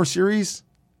Baltimore series,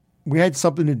 we had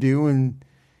something to do, and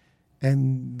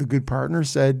the good partner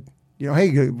said,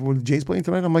 hey, will the Jays playing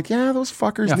tonight? I'm like, yeah, those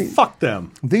fuckers. Yeah, fuck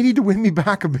them. They need to win me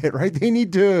back a bit, right? They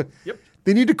need to. Yep.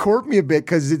 They need to court me a bit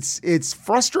because it's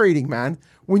frustrating, man.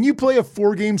 When you play a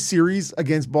 4-game series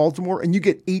against Baltimore and you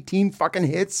get 18 fucking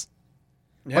hits,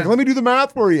 like, let me do the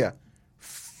math for you.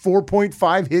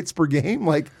 4.5 hits per game.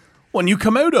 Like, When you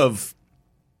come out of,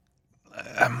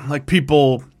 like,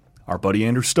 people, our buddy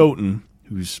Andrew Stoughton,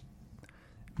 who's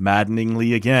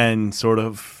maddeningly, again, sort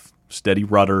of steady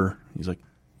rudder. He's like,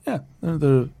 yeah, they're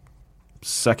the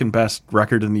second best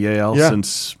record in the AL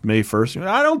since May 1st.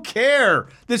 I don't care.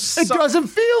 it doesn't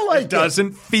feel like it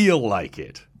doesn't feel like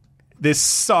it. This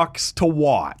sucks to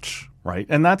watch, right?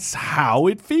 And that's how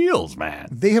it feels, man.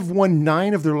 They have won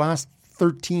 9 of their last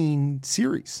 13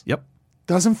 series. Yep.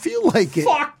 Doesn't feel like it.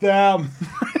 Fuck them.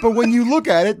 But when you look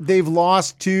at it, they've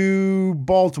lost to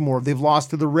Baltimore. They've lost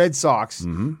to the Red Sox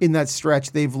in that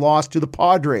stretch. They've lost to the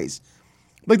Padres.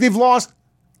 Like, they've lost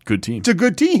good teams. to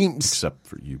good teams. Except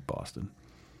for you, Boston.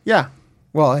 Yeah.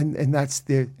 Well, and that's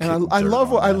the and I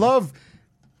love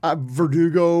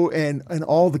Verdugo and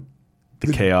all the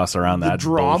chaos around that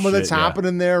drama bullshit, that's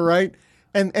happening there, right?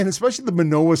 And especially the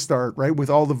Manoah start, right, with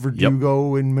all the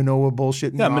Verdugo and Manoah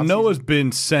bullshit. Yeah, Manoah's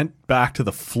been sent back to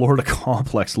the Florida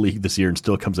Complex League this year and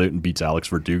still comes out and beats Alex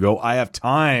Verdugo. I have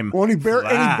time. Well, and he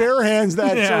bare hands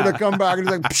that sort of comeback and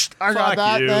he's like, Psh, I got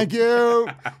that, you. thank you.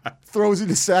 Throws it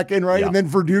to second, right? Yep. And then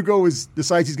Verdugo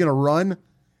decides he's going to run,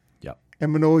 Yep.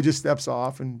 and Manoah just steps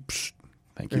off and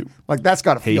Thank you. like that's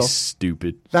got to Hey, feel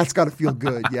stupid. that's got to feel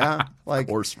good, yeah. Like, Of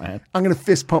course, man. I'm going to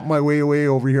fist pump my way away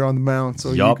over here on the mound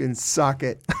so Yup. you can suck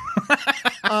it.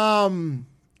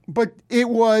 But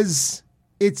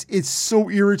it's so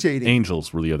irritating.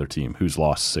 Angels were the other team who's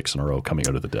lost 6 in a row coming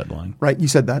out of the deadline. Right, you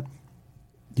said that.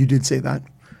 You did say that.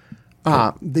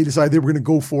 They decided they were going to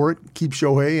go for it, keep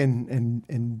Shohei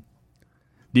and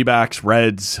D-backs,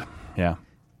 Reds, yeah.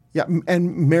 yeah,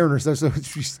 and Mariners.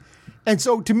 And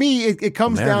so to me, it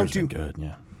comes down Mariners to been good,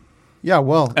 yeah. yeah.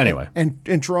 Well, Anyway. and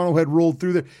Toronto had rolled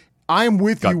through there. I'm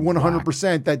with Got you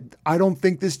 100% that I don't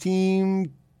think this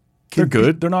team They're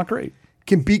good. They're not great.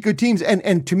 can beat good teams.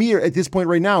 And to me, at this point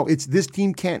right now, it's this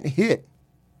team can't hit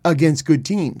against good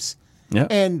teams. Yeah.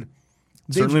 And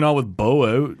Certainly not with Bo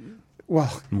out.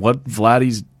 well, What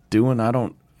Vladdy's doing, I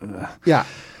don't... yeah.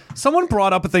 Someone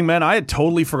brought up a thing, man, I had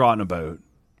totally forgotten about.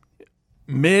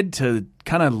 Mid to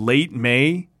kind of late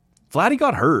May, Vladdy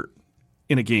got hurt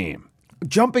in a game.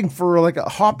 Jumping for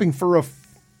hopping for a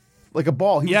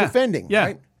ball. He was defending,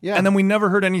 right? Yeah. And then we never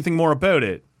heard anything more about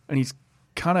it. And he's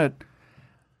kind of,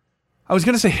 I was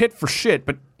going to say hit for shit,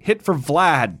 but hit for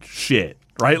Vlad shit,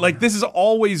 right? Like this is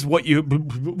always what you,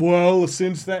 well,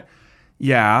 since that.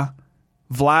 Yeah.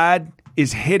 Vlad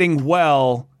is hitting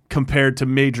well compared to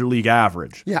major league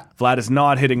average. Yeah. Vlad is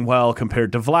not hitting well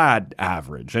compared to Vlad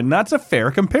average. And that's a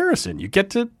fair comparison. You get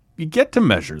to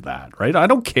measure that, right? I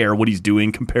don't care what he's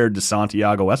doing compared to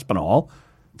Santiago Espinal,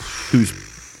 who's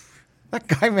that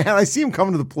guy, man, I see him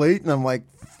coming to the plate, and I'm like,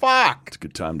 fuck. it's a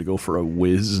good time to go for a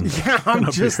whiz. And Yeah,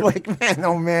 I'm just like, man,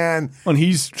 oh, man. when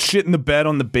he's shitting the bed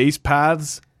on the base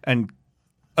paths and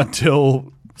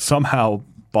until somehow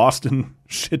Boston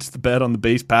shits the bed on the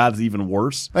base paths even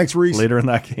worse. Thanks, Reese. Later in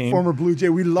that game. Former Blue Jay.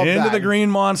 We love Into that. the Green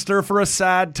Monster for a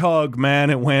sad tug, man.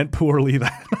 It went poorly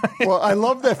that night. Well, I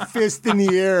love that fist in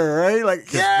the air, right?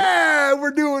 Like, yeah,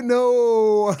 we're doing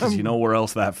no. Because you know where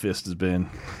else that fist has been?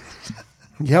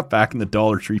 Yep. Back in the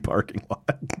Dollar Tree parking lot.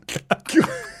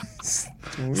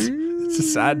 It's a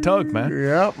sad tug, man.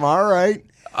 Yep. All right.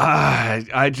 I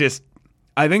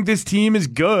think this team is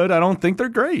good. I don't think they're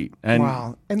great. And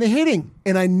Wow. And the hitting.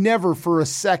 And I never for a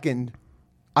second,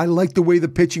 I like the way the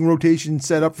pitching rotation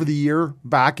set up for the year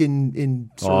back in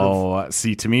sort of.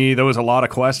 see, to me, there was a lot of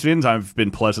questions I've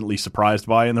been pleasantly surprised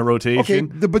by in the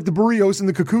rotation. Okay, but the Barrios and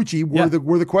the Kikuchi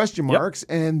were the question marks,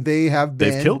 and they have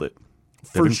been. They've killed it.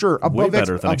 For sure. Way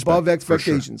better than above expected.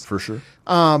 expectations. For sure.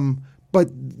 But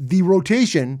the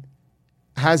rotation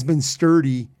has been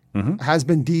sturdy, has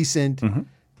been decent.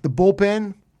 The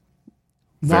bullpen,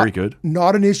 Very good.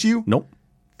 Not an issue. Nope.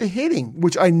 The hitting,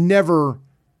 which I never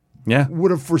Yeah.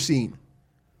 would have foreseen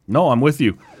No, I'm with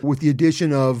you. with the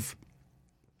addition of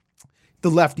the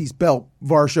lefties, Belt,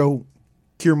 Varsho,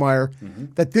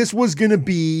 Kiermaier, that this was going to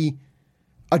be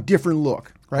a different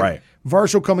look, right? Right.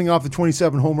 Varsho coming off the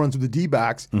 27 home runs with the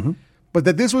D-backs, but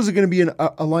that this was going to be a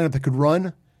lineup that could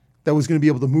run, that was going to be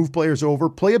able to move players over,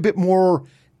 play a bit more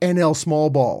NL small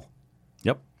ball.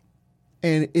 Yep.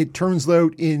 And it turns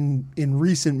out in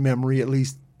recent memory, at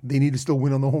least, they need to still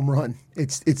win on the home run.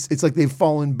 It's like they've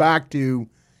fallen back to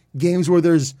games where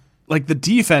there's Like the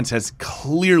defense has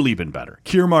clearly been better.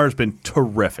 Kiermaier's been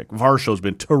terrific. Varsho's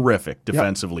been terrific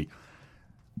defensively.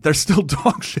 They're still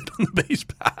dog shit on the base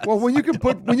paths. well when you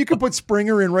can put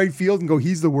Springer in right field and go,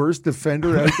 he's the worst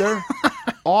defender out there.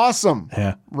 Awesome.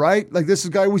 Yeah. Right? Like this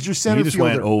guy was your center He just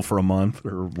fielder. went 0 for a month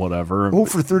or whatever. 0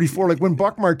 for 34. Like when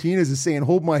Buck Martinez is saying,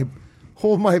 hold my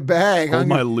bag. Hold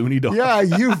my loony dog. Yeah,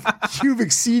 you've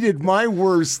exceeded my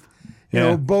worst. You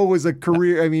know, Bo was a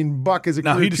career. I mean, Buck is a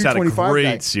Now career he just had a 225 great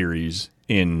guy. series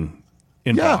in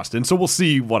Boston, so we'll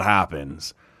see what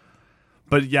happens.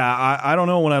 But yeah, I don't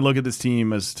know when I look at this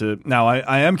team as to now.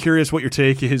 I am curious what your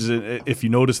take is if you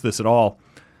notice this at all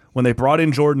when they brought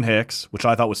in Jordan Hicks, which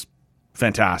I thought was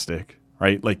fantastic.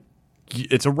 Right, like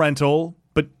it's a rental,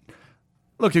 but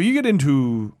look, if you get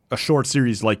into a short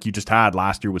series like you just had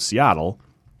last year with Seattle,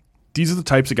 these are the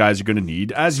types of guys you're going to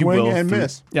need, as Swing you will and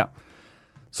miss. Yeah.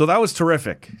 So that was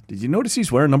terrific. Did you notice he's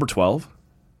wearing number 12?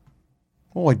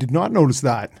 Oh, I did not notice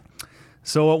that.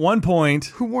 So at one point,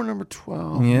 Who wore number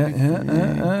 12? nobody.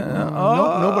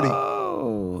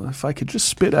 Oh, if I could just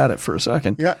spit at it for a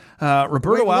second. Yeah.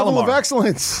 Roberto Wait, level of Alomar.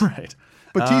 excellence. Right.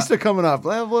 Batista coming up.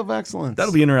 Level of excellence.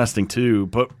 That'll be interesting too.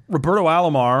 But Roberto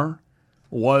Alomar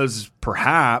was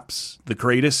perhaps the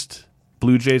greatest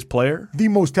Blue Jays player. the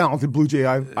most talented Blue Jay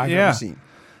I've ever seen.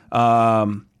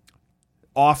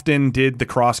 Often did the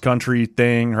cross country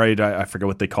thing, right? I forget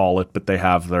what they call it, but they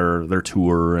have their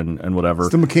tour and whatever.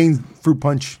 It's the McCain fruit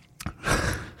punch.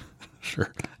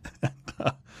 Sure.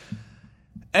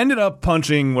 Ended up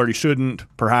punching where he shouldn't,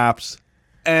 perhaps.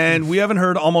 And we haven't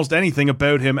heard almost anything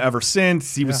about him ever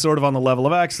since. He was sort of on the level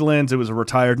of excellence. It was a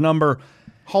retired number.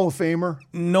 Hall of Famer.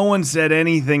 No one said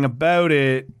anything about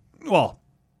it. Well,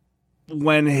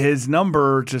 when his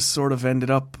number just sort of ended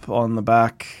up on the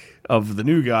back of the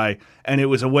new guy, and it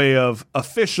was a way of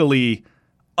officially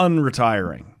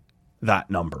unretiring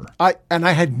that number. I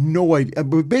had no idea.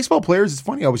 But baseball players, it's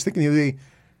funny. I was thinking the other day,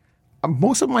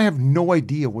 most of them I have no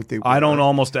idea what they were. I don't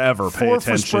almost ever pay 4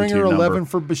 attention for Springer, to number. 11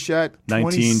 for Bichette,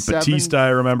 19 Batista, I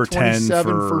remember 10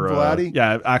 for Vladdy.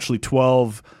 yeah, actually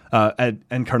 12.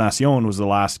 Encarnacion was the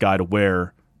last guy to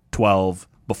wear 12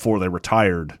 before they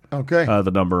retired. Okay.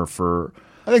 The number for.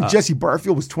 I think Jesse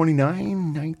Barfield was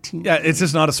 29, 19. Yeah, it's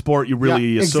just not a sport you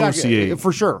really associate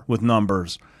for sure with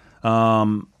numbers.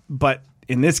 But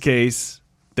in this case,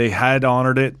 they had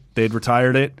honored it. They'd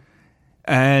retired it.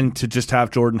 And to just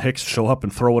have Jordan Hicks show up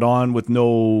and throw it on with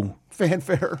no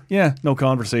fanfare. Yeah, no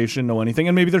conversation, no anything.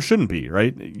 And maybe there shouldn't be,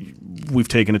 right? We've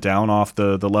taken it down off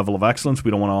the level of excellence.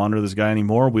 We don't want to honor this guy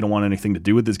anymore. We don't want anything to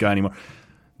do with this guy anymore.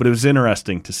 But it was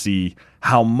interesting to see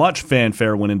how much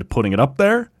fanfare went into putting it up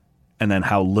there and then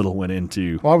how little went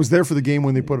into... Well, I was there for the game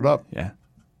when they put it up. Yeah.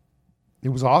 It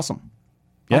was awesome.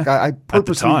 Yeah. Like I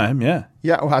purposely... At the time, yeah.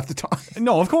 Yeah, well, at the time.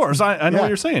 No, of course. I know what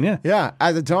you're saying, yeah. Yeah,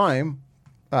 at the time,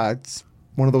 it's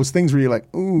one of those things where you're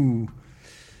like, ooh...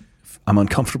 I'm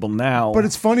uncomfortable now. But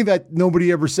it's funny that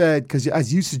nobody ever said, because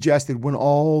as you suggested, when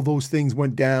all those things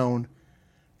went down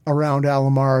around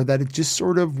Alomar, that it just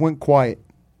sort of went quiet.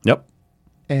 Yep.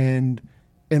 And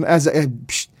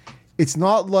it's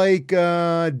not like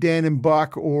Dan and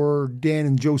Buck or Dan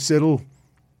and Joe Siddle,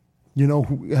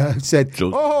 who said,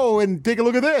 and take a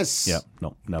look at this. Yeah,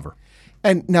 no, never.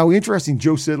 And now, interesting,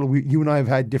 Joe Siddle, you and I have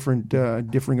had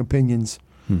differing opinions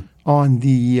on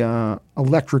the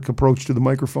electric approach to the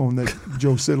microphone that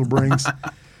Joe Siddle brings.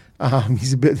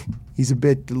 He's a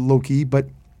bit low key, but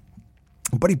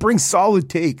he brings solid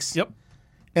takes. Yep.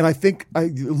 And I think I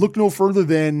look no further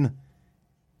than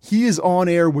he is on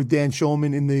air with Dan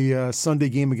Shulman in the Sunday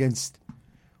game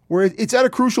where it's at a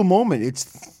crucial moment.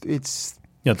 It's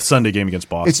the Sunday game against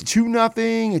Boston. It's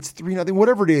 2-0, it's 3-0,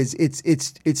 whatever it is.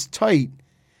 It's tight,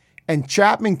 and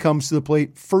Chapman comes to the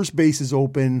plate. First base is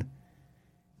open.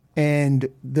 And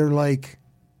they're like,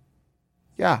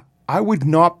 yeah, I would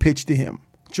not pitch to him.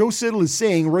 Joe Siddle is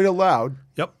saying right out loud,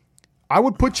 yep, I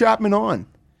would put Chapman on,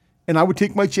 and I would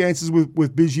take my chances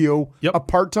with Biggio, yep, a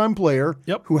part-time player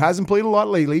yep, who hasn't played a lot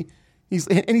lately. He's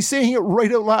saying it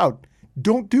right out loud.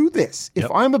 Don't do this.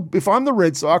 If I'm the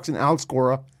Red Sox and Alex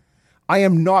Cora, I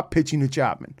am not pitching to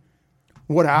Chapman.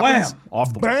 What happens? Wham!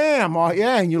 Off the bam!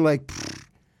 And you're like,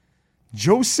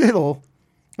 Joe Siddle.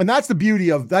 And that's the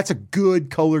beauty of that's a good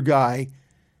color guy,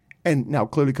 and now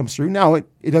clearly comes through. Now it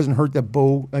doesn't hurt that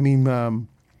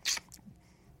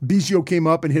Biggio came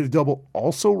up and hit a double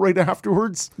also right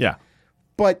afterwards. Yeah,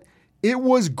 but it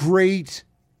was great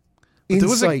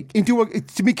insight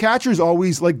to me. Catchers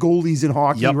always like goalies in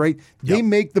hockey, right? They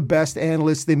make the best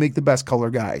analysts. They make the best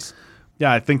color guys.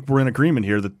 Yeah, I think we're in agreement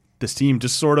here that this team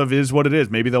just sort of is what it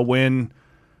is. Maybe they'll win.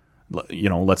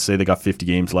 Let's say they got 50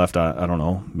 games left. I don't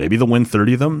know. Maybe they'll win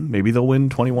 30 of them. Maybe they'll win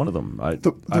 21 of them. I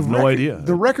have no idea.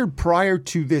 The record prior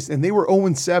to this, and they were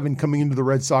 0-7 coming into the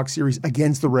Red Sox series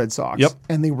against the Red Sox. Yep.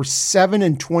 And they were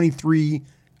 7-23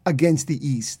 against the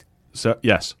East. So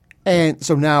yes. And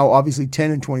so now, obviously,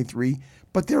 10-23.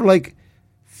 But they're like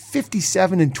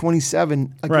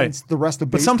 57-27 against the rest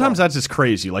of baseball. But sometimes that's just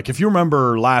crazy. Like if you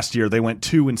remember last year, they went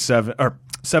 2-7 or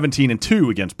 17-2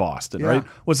 against Boston. Right?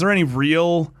 Was there any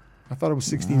real? I thought it was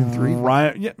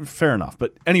 16-3. Yeah, fair enough.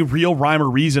 But any real rhyme or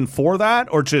reason for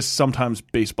that, or just sometimes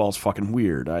baseball's fucking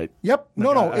weird?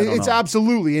 It's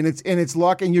absolutely, and it's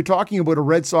luck. And you're talking about a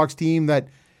Red Sox team that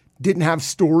didn't have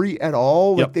story at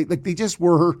all. They just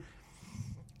were.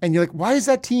 And you're like, why is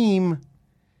that team?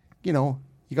 You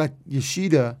got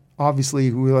Yoshida, obviously,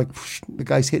 who the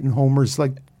guy's hitting homers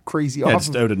like crazy Yeah, off.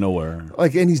 just out of nowhere.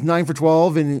 Like, and he's 9 for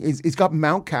 12, and he's got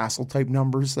Mountcastle type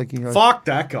numbers. Like, Fuck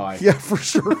that guy. Yeah, for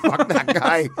sure. Fuck that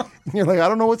guy. And you're like, I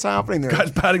don't know what's happening there.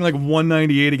 Guy's batting like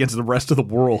 198 against the rest of the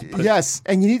world. Yes,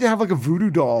 and you need to have like a voodoo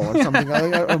doll or something,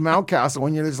 like a Mountcastle,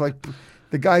 when you're just like,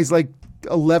 the guy's like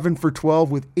 11 for 12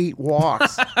 with 8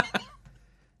 walks.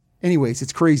 Anyways,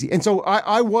 it's crazy. And so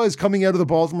I was coming out of the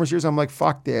Baltimore series, I'm like,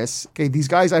 fuck this. Okay, these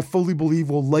guys I fully believe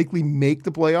will likely make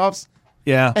the playoffs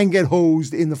Yeah. and get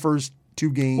hosed in the first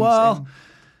 2 games. Well,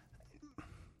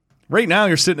 right now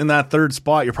you're sitting in that third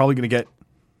spot. You're probably going to get,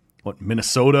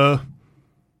 Minnesota?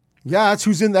 Yeah, that's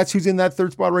who's in that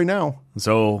third spot right now.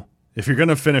 So if you're going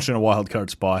to finish in a wild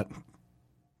card spot,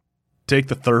 take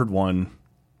the third one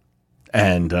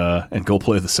and go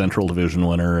play the Central Division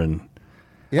winner. And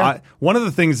Yeah. one of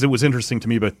the things that was interesting to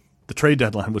me about the trade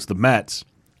deadline was the Mets,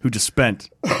 who just spent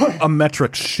a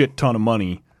metric shit ton of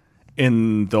money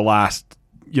in the last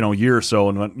year or so,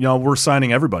 and went, we're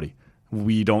signing everybody.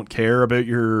 We don't care about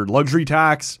your luxury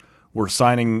tax. We're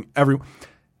signing everyone.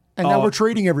 And now we're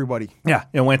trading everybody. Yeah,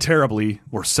 it went terribly.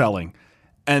 We're selling.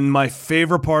 And my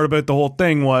favorite part about the whole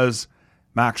thing was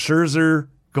Max Scherzer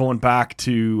going back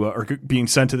to or being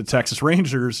sent to the Texas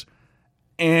Rangers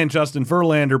and Justin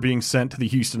Verlander being sent to the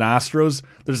Houston Astros.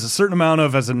 There's a certain amount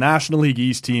of, as a National League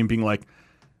East team, being like,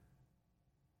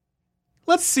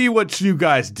 let's see what you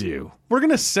guys do. We're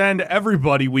going to send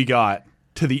everybody we got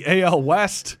to the AL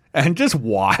West and just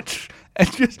watch. And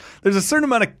there's a certain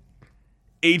amount of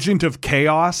agent of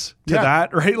chaos to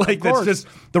that, right? Like, that's just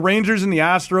the Rangers and the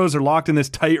Astros are locked in this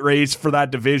tight race for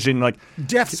that division. Like,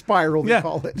 Death spiral, they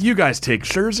call it. You guys take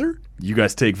Scherzer, you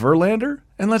guys take Verlander,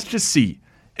 and let's just see.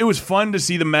 It was fun to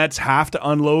see the Mets have to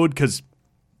unload because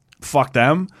fuck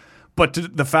them. But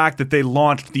the fact that they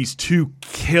launched these 2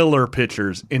 killer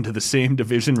pitchers into the same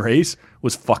division race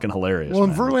was fucking hilarious. Well,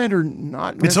 and man. Verlander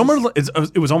not.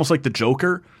 It was almost like the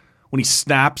Joker when he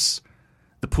snaps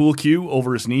the pool cue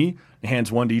over his knee and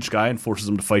hands one to each guy and forces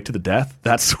them to fight to the death.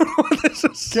 That's sort of what this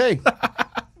is. Okay.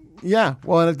 Yeah.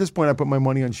 Well, and at this point, I put my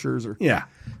money on Scherzer. Yeah.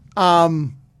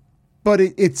 But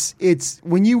it's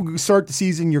when you start the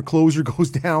season, your closer goes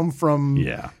down from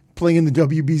playing in the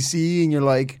WBC, and you're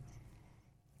like,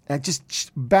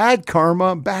 just bad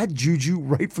karma, bad juju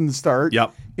right from the start.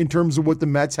 Yep. In terms of what the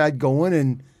Mets had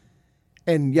going,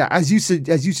 and yeah, as you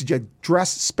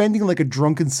suggest, spending like a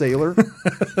drunken sailor,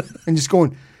 and just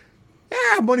going,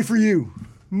 money for you,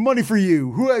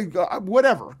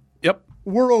 whatever. Yep.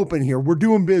 We're open here. We're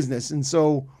doing business, and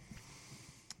so.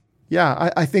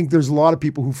 Yeah, I think there's a lot of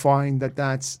people who find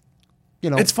that's,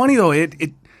 It's funny though. It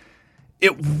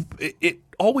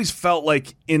always felt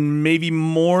like in maybe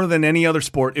more than any other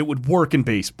sport, it would work in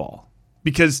baseball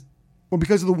because of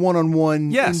the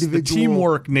one-on-one individual. the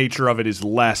teamwork nature of it is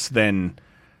less than.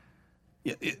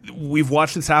 We've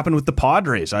watched this happen with the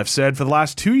Padres. I've said for the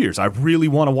last 2 years, I really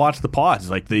want to watch the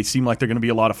Pods. Like, they seem like they're going to be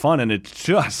a lot of fun, and it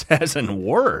just hasn't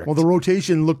worked. Well, the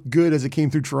rotation looked good as it came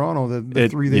through Toronto. The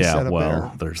 3 they set up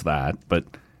there. There's that. But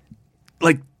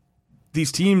like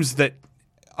these teams that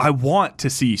I want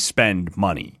to see spend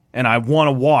money, and I want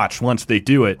to watch once they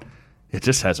do it, it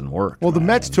just hasn't worked. Well, the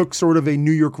Mets took sort of a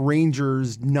New York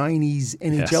Rangers 90s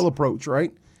NHL approach,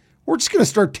 right? We're just going to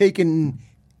start taking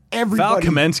everybody.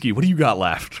 Val Kamensky, what do you got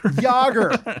left?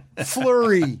 Yager,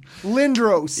 Fleury,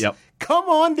 Lindros. Yep. Come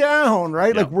on down,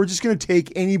 right? Yep. Like, we're just going to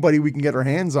take anybody we can get our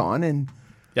hands on. And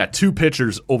 2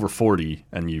 pitchers over 40,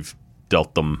 and you've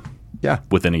dealt them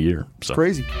within a year. So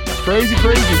crazy. Talk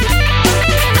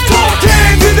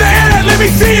hands in the air, let me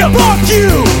see you. Fuck you.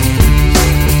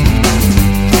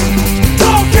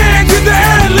 Talk hands in the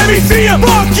air, let me see you.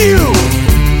 Fuck you.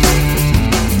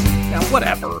 Now,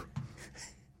 whatever.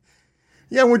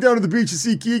 Yeah, I went down to the beach to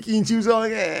see Kiki, and she was all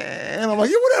like, and I'm like,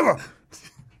 yeah, whatever.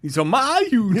 So my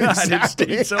United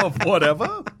States of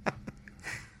whatever.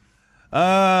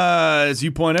 As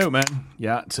you point out, man,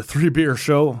 it's a 3-beer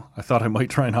show. I thought I might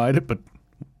try and hide it, but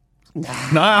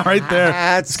right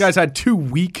there. This guy's had 2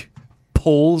 weak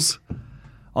pulls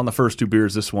on the first 2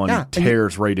 beers. This one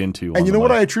tears right into. And you know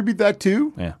what I attribute that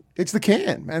to? Yeah. It's the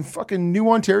can, man. Fucking New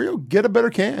Ontario, get a better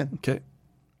can. Okay.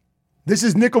 This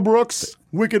is Nickelbrook's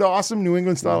Wicked Awesome New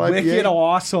England style IPA. Wicked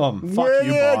awesome. Fuck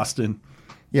you, Boston.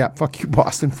 Yeah, fuck you,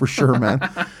 Boston, for sure, man.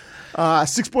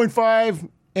 6.5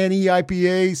 NE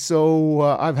IPA, so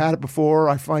I've had it before.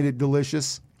 I find it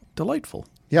delicious. Delightful.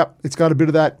 Yep, it's got a bit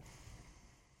of that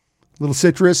little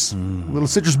citrus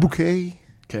bouquet.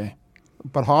 Okay.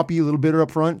 But hoppy, a little bitter up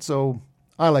front, so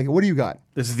I like it. What do you got?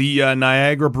 This is the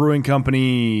Niagara Brewing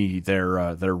Company.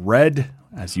 They're red,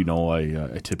 as you know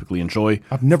I typically enjoy.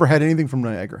 I've never had anything from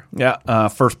Niagara. Yeah,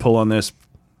 first pull on this.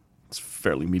 It's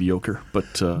fairly mediocre, but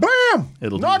Bam!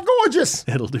 Not gorgeous.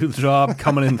 It'll do the job.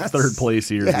 Coming in third place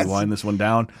here as we wind this one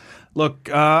down. Look,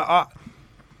 I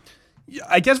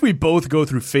guess we both go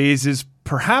through phases.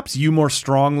 Perhaps you more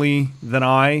strongly than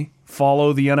I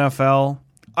follow the NFL.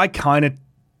 I kind of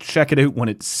check it out when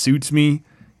it suits me.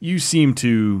 You seem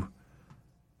to...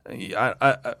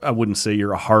 I wouldn't say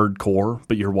you're a hardcore,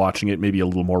 but you're watching it maybe a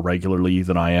little more regularly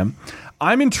than I am.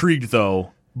 I'm intrigued,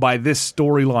 though, by this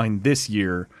storyline this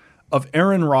year of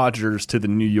Aaron Rodgers to the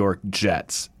New York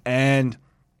Jets. And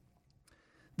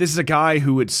this is a guy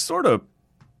who had sort of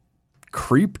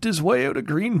creeped his way out of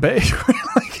Green Bay.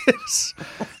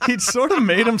 He'd sort of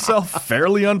made himself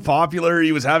fairly unpopular.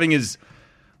 He was having his...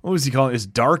 What was he calling it? His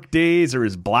dark days or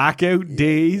his blackout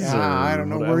days? I don't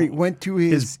know where he went to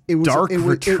his dark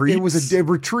retreat. It was a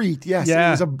retreat. Yes,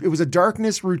 yeah. It was a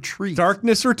darkness retreat.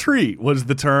 Darkness retreat was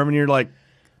the term, and you're like,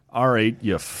 all right,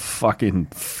 you fucking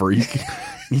freak.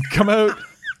 He'd come out.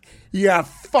 You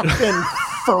fucking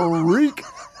freak.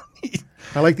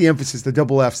 I like the emphasis, the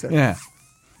double F's there. Yeah.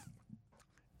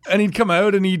 And he'd come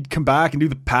out and he'd come back and do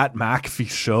the Pat McAfee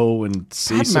show and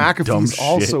say Pat some dumb McAfee's shit.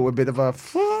 also a bit of a...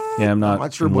 Yeah, I'm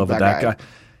not sure in love about with that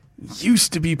guy.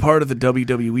 Used to be part of the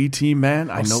WWE team, man.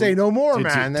 I know. Say no more,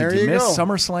 man. There you you miss go.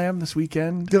 SummerSlam this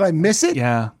weekend? Did I miss it?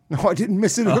 Yeah. No, I didn't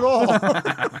miss it at all.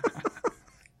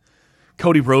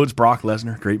 Cody Rhodes, Brock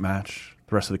Lesnar, great match.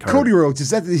 The rest of the card. Cody Rhodes,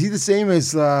 is he the same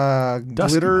as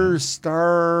Glitter man.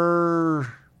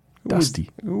 Star? Dusty.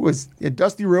 Who was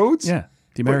Dusty Rhodes? Yeah,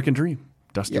 the American Dream.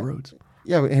 Dusty Rhodes.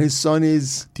 Yeah, and his son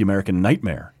is... The American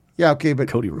Nightmare. Yeah, okay, but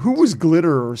Cody Rhodes. Who was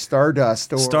Glitter or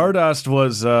Stardust? Stardust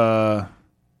was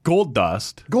Gold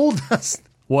Dust. Gold Dust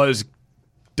was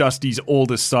Dusty's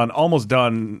oldest son, almost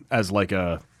done as like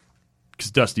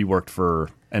because Dusty worked for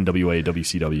NWA,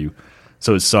 WCW.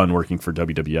 So his son working for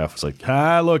WWF was like,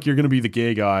 look, you're going to be the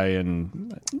gay guy.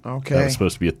 And that was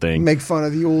supposed to be a thing. Make fun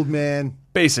of the old man.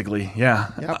 Basically, yeah.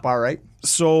 Yep, all right.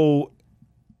 So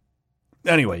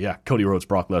anyway, yeah, Cody Rhodes,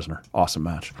 Brock Lesnar. Awesome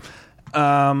match.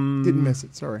 Didn't miss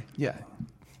it, sorry. Yeah.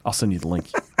 I'll send you the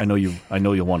link. I know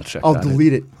you'll want to check I'll that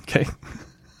delete it. Okay.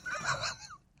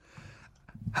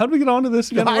 How did we get onto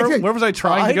this again? Where was I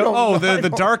trying to go? The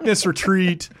darkness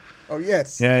retreat. Oh,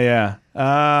 yes. Yeah.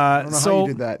 I don't know how you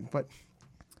did that, but...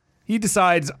 He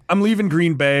decides, I'm leaving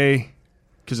Green Bay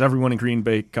because everyone in Green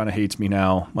Bay kind of hates me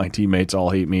now. My teammates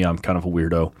all hate me. I'm kind of a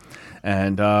weirdo.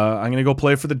 And I'm going to go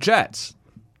play for the Jets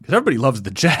because everybody loves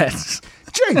the Jets.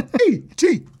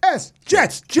 J-E-T-S.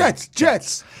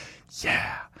 Jets.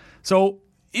 Yeah. So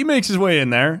he makes his way in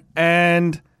there,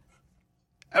 and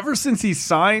ever since he's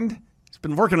signed, he's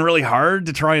been working really hard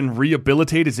to try and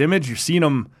rehabilitate his image. You've seen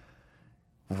him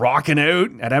rocking out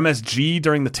at MSG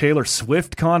during the Taylor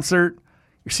Swift concert.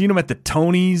 You've seen him at the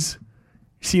Tonys.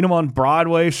 You've seen him on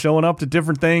Broadway showing up to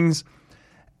different things.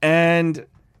 And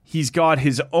he's got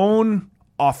his own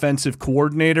offensive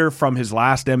coordinator from his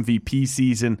last MVP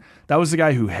season. That was the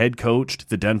guy who head coached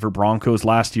the Denver Broncos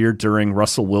last year during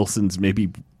Russell Wilson's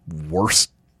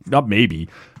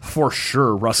for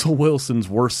sure, Russell Wilson's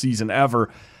worst season ever.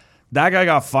 That guy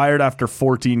got fired after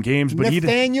 14 games. But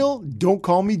Nathaniel, don't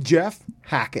call me Jeff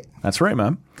Hackett. That's right,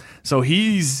 man. So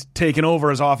he's taken over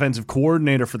as offensive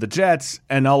coordinator for the Jets,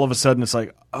 and all of a sudden it's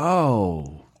like,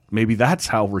 oh, maybe that's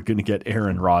how we're going to get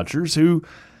Aaron Rodgers, who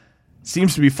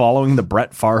seems to be following the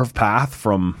Brett Favre path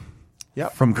from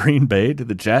Green Bay to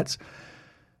the Jets.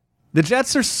 The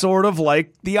Jets are sort of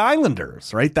like the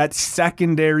Islanders, right? That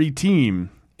secondary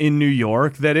team in New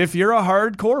York that if you're a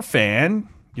hardcore fan,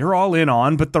 you're all in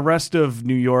on, but the rest of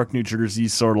New York, New Jersey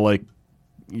is sort of like,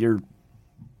 you're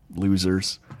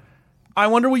losers. I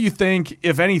wonder what you think,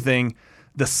 if anything,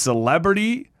 the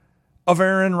celebrity of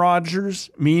Aaron Rodgers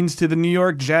means to the New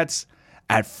York Jets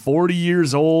at 40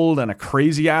 years old and a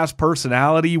crazy-ass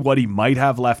personality, what he might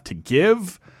have left to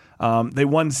give. They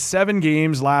won 7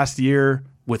 games last year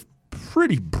with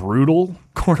pretty brutal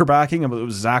quarterbacking. It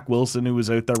was Zach Wilson who was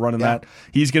out there running that.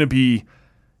 He's going to be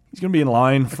in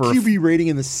line for a QB rating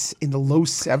in the low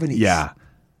 70s. Yeah.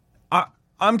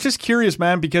 I'm just curious,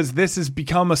 man, because this has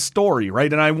become a story,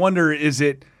 right? And I wonder, is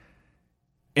it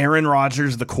Aaron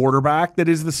Rodgers, the quarterback, that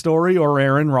is the story, or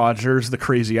Aaron Rodgers, the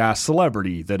crazy-ass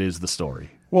celebrity, that is the story?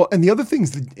 Well, and the other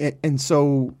things, and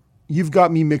so you've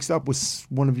got me mixed up with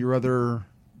one of your other,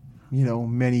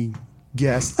 many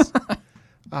guests.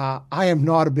 I am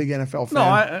not a big NFL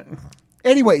fan. No,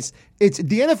 anyways, it's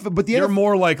the NFL, but you're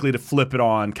more likely to flip it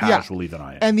on casually than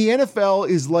I am. And the NFL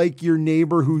is like your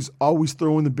neighbor who's always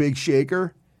throwing the big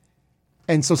shaker.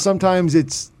 And so sometimes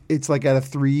it's it's like at a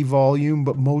 3 volume,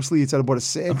 but mostly it's at about a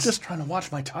 6. I'm just trying to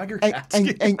watch my Tiger and, Cats.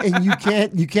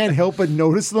 and you can't help but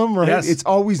notice them, right? Yes. It's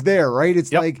always there, right?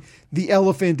 It's Yep. like the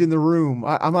elephant in the room.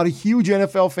 I'm not a huge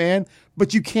NFL fan,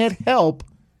 but you can't help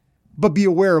but be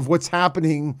aware of what's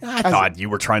happening. I thought you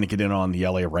were trying to get in on the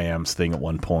LA Rams thing at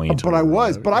one point. But I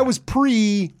was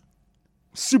pre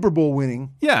Super Bowl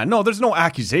winning. Yeah, no, there's no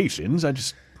accusations. I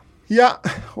just Yeah.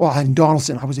 Well, and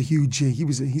Donaldson, I was a huge.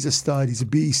 He's a stud. He's a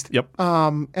beast. Yep.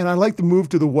 And I like the move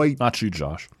to the white. Not you,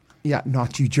 Josh. Yeah,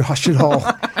 not you, Josh, at all.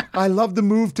 I love the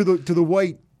move to the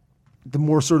white, the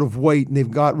more sort of white, and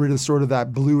they've got rid of sort of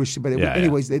that bluish. But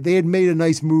anyways, they had made a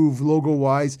nice move logo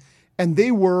wise, and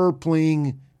they were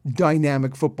playing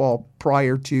dynamic football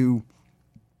prior to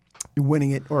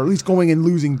winning it, or at least going and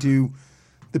losing to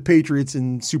the Patriots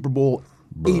in Super Bowl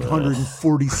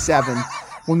 847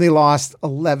 when they lost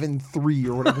 11-3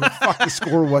 or whatever the fuck the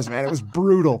score was, man. It was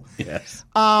brutal. Yes.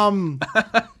 And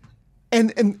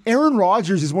Aaron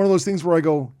Rodgers is one of those things where I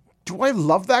go, do I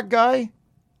love that guy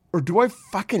or do I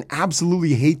fucking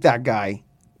absolutely hate that guy?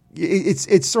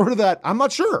 It's sort of that, I'm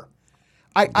not sure.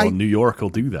 New York will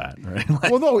do that,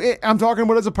 right? Well, no, I'm talking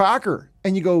about as a Packer.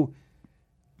 And you go,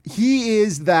 he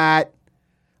is that,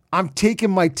 I'm taking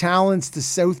my talents to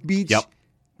South Beach. Yep.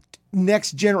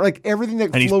 Next generation, like everything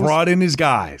that And flows. he's brought in his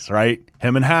guys, right?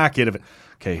 Him and Hackett.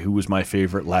 Okay, who was my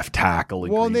favorite left tackle?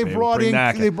 Well, and they brought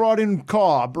in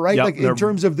Cobb, right? Yep, like in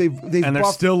terms of they've and they're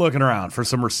still looking around for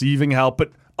some receiving help.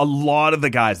 But a lot of the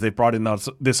guys they've brought in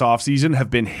this offseason have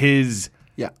been his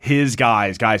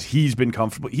guys he's been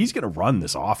comfortable. He's going to run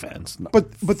this offense.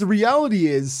 But the reality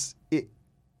is,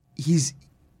 he's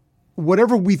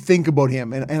whatever we think about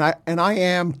him, and I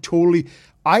am totally.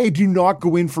 I do not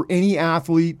go in for any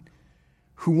athlete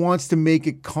who wants to make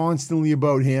it constantly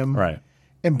about him. Right.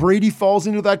 And Brady falls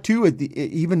into that too.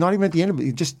 Not even at the end of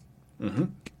it. Just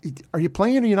are you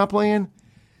playing or are you not playing?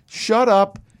 Shut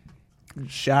up.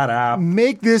 Shut up.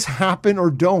 Make this happen or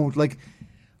don't. Like,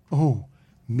 oh,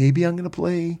 maybe I'm going to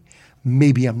play.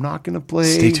 Maybe I'm not going to play.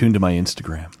 Stay tuned to my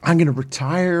Instagram. I'm going to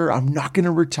retire. I'm not going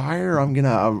to retire. I'm going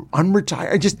to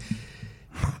unretire.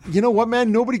 You know what,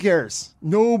 man? Nobody cares.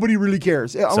 Nobody really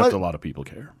cares. Except a lot of people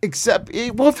care. Except,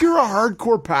 well, if you're a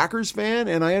hardcore Packers fan,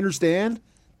 and I understand,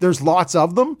 there's lots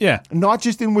of them. Yeah. Not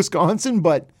just in Wisconsin,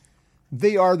 but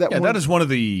they are that one. That is one of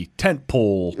the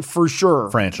tentpole for sure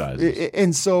franchises.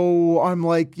 And so I'm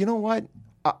like, you know what?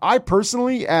 I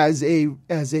personally, as a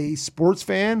sports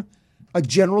fan, a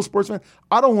general sports fan,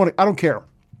 I don't care.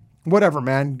 Whatever,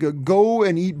 man. Go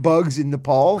and eat bugs in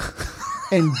Nepal.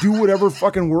 And do whatever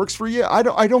fucking works for you. I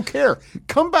don't care.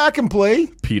 Come back and play.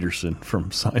 Peterson from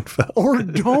Seinfeld. Or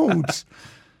don't.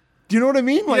 Do you know what I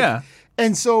mean? Yeah.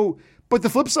 And so, but the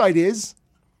flip side is,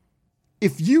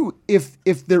 if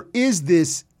there is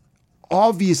this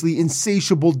obviously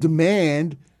insatiable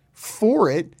demand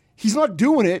for it, he's not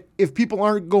doing it if people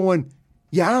aren't going,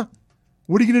 yeah,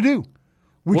 what are you going to do?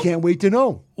 We can't wait to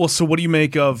know. Well, so what do you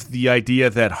make of the idea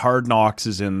that Hard Knocks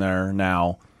is in there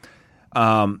now?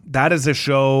 That is a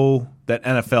show that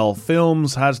NFL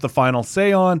Films has the final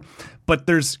say on, but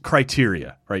there's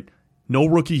criteria, right? No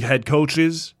rookie head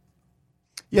coaches.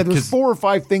 Yeah, there's 4 or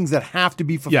 5 things that have to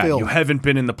be fulfilled. Yeah, you haven't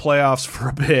been in the playoffs for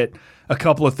a bit, a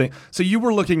couple of things. So you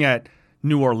were looking at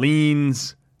New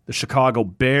Orleans, the Chicago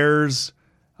Bears,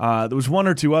 there was 1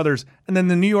 or 2 others, and then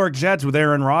the New York Jets with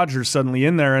Aaron Rodgers suddenly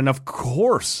in there, and of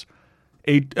course,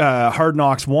 Hard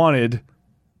Knocks wanted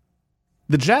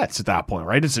the Jets at that point,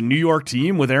 right? It's a New York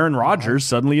team with Aaron Rodgers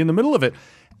suddenly in the middle of it.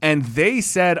 And they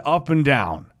said up and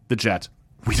down, the Jets,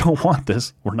 we don't want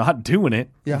this. We're not doing it.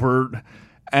 Yeah.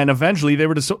 And eventually they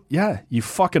were just, you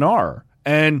fucking are.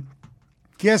 And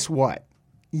guess what?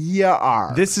 You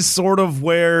are. This is sort of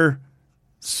where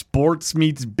sports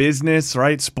meets business,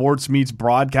 right? Sports meets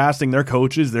broadcasting. Their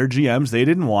coaches, their GMs, they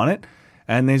didn't want it.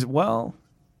 And they said, well,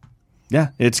 yeah,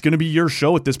 it's going to be your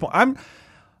show at this point.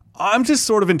 I'm just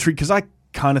sort of intrigued because I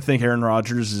kind of think Aaron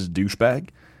Rodgers is a douchebag.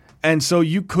 And so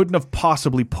you couldn't have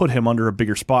possibly put him under a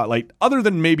bigger spotlight other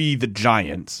than maybe the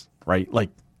Giants, right? Like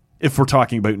if we're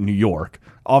talking about New York,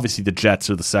 obviously the Jets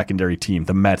are the secondary team,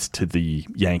 the Mets to the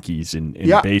Yankees in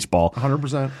baseball.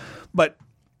 100%. But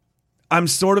I'm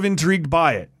sort of intrigued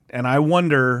by it. And I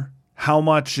wonder how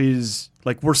much is,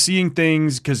 like, we're seeing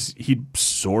things because he'd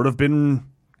sort of been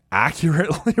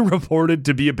accurately reported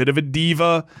to be a bit of a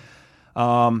diva.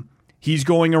 He's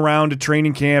going around to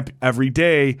training camp every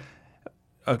day,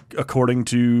 according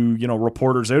to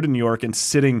reporters out in New York, and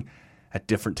sitting at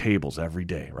different tables every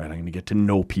day. Right, I'm going to get to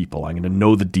know people. I'm going to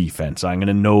know the defense. I'm going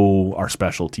to know our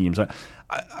special teams.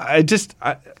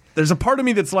 There's a part of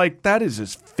me that's like, that is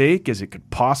as fake as it could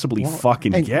possibly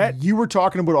fucking and get. You were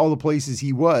talking about all the places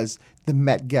he was, the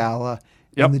Met Gala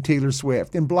and the Taylor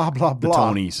Swift and blah, blah,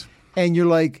 blah. The Tonys. And you're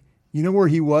like, you know where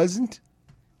he wasn't?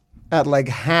 At like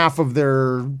half of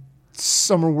their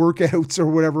summer workouts or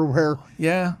whatever, where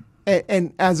Yeah.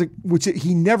 and which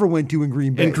he never went to in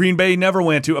Green Bay. In Green Bay, he never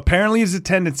went to. Apparently, his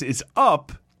attendance is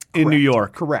up in New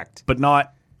York. Correct. But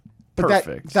not But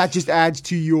perfect. that just adds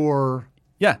to your...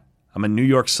 Yeah. I'm a New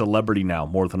York celebrity now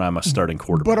more than I'm a starting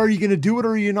quarterback. But are you going to do it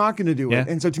or are you not going to do Yeah. it?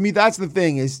 And so to me, that's the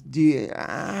thing is,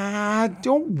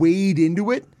 don't wade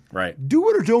into it. Right. Do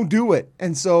it or don't do it.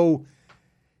 And so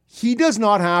he does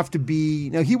not have to be...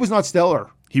 Now, he was not stellar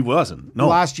He wasn't. No.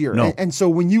 last year. No. And so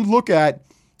when you look at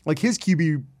like his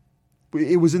QB,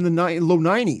 it was in the low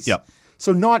 90s. Yep.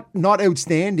 So not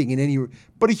outstanding in any...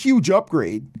 But a huge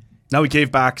upgrade. Now he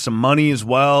gave back some money as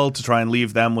well to try and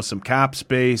leave them with some cap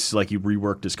space. Like he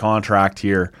reworked his contract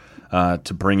here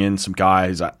to bring in some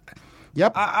guys.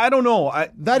 Yep. I don't know.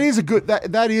 That is a good...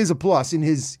 That is a plus in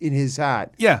his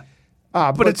hat. Yeah.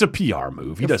 But it's a PR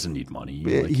move. He doesn't need money.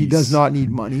 Like he does not need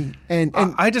money. And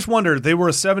I just wonder, they were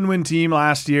a 7-win team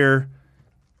last year.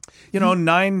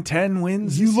 9-10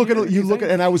 wins. you look at,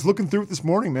 and I was looking through it this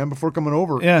morning, man, before coming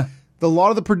over. Yeah. A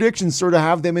lot of the predictions sort of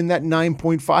have them in that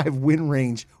 9.5 win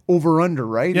range, over under,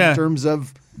 right? Yeah. In terms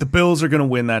of, The Bills are going to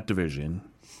win that division.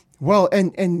 well,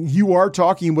 and you are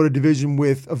talking about a division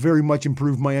with a very much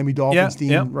improved Miami Dolphins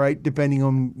team, yeah. right? Depending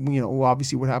on,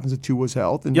 obviously what happens with Tua's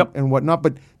health and, Yep. and whatnot.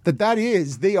 But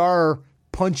they are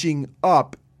punching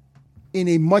up in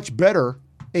a much better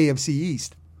AFC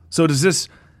East. So does this,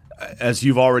 as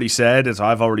you've already said, as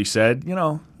I've already said,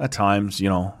 at times,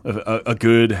 a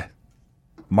good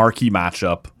marquee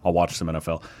matchup. I'll watch some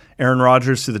NFL. Aaron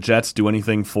Rodgers to the Jets do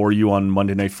anything for you on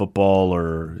Monday Night Football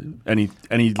or any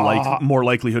more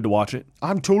likelihood to watch it?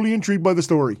 I'm totally intrigued by the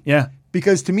story. Yeah.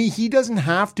 Because to me, he doesn't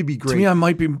have to be great. To me, I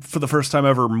might be, for the first time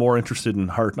ever, more interested in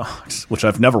Hard Knocks, which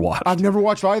I've never watched. I've never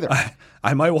watched either.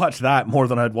 I might watch that more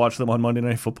than I'd watch them on Monday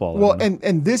Night Football. Well,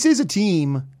 and this is a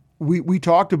team, we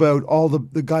talked about all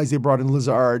the guys they brought in,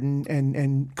 Lazard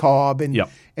and Cobb and Yep.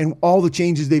 and all the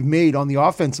changes they've made on the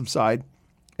offensive side,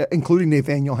 including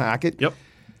Nathaniel Hackett. Yep.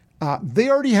 They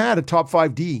already had a top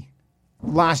 5 D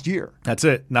last year. That's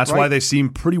it. And that's Right. why they seem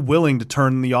pretty willing to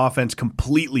turn the offense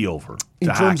completely over. In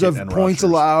to terms Hackett of and points rushers.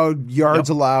 allowed, yards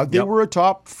Yep. allowed, they Yep. were a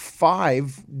top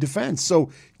 5 defense. So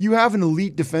you have an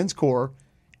elite defense core.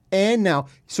 And now,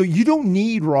 so you don't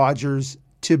need Rodgers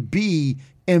to be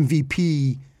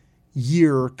MVP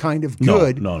year kind of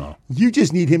good. No. You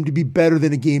just need him to be better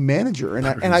than a game manager. And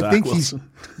I think Zach Wilson.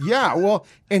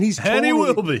 and he's And he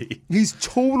totally, will be. He's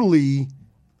totally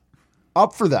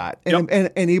up for that and,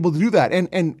 Yep. and able to do that.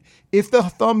 And if the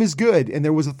thumb is good, and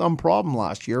there was a thumb problem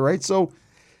last year, right? So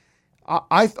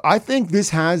I think this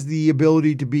has the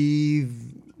ability to be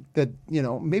that,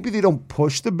 maybe they don't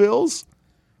push the Bills,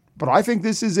 but I think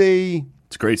this is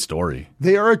It's a great story.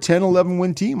 they are a 10-11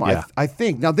 win team, Yeah. I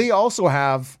think. Now, they also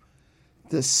have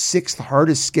the 6th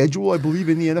hardest schedule, I believe,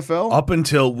 in the NFL. Up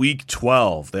until week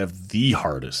 12, they have the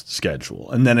hardest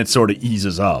schedule. And then it sort of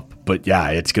eases up. But yeah,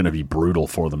 it's going to be brutal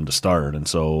for them to start. And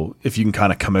so if you can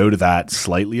kind of come out of that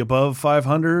slightly above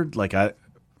 500,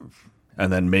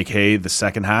 and then make hay the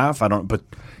second half, but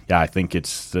yeah, I think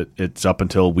it's up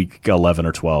until week 11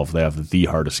 or 12. They have the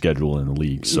hardest schedule in the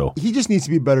league. So He just needs to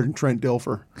be better than Trent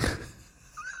Dilfer.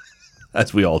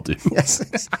 as we all do.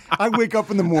 Yes. I wake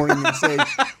up in the morning and say,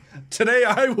 Today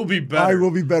I will be better. I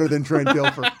will be better than Trent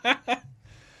Dilfer.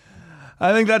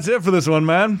 I think that's it for this one,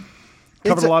 man.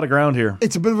 Covered a lot of ground here.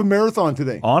 It's a bit of a marathon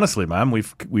today. Honestly, man,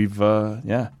 we've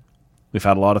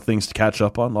had a lot of things to catch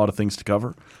up on, a lot of things to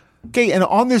cover. Okay, and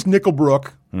on this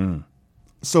Nickelbrook,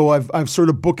 so I've sort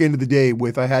of bookended the day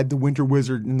with I had the Winter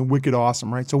Wizard and the Wicked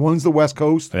Awesome, right? So one's the West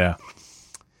Coast, Yeah.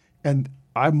 and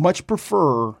I much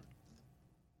prefer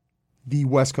the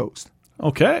West Coast.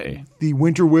 Okay. The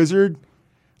Winter Wizard,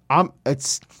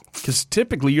 it's Because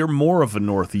typically you're more of a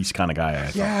Northeast kind of guy. I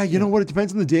thought. yeah, you know what? It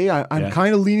depends on the day. I'm Yeah.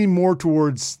 kind of leaning more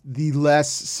towards the less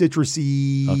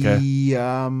citrusy.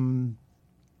 Okay.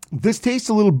 This tastes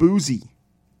a little boozy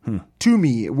to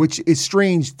me, which is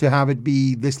strange to have it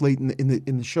be this late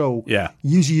in the show. Yeah.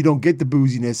 Usually you don't get the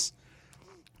booziness.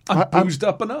 I'm boozed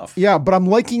up enough. Yeah, but I'm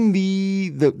liking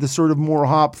the sort of more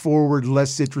hop forward,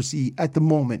 less citrusy at the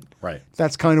moment. Right.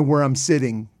 That's kind of where I'm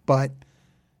sitting. But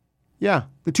yeah,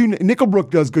 the two Nickelbrook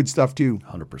does good stuff too.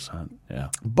 100%. Yeah.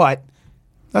 But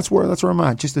that's where I'm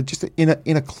at. Just in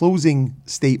a closing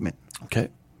statement. Okay.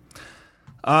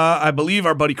 I believe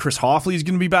our buddy Chris Hoffley is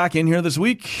going to be back in here this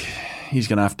week. He's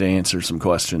going to have to answer some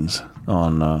questions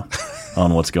on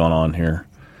what's going on here.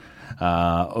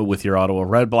 with your Ottawa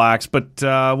Red Blacks. But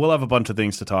we'll have a bunch of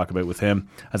things to talk about with him.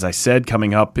 As I said,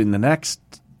 coming up in the next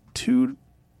 2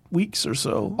 weeks or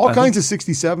so. All kinds of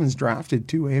 67s drafted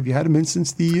too. Have you had him in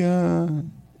since the?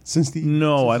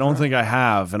 No, I don't think I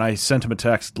have. And I sent him a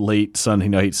text late Sunday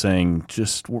night saying,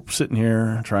 just we're sitting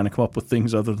here trying to come up with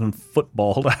things other than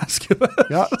football to ask you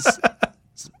about. Yeah.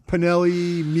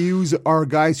 Pinelli, Muse are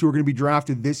guys who are going to be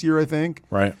drafted this year, I think.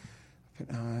 Right.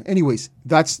 Anyways,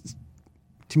 that's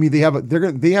to me. They have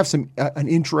an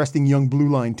interesting young blue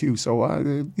line too.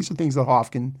 So these are things that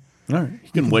Hoff can. All right,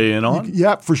 you can weigh in on.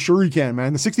 Yeah, for sure he can,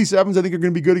 man. The 67s, I think, are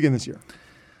going to be good again this year.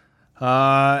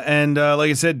 And like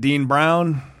I said, Dean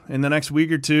Brown, in the next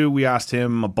week or two, we asked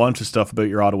him a bunch of stuff about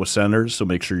your Ottawa Senators, so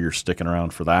make sure you're sticking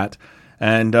around for that.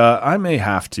 And I may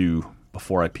have to,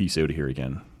 before I peace out of here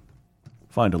again,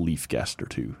 find a Leaf guest or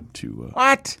two to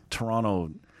what?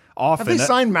 Toronto. Often, have they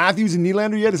signed Matthews and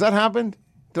Nylander yet? Has that happened?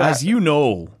 You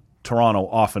know, Toronto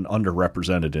often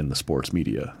underrepresented in the sports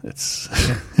media. It's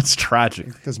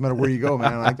tragic. Doesn't matter where you go,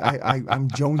 man. I'm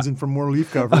jonesing for more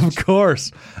Leaf coverage. Of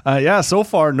course. Yeah, so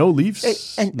far, no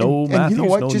Leafs, no Matthews, you know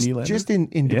what? no Nylander. Just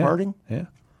in departing, yeah.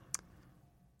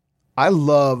 I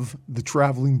love the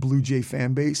traveling Blue Jay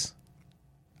fan base.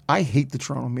 I hate the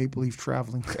Toronto Maple Leaf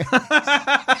traveling fan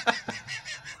base.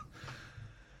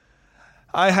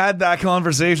 I had that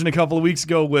conversation a couple of weeks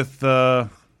ago with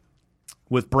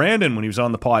Brandon when he was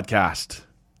on the podcast,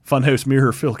 Funhouse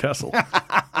Mirror, Phil Kessel.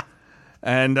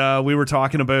 And we were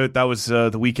talking about, that was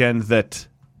the weekend that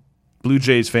Blue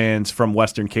Jays fans from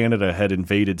Western Canada had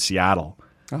invaded Seattle.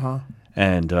 Uh-huh.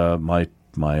 And my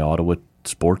Ottawa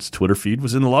sports Twitter feed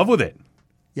was in love with it.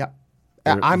 Yeah.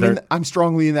 I'm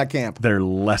strongly in that camp. They're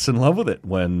less in love with it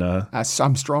when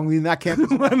I'm strongly in that camp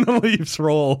when the Leafs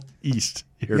roll east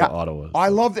here to Ottawa. I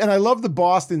love the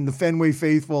Boston, the Fenway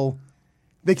faithful.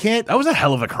 They can't. That was a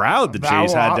hell of a crowd the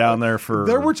Jays had down there for.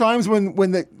 There were times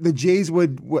when the Jays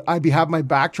I'd have my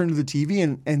back turned to the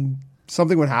TV and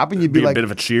something would happen. You'd be like a bit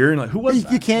of a cheer and like, who was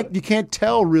that? You can't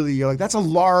tell really. You're like, that's a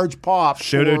large pop.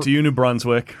 Shout out to you, New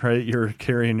Brunswick, right? You're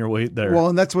carrying your weight there. Well,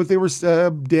 and that's what they were.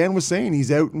 Dan was saying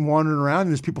he's out and wandering around. And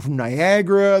there's people from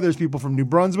Niagara. There's people from New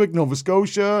Brunswick, Nova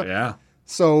Scotia. Yeah.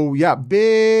 So yeah,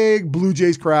 big Blue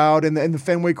Jays crowd and the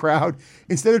Fenway crowd.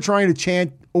 Instead of trying to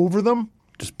chant over them,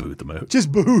 just booed them out.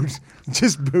 Just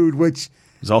booed. Which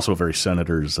is also very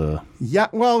Senators. Yeah,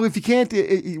 well, if you can't,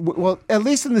 well, at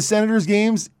least in the Senators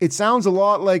games, it sounds a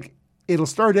lot like it'll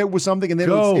start out with something and then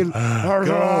go.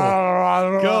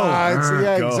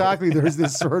 Yeah, exactly. There's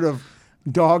this sort of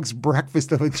dog's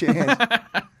breakfast of a chant.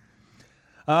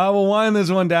 We'll wind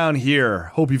this one down here.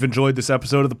 Hope you've enjoyed this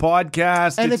episode of the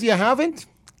podcast. And if you haven't,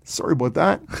 sorry about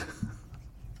that.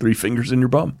 3 fingers in your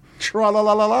bum.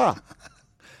 Tra-la-la-la-la.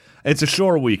 It's a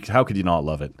short week. How could you not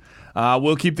love it?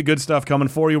 We'll keep the good stuff coming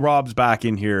for you. Rob's back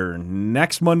in here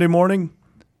next Monday morning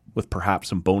with perhaps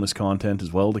some bonus content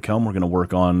as well to come. We're going to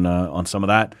work on some of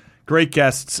that. Great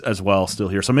guests as well still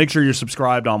here. So make sure you're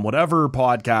subscribed on whatever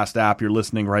podcast app you're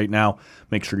listening right now.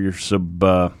 Make sure you're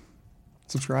subscribe.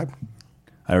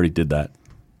 I already did that.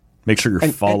 Make sure you're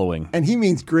following. And he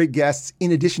means great guests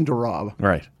in addition to Rob.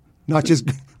 Right. Not just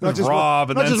Rob.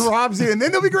 Not just Rob's in.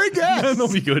 Then they'll be great guests. Then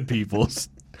they'll be good people.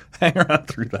 Hang around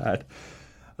through that.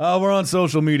 We're on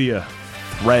social media.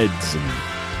 Threads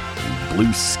and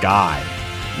Blue Sky.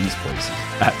 These places.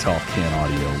 At Talk Can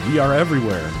Audio. We are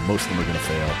everywhere. Most of them are going to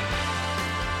fail.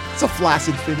 It's a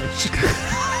flaccid finish.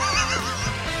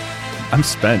 I'm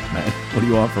spent, man. What do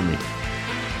you want from me?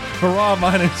 For Rob,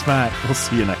 my name's Matt. We'll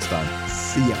see you next time.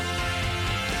 See ya.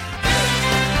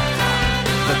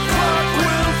 The